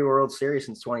to 3 World Series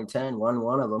since 2010, won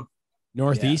one of them.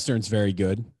 Northeastern's very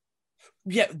good.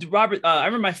 Yeah, Robert, I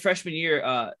remember my freshman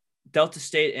year, Delta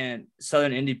State and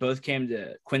Southern Indy both came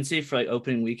to Quincy for like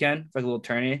opening weekend for like a little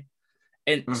tourney.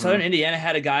 And Mhm. Southern Indiana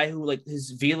had a guy who like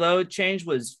his velo change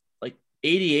was like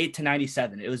 88 to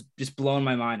 97. It was just blowing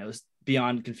my mind. I was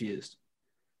beyond confused.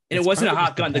 And It's it wasn't a probably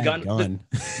hot gun. just The a gun,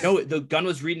 bad no, the gun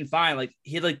was reading fine. Like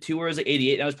he had like 2 words like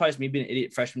 88. And that was probably just me being an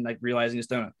idiot freshman, like realizing it's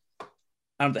throwing. I don't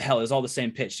know what the hell. It was all the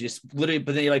same pitch. He just literally,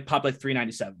 but then he like popped like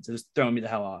 397. So it was throwing me the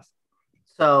hell off.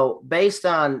 So based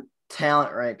on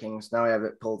talent rankings, now I have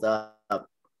it pulled up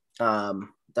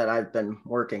that I've been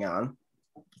working on.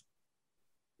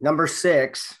 Number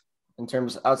 6, in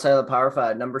terms outside of the Power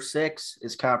 5, number 6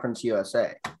 is Conference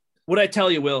USA. What I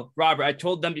tell you, Will, Robert, I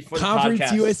told them before the Conference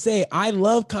podcast. USA. I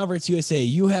love Conference USA.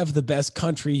 You have the best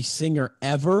country singer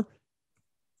ever.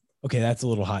 Okay, that's a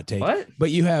little hot take. What?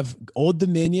 But you have Old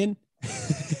Dominion.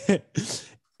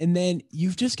 And then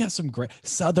you've just got some great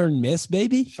Southern Miss,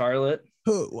 baby. Charlotte.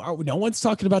 No one's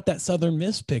talking about that Southern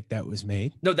Miss pick that was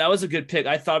made. No, that was a good pick.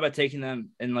 I thought about taking them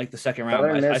in like the second round.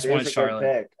 Southern I Miss just wanted is a good Charlotte.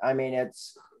 pick. I mean,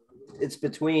 it's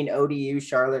between ODU,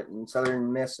 Charlotte, and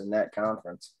Southern Miss in that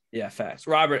conference. Yeah, facts.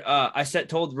 Robert, I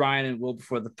told Ryan and Will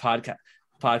before the podcast.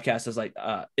 I was like,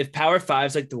 if Power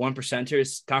 5's like the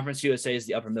 1%ers, Conference USA is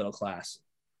the upper middle class.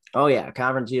 Oh yeah,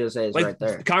 Conference USA is Like right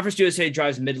there. Conference USA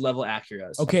drives mid-level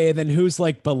Acuras. Okay, then who's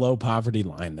like below poverty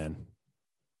line then?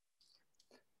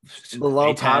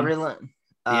 Below A10, poverty line.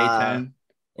 The A10.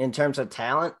 In terms of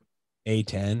talent,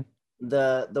 A10,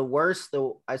 the worst.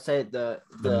 I say the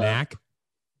MAC.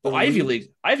 Oh, Ivy League.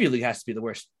 Ivy League has to be the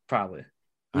worst, probably.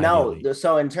 No, Ivy League.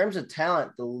 so in terms of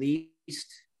talent, the least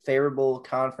favorable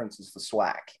conference is the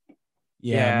SWAC.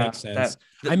 Yeah, it makes sense.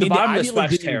 The I mean, bottom the of the Ivy League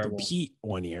SWAC's didn't terrible. compete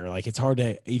one year. Like it's hard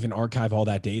to even archive all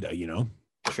that data, you know?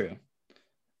 True.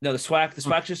 No, the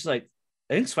SWAC's just like,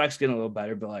 I think SWAC's getting a little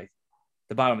better, but like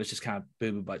the bottom is just kind of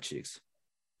boo-boo butt cheeks.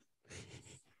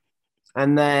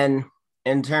 And then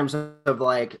in terms of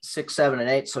like 6, 7, and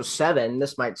 8, so 7,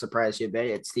 this might surprise you a bit.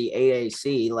 It's the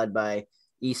AAC led by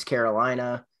East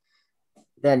Carolina.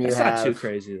 Then you That's have not too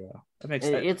crazy though. That makes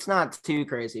sense. it's not too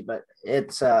crazy, but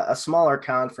it's a smaller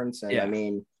conference, and Yeah. I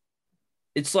mean,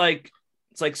 It's like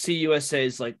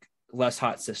CUSA's like less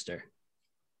hot sister.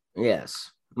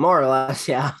 yes, more or less,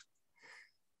 yeah.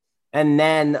 And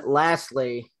then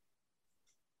lastly,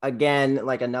 again,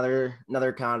 like another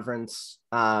conference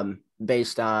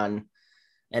based on,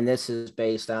 and this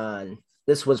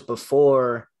was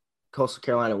before Coastal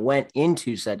Carolina went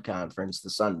into said conference, the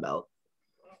Sun Belt.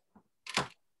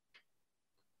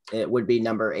 It would be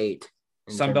number 8.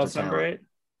 Sun Belt's number 8?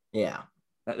 Yeah.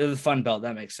 The Fun Belt,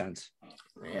 that makes sense.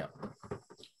 Yeah.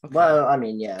 Okay. Well, I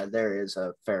mean, yeah, there is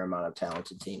a fair amount of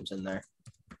talented teams in there.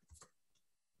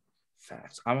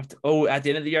 Facts. I'm have to, at the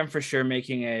end of the year, I'm for sure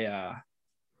making a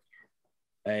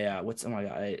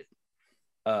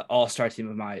all-star team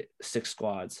of my 6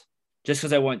 squads. Just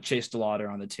because I want Chase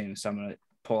DeLauder on the team, so I'm gonna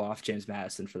pull off James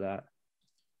Madison for that.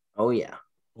 Oh yeah.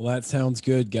 Well, that sounds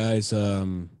good, guys.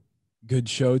 Good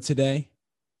show today.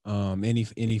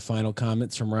 Any final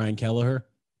comments from Ryan Kelleher?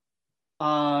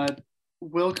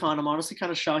 Wilcon, I'm honestly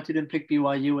kind of shocked he didn't pick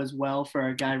BYU as well for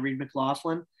our guy Reed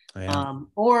McLaughlin.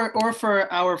 Or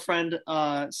for our friend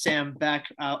Sam Beck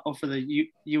for the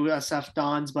USF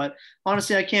Dons. But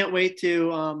honestly, I can't wait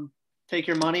to take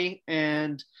your money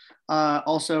and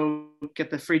also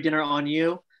get the free dinner on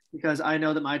you, because I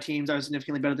know that my teams are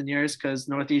significantly better than yours because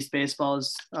Northeast baseball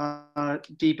is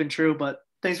deep and true. But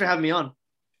thanks for having me on.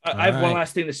 I have one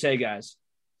last thing to say, guys.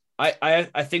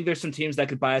 I think there's some teams that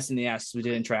could buy us in the ass. We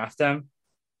didn't draft them.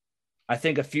 I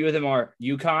think a few of them are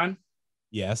UConn.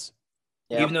 Yes.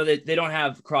 Yep. Even though they don't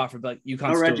have Crawford, but like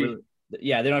UConn's still Reggie. really,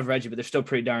 they don't have Reggie, but they're still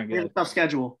pretty darn We have good. a tough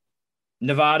schedule.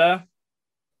 Nevada,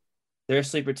 they're a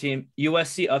sleeper team.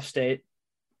 USC Upstate,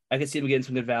 I could see them getting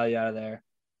some good value out of there.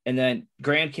 And then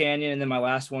Grand Canyon, and then my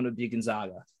last one would be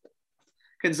Gonzaga.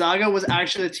 Gonzaga was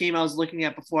actually the team I was looking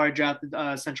at before I drafted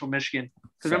Central Michigan.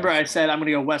 Because remember, I said I'm going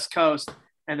to go West Coast,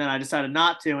 and then I decided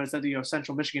not to, and instead to go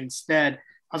Central Michigan instead.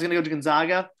 I was going to go to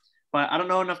Gonzaga, but I don't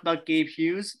know enough about Gabe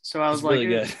Hughes, so I was He's really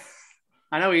like, good.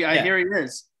 I know I hear he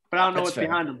is, but I don't know That's what's fair.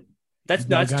 behind him. That's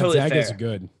totally Gonzaga's fair.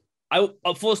 good.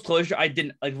 Full disclosure, I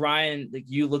didn't like Ryan. Like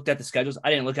you looked at the schedules, I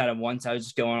didn't look at them once. I was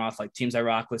just going off like teams I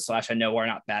rock with / I know are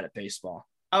not bad at baseball.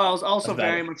 Oh, I was also That's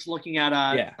better. very much looking at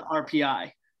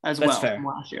RPI as That's well fair. from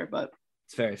last year, but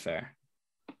It's very fair.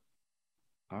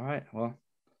 All right, well,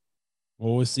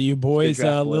 We'll see you boys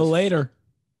draft, a little boys. later.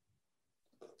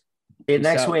 See you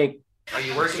next out. week. Are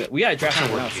you working? we gotta draft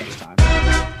someone else next time. All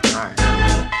right.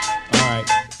 All right.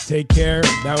 Take care.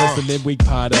 That was the midweek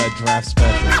pod draft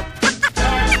special.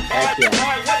 Heck yeah. All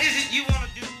right, what is it you want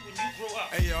to do when you grow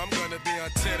up? Hey, yo, I'm gonna be on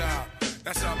 10 out.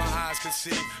 That's all my eyes can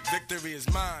see. Victory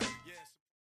is mine.